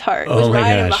 bless his heart, was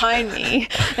riding behind me.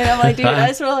 And I'm like, dude, I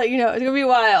just want to let you know, it's going to be a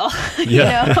while,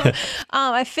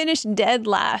 I finished dead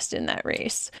last in that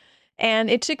race. And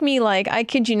it took me I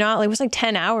kid you not, it was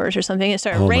 10 hours or something. It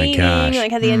started raining,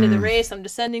 at the end of the race. I'm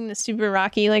descending the super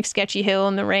rocky, sketchy hill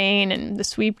in the rain, and the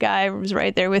sweep guy was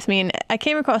right there with me. And I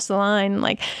came across the line,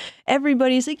 and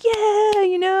everybody's like,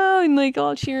 yeah, and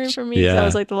all cheering for me. Yeah. So I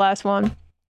was the last one.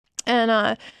 And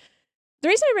the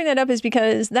reason I bring that up is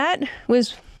because that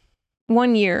was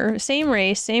 1 year, same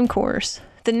race, same course.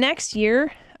 The next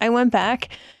year, I went back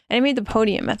and I made the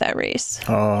podium at that race.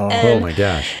 Oh my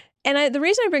gosh. And the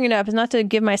reason I bring it up is not to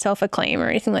give myself a claim or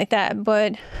anything like that,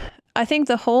 but I think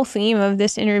the whole theme of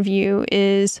this interview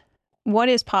is what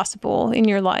is possible in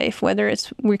your life, whether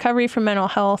it's recovery from mental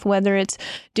health, whether it's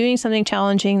doing something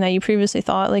challenging that you previously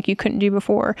thought you couldn't do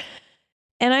before.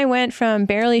 And I went from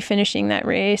barely finishing that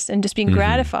race and just being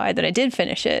gratified that I did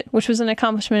finish it, which was an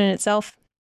accomplishment in itself,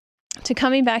 to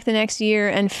coming back the next year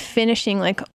and finishing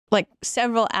like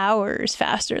several hours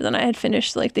faster than I had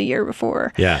finished the year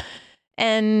before. Yeah.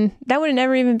 And that would have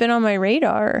never even been on my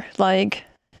radar, the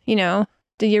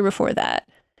year before that.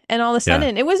 And all of a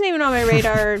sudden, it wasn't even on my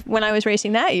radar when I was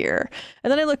racing that year.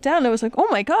 And then I looked down and I was like, oh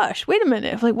my gosh, wait a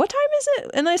minute. What time is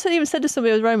it? And I even said to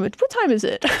somebody I was riding with, what time is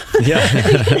it? Yeah.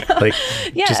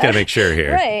 Just got to make sure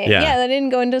here. Right. Yeah. I didn't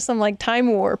go into some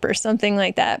time warp or something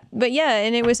like that. But yeah,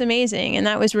 and it was amazing. And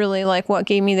that was really what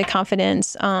gave me the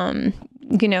confidence, to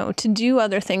do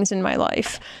other things in my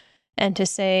life and to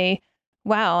say,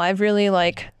 wow, I've really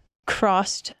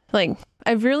crossed,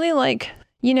 I've really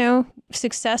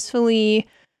successfully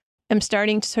am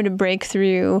starting to sort of break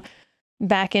through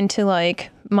back into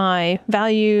my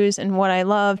values and what I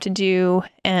love to do.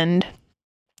 And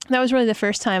that was really the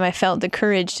first time I felt the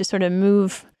courage to sort of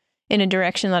move in a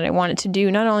direction that I wanted to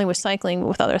do, not only with cycling, but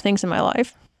with other things in my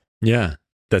life. Yeah,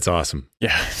 that's awesome.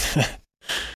 Yeah.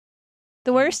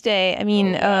 The worst day,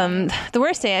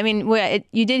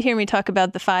 you did hear me talk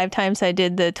about the 5 times I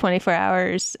did the 24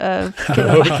 hours of...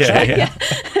 Okay.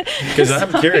 Because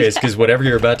I'm curious, because whatever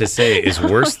you're about to say is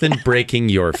worse than breaking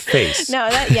your face.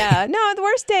 No, the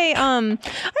worst day, I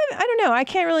don't know. I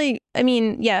can't really,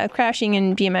 crashing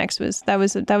in BMX was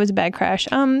a bad crash.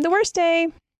 The worst day,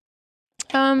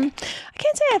 I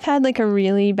can't say I've had a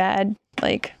really bad,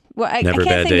 Never a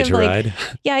bad day to ride?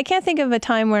 Yeah, I can't think of a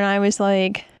time when I was this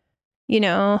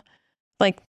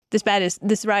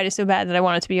ride is so bad that I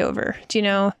want it to be over.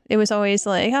 It was always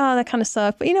that kind of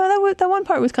sucked. But that one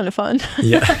part was kind of fun.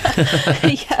 Yeah.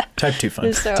 Yeah. Type 2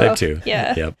 fun. So, Type 2.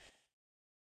 Yeah. Yep.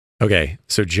 Okay.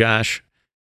 So Josh,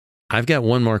 I've got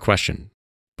one more question.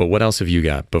 But what else have you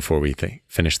got before we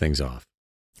finish things off?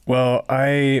 Well,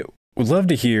 I would love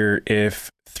to hear if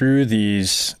through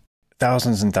these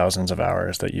thousands and thousands of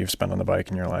hours that you've spent on the bike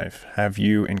in your life, have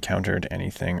you encountered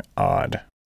anything odd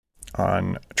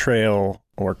on trail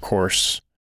or course?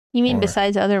 You mean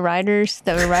besides other riders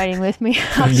that were riding with me?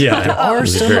 Yeah, There are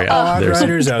some odd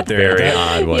riders out there. Very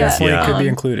that odd ones. definitely could be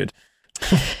included.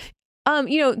 Kind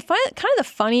of the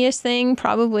funniest thing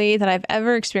probably that I've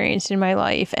ever experienced in my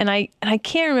life, and I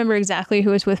can't remember exactly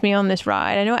who was with me on this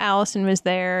ride. I know Allison was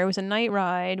there. It was a night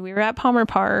ride. We were at Palmer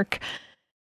Park,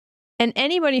 and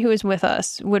anybody who was with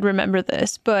us would remember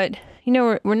this. But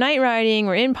we're night riding.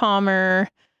 We're in Palmer.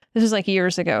 This was like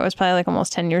years ago. It was probably like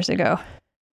almost 10 years ago.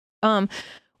 I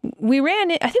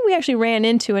think we actually ran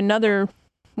into another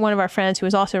one of our friends who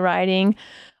was also riding.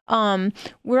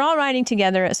 We're all riding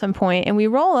together at some point, and we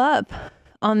roll up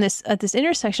at this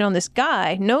intersection on this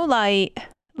guy, no light,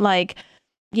 like,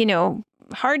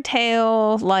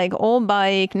 hardtail, like old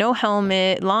bike, no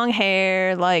helmet, long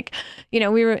hair, like,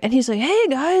 and he's like, "Hey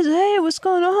guys, hey, what's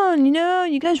going on?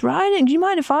 You guys riding? Do you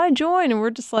mind if I join?" And we're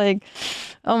just like,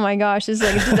 oh my gosh, this is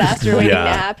like a disaster waiting to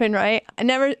happen, right?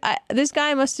 This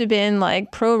guy must have been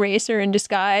like pro racer in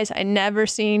disguise. I never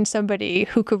seen somebody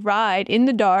who could ride in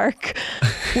the dark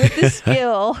with the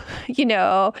skill,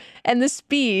 and the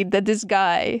speed that this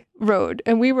guy rode.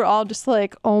 And we were all just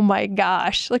like, oh my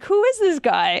gosh, like, who is this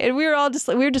guy? And we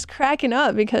were just cracking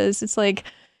up because it's like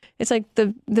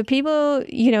the people,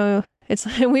 it's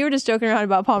like, we were just joking around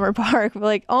about Palmer Park, but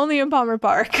like only in Palmer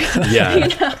Park.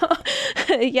 Yeah.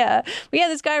 Yeah. But yeah,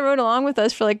 this guy rode along with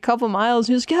us for like a couple miles.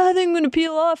 He was like, "Yeah, I think I'm gonna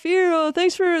peel off here. Oh,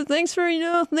 thanks for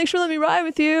letting me ride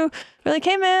with you." We're like,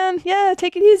 "Hey man, yeah,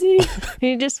 take it easy."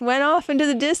 He just went off into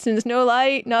the distance, no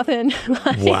light, nothing.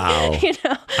 Wow.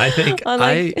 I think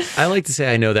I like to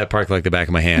say I know that park like the back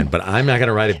of my hand, but I'm not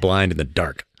gonna ride it blind in the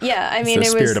dark. Yeah, I mean,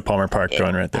 it's the spirit of Palmer Park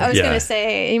going right there. I was gonna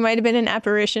say he might have been an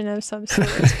apparition of some sort,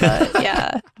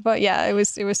 but yeah, it was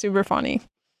super funny.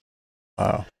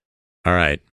 Wow. All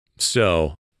right.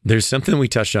 So there's something we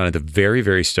touched on at the very,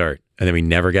 very start, and then we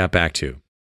never got back to.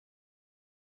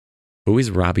 Who is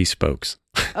Robbie Spokes?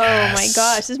 Oh my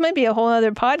gosh, this might be a whole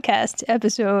other podcast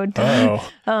episode.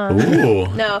 Ooh.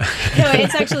 No,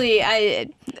 it's actually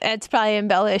it's probably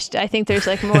embellished. I think there's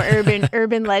like more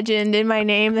urban legend in my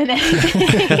name than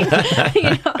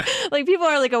anything. Like people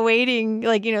are like awaiting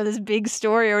like this big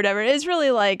story or whatever. It's really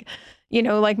like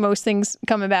like most things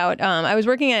come about. I was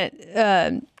working at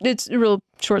it's a real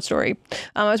short story.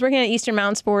 I was working at Eastern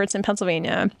Mountain Sports in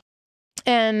Pennsylvania.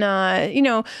 And,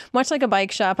 much like a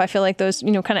bike shop, I feel like those,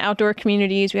 kind of outdoor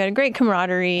communities, we had a great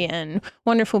camaraderie and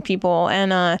wonderful people.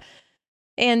 And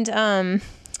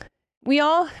we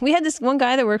had this one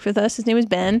guy that worked with us. His name was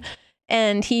Ben,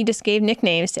 and he just gave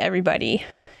nicknames to everybody,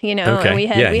 Okay. And we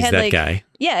had that guy.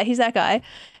 Yeah, he's that guy.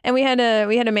 And we had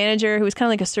a manager who was kind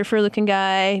of like a surfer looking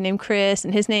guy named Chris,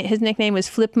 and his nickname was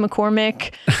Flip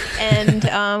McCormick.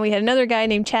 And we had another guy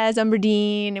named Chaz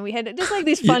Umberdeen, and we had just like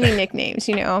these funny nicknames,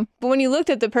 But when you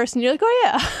looked at the person, you're like, oh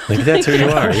yeah, like that's who you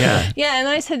are, yeah. Yeah. And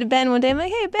then I said to Ben one day, I'm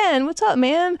like, "Hey Ben, what's up,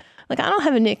 man? Like I don't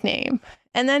have a nickname."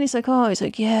 And then he's like,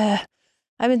 "Yeah,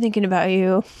 I've been thinking about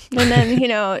you." And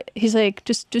then, he's like,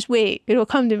 just wait, it'll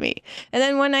come to me. And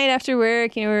then one night after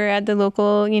work, we were at the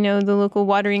local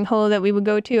watering hole that we would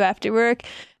go to after work.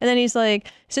 And then he's like,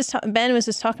 Ben was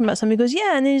just talking about something. He goes,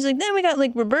 "Yeah." And then he's like, "Then we got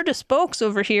like Roberta Spokes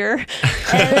over here."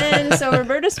 And then, so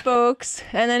Roberta Spokes,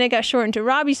 and then it got shortened to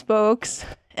Robbie Spokes.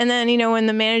 And then, when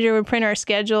the manager would print our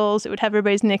schedules, it would have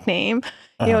everybody's nickname.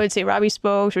 It would say Robbie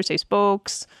Spokes or say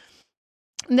Spokes.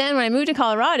 Then when I moved to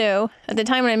Colorado, at the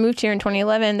time when I moved here in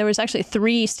 2011, there was actually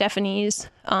 3 Stephanies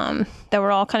that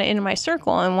were all kind of in my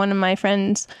circle. And one of my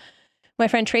friend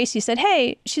Tracy said,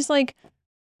 "Hey," she's like,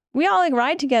 "we all like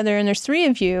ride together and there's 3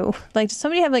 of you. Like, does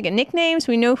somebody have like a nickname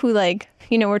so we know who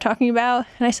we're talking about?"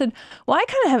 And I said, "Well, I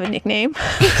kind of have a nickname."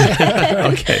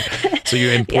 Okay. So you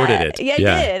imported it. Yeah,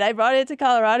 I did. I brought it to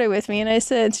Colorado with me, and I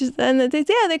said,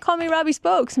 they call me Robbie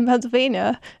Spokes in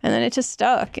Pennsylvania. And then it just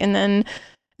stuck. And then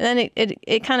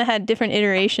it kind of had different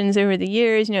iterations over the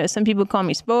years. Some people call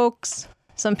me Spokes.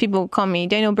 Some people call me,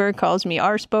 Daniel Berg calls me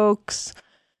R Spokes.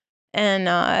 And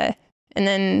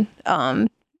then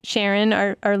Sharon,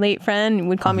 our late friend,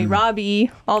 would call me Robbie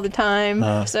all the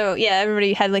time. So yeah,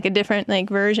 everybody had like a different like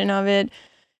version of it.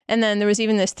 And then there was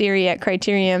even this theory at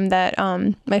Criterium that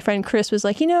my friend Chris was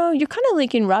like, you're kind of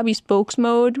like in Robbie Spokes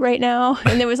mode right now.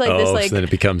 And there was like this like, so then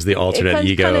it becomes the alternate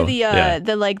ego. Kind of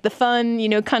the like the fun,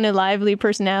 kind of lively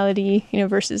personality,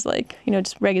 versus like,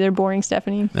 just regular boring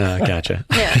Stephanie. Gotcha.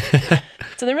 Yeah.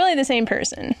 So they're really the same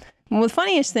person. Well, the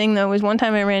funniest thing though was one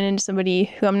time I ran into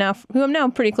somebody who I'm now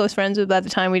pretty close friends with. At the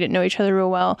time, we didn't know each other real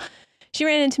well. She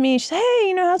ran into me. She said,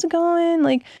 "Hey, how's it going?"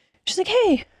 Like, she's like,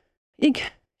 "Hey,"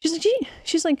 she's like, "Gee,"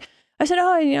 she's like, I said,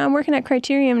 "Oh, I'm working at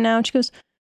Criterium now." And she goes,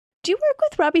 "Do you work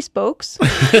with Robbie Spokes?"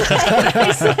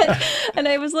 And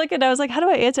I was looking, I was like, how do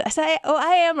I answer? I said,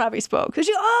 I am Robbie Spokes. And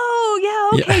she, "Oh, yeah,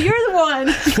 okay, you're the one."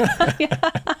 Yeah.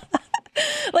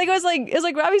 Like it was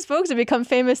like Robbie Spokes had become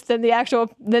famous than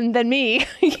than me,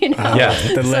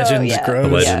 Yeah, the legend grows.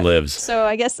 The legend lives. So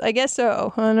I guess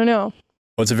so. I don't know.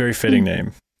 Well, it's a very fitting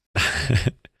name.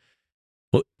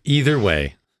 Well, either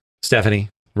way, Stephanie,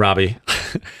 Robbie,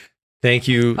 thank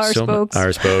you so much.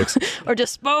 Our Spokes. Or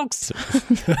just Spokes.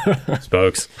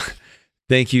 Spokes.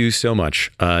 Thank you so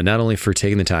much, not only for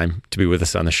taking the time to be with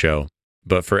us on the show,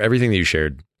 but for everything that you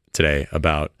shared today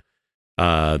about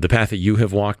the path that you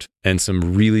have walked and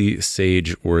some really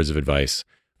sage words of advice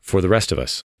for the rest of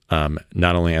us,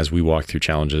 not only as we walk through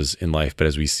challenges in life, but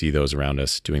as we see those around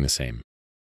us doing the same.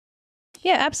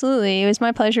 Yeah, absolutely. It was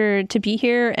my pleasure to be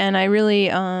here. And I really,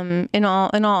 in all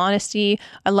honesty,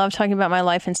 I love talking about my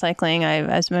life in cycling. I've,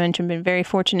 as I mentioned, been very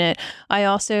fortunate. I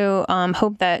also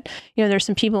hope that, there's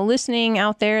some people listening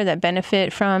out there that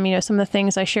benefit from, some of the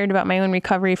things I shared about my own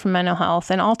recovery from mental health.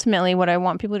 And ultimately, what I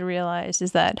want people to realize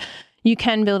is that you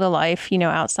can build a life,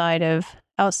 outside of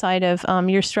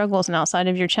your struggles and outside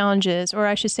of your challenges, or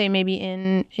I should say maybe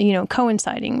in,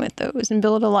 coinciding with those, and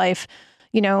build a life,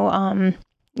 with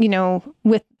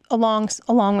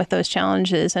along with those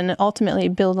challenges, and ultimately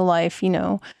build a life,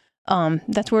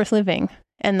 that's worth living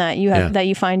and that you have, that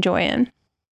you find joy in.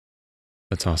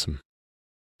 That's awesome.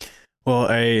 Well,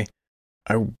 I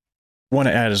want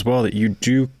to add as well that you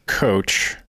do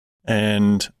coach,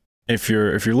 and if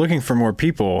you're looking for more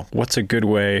people, what's a good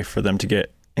way for them to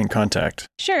get in contact?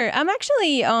 Sure. I'm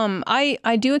actually,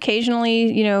 I do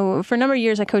occasionally, for a number of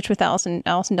years, I coached with Allison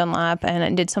Dunlap, and I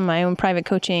did some of my own private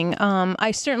coaching.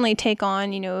 I certainly take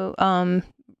on,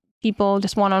 people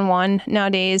just one-on-one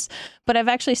nowadays, but I've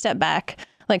actually stepped back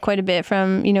like quite a bit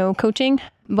from, coaching.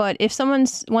 But if someone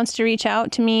wants to reach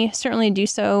out to me, certainly do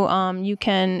so. You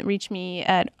can reach me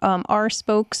at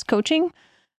rspokescoaching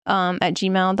at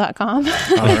gmail.com. All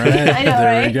right. I know,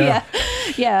 there right? we go.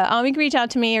 Yeah. You can reach out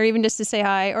to me, or even just to say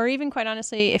hi, or even quite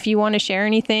honestly, if you want to share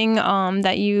anything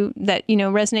that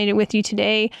resonated with you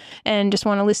today and just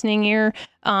want a listening ear,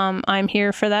 I'm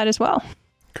here for that as well.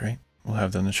 Great. We'll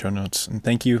have that in the show notes. And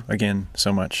thank you again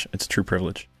so much. It's a true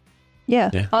privilege.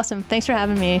 Yeah. Awesome. Thanks for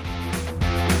having me.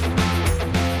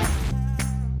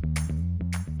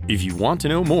 If you want to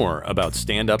know more about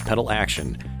Stand Up Pedal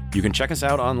Action, you can check us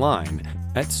out online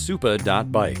at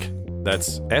supa.bike.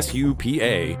 That's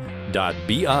supa.bike.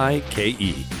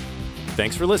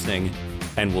 Thanks for listening,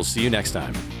 and we'll see you next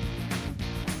time.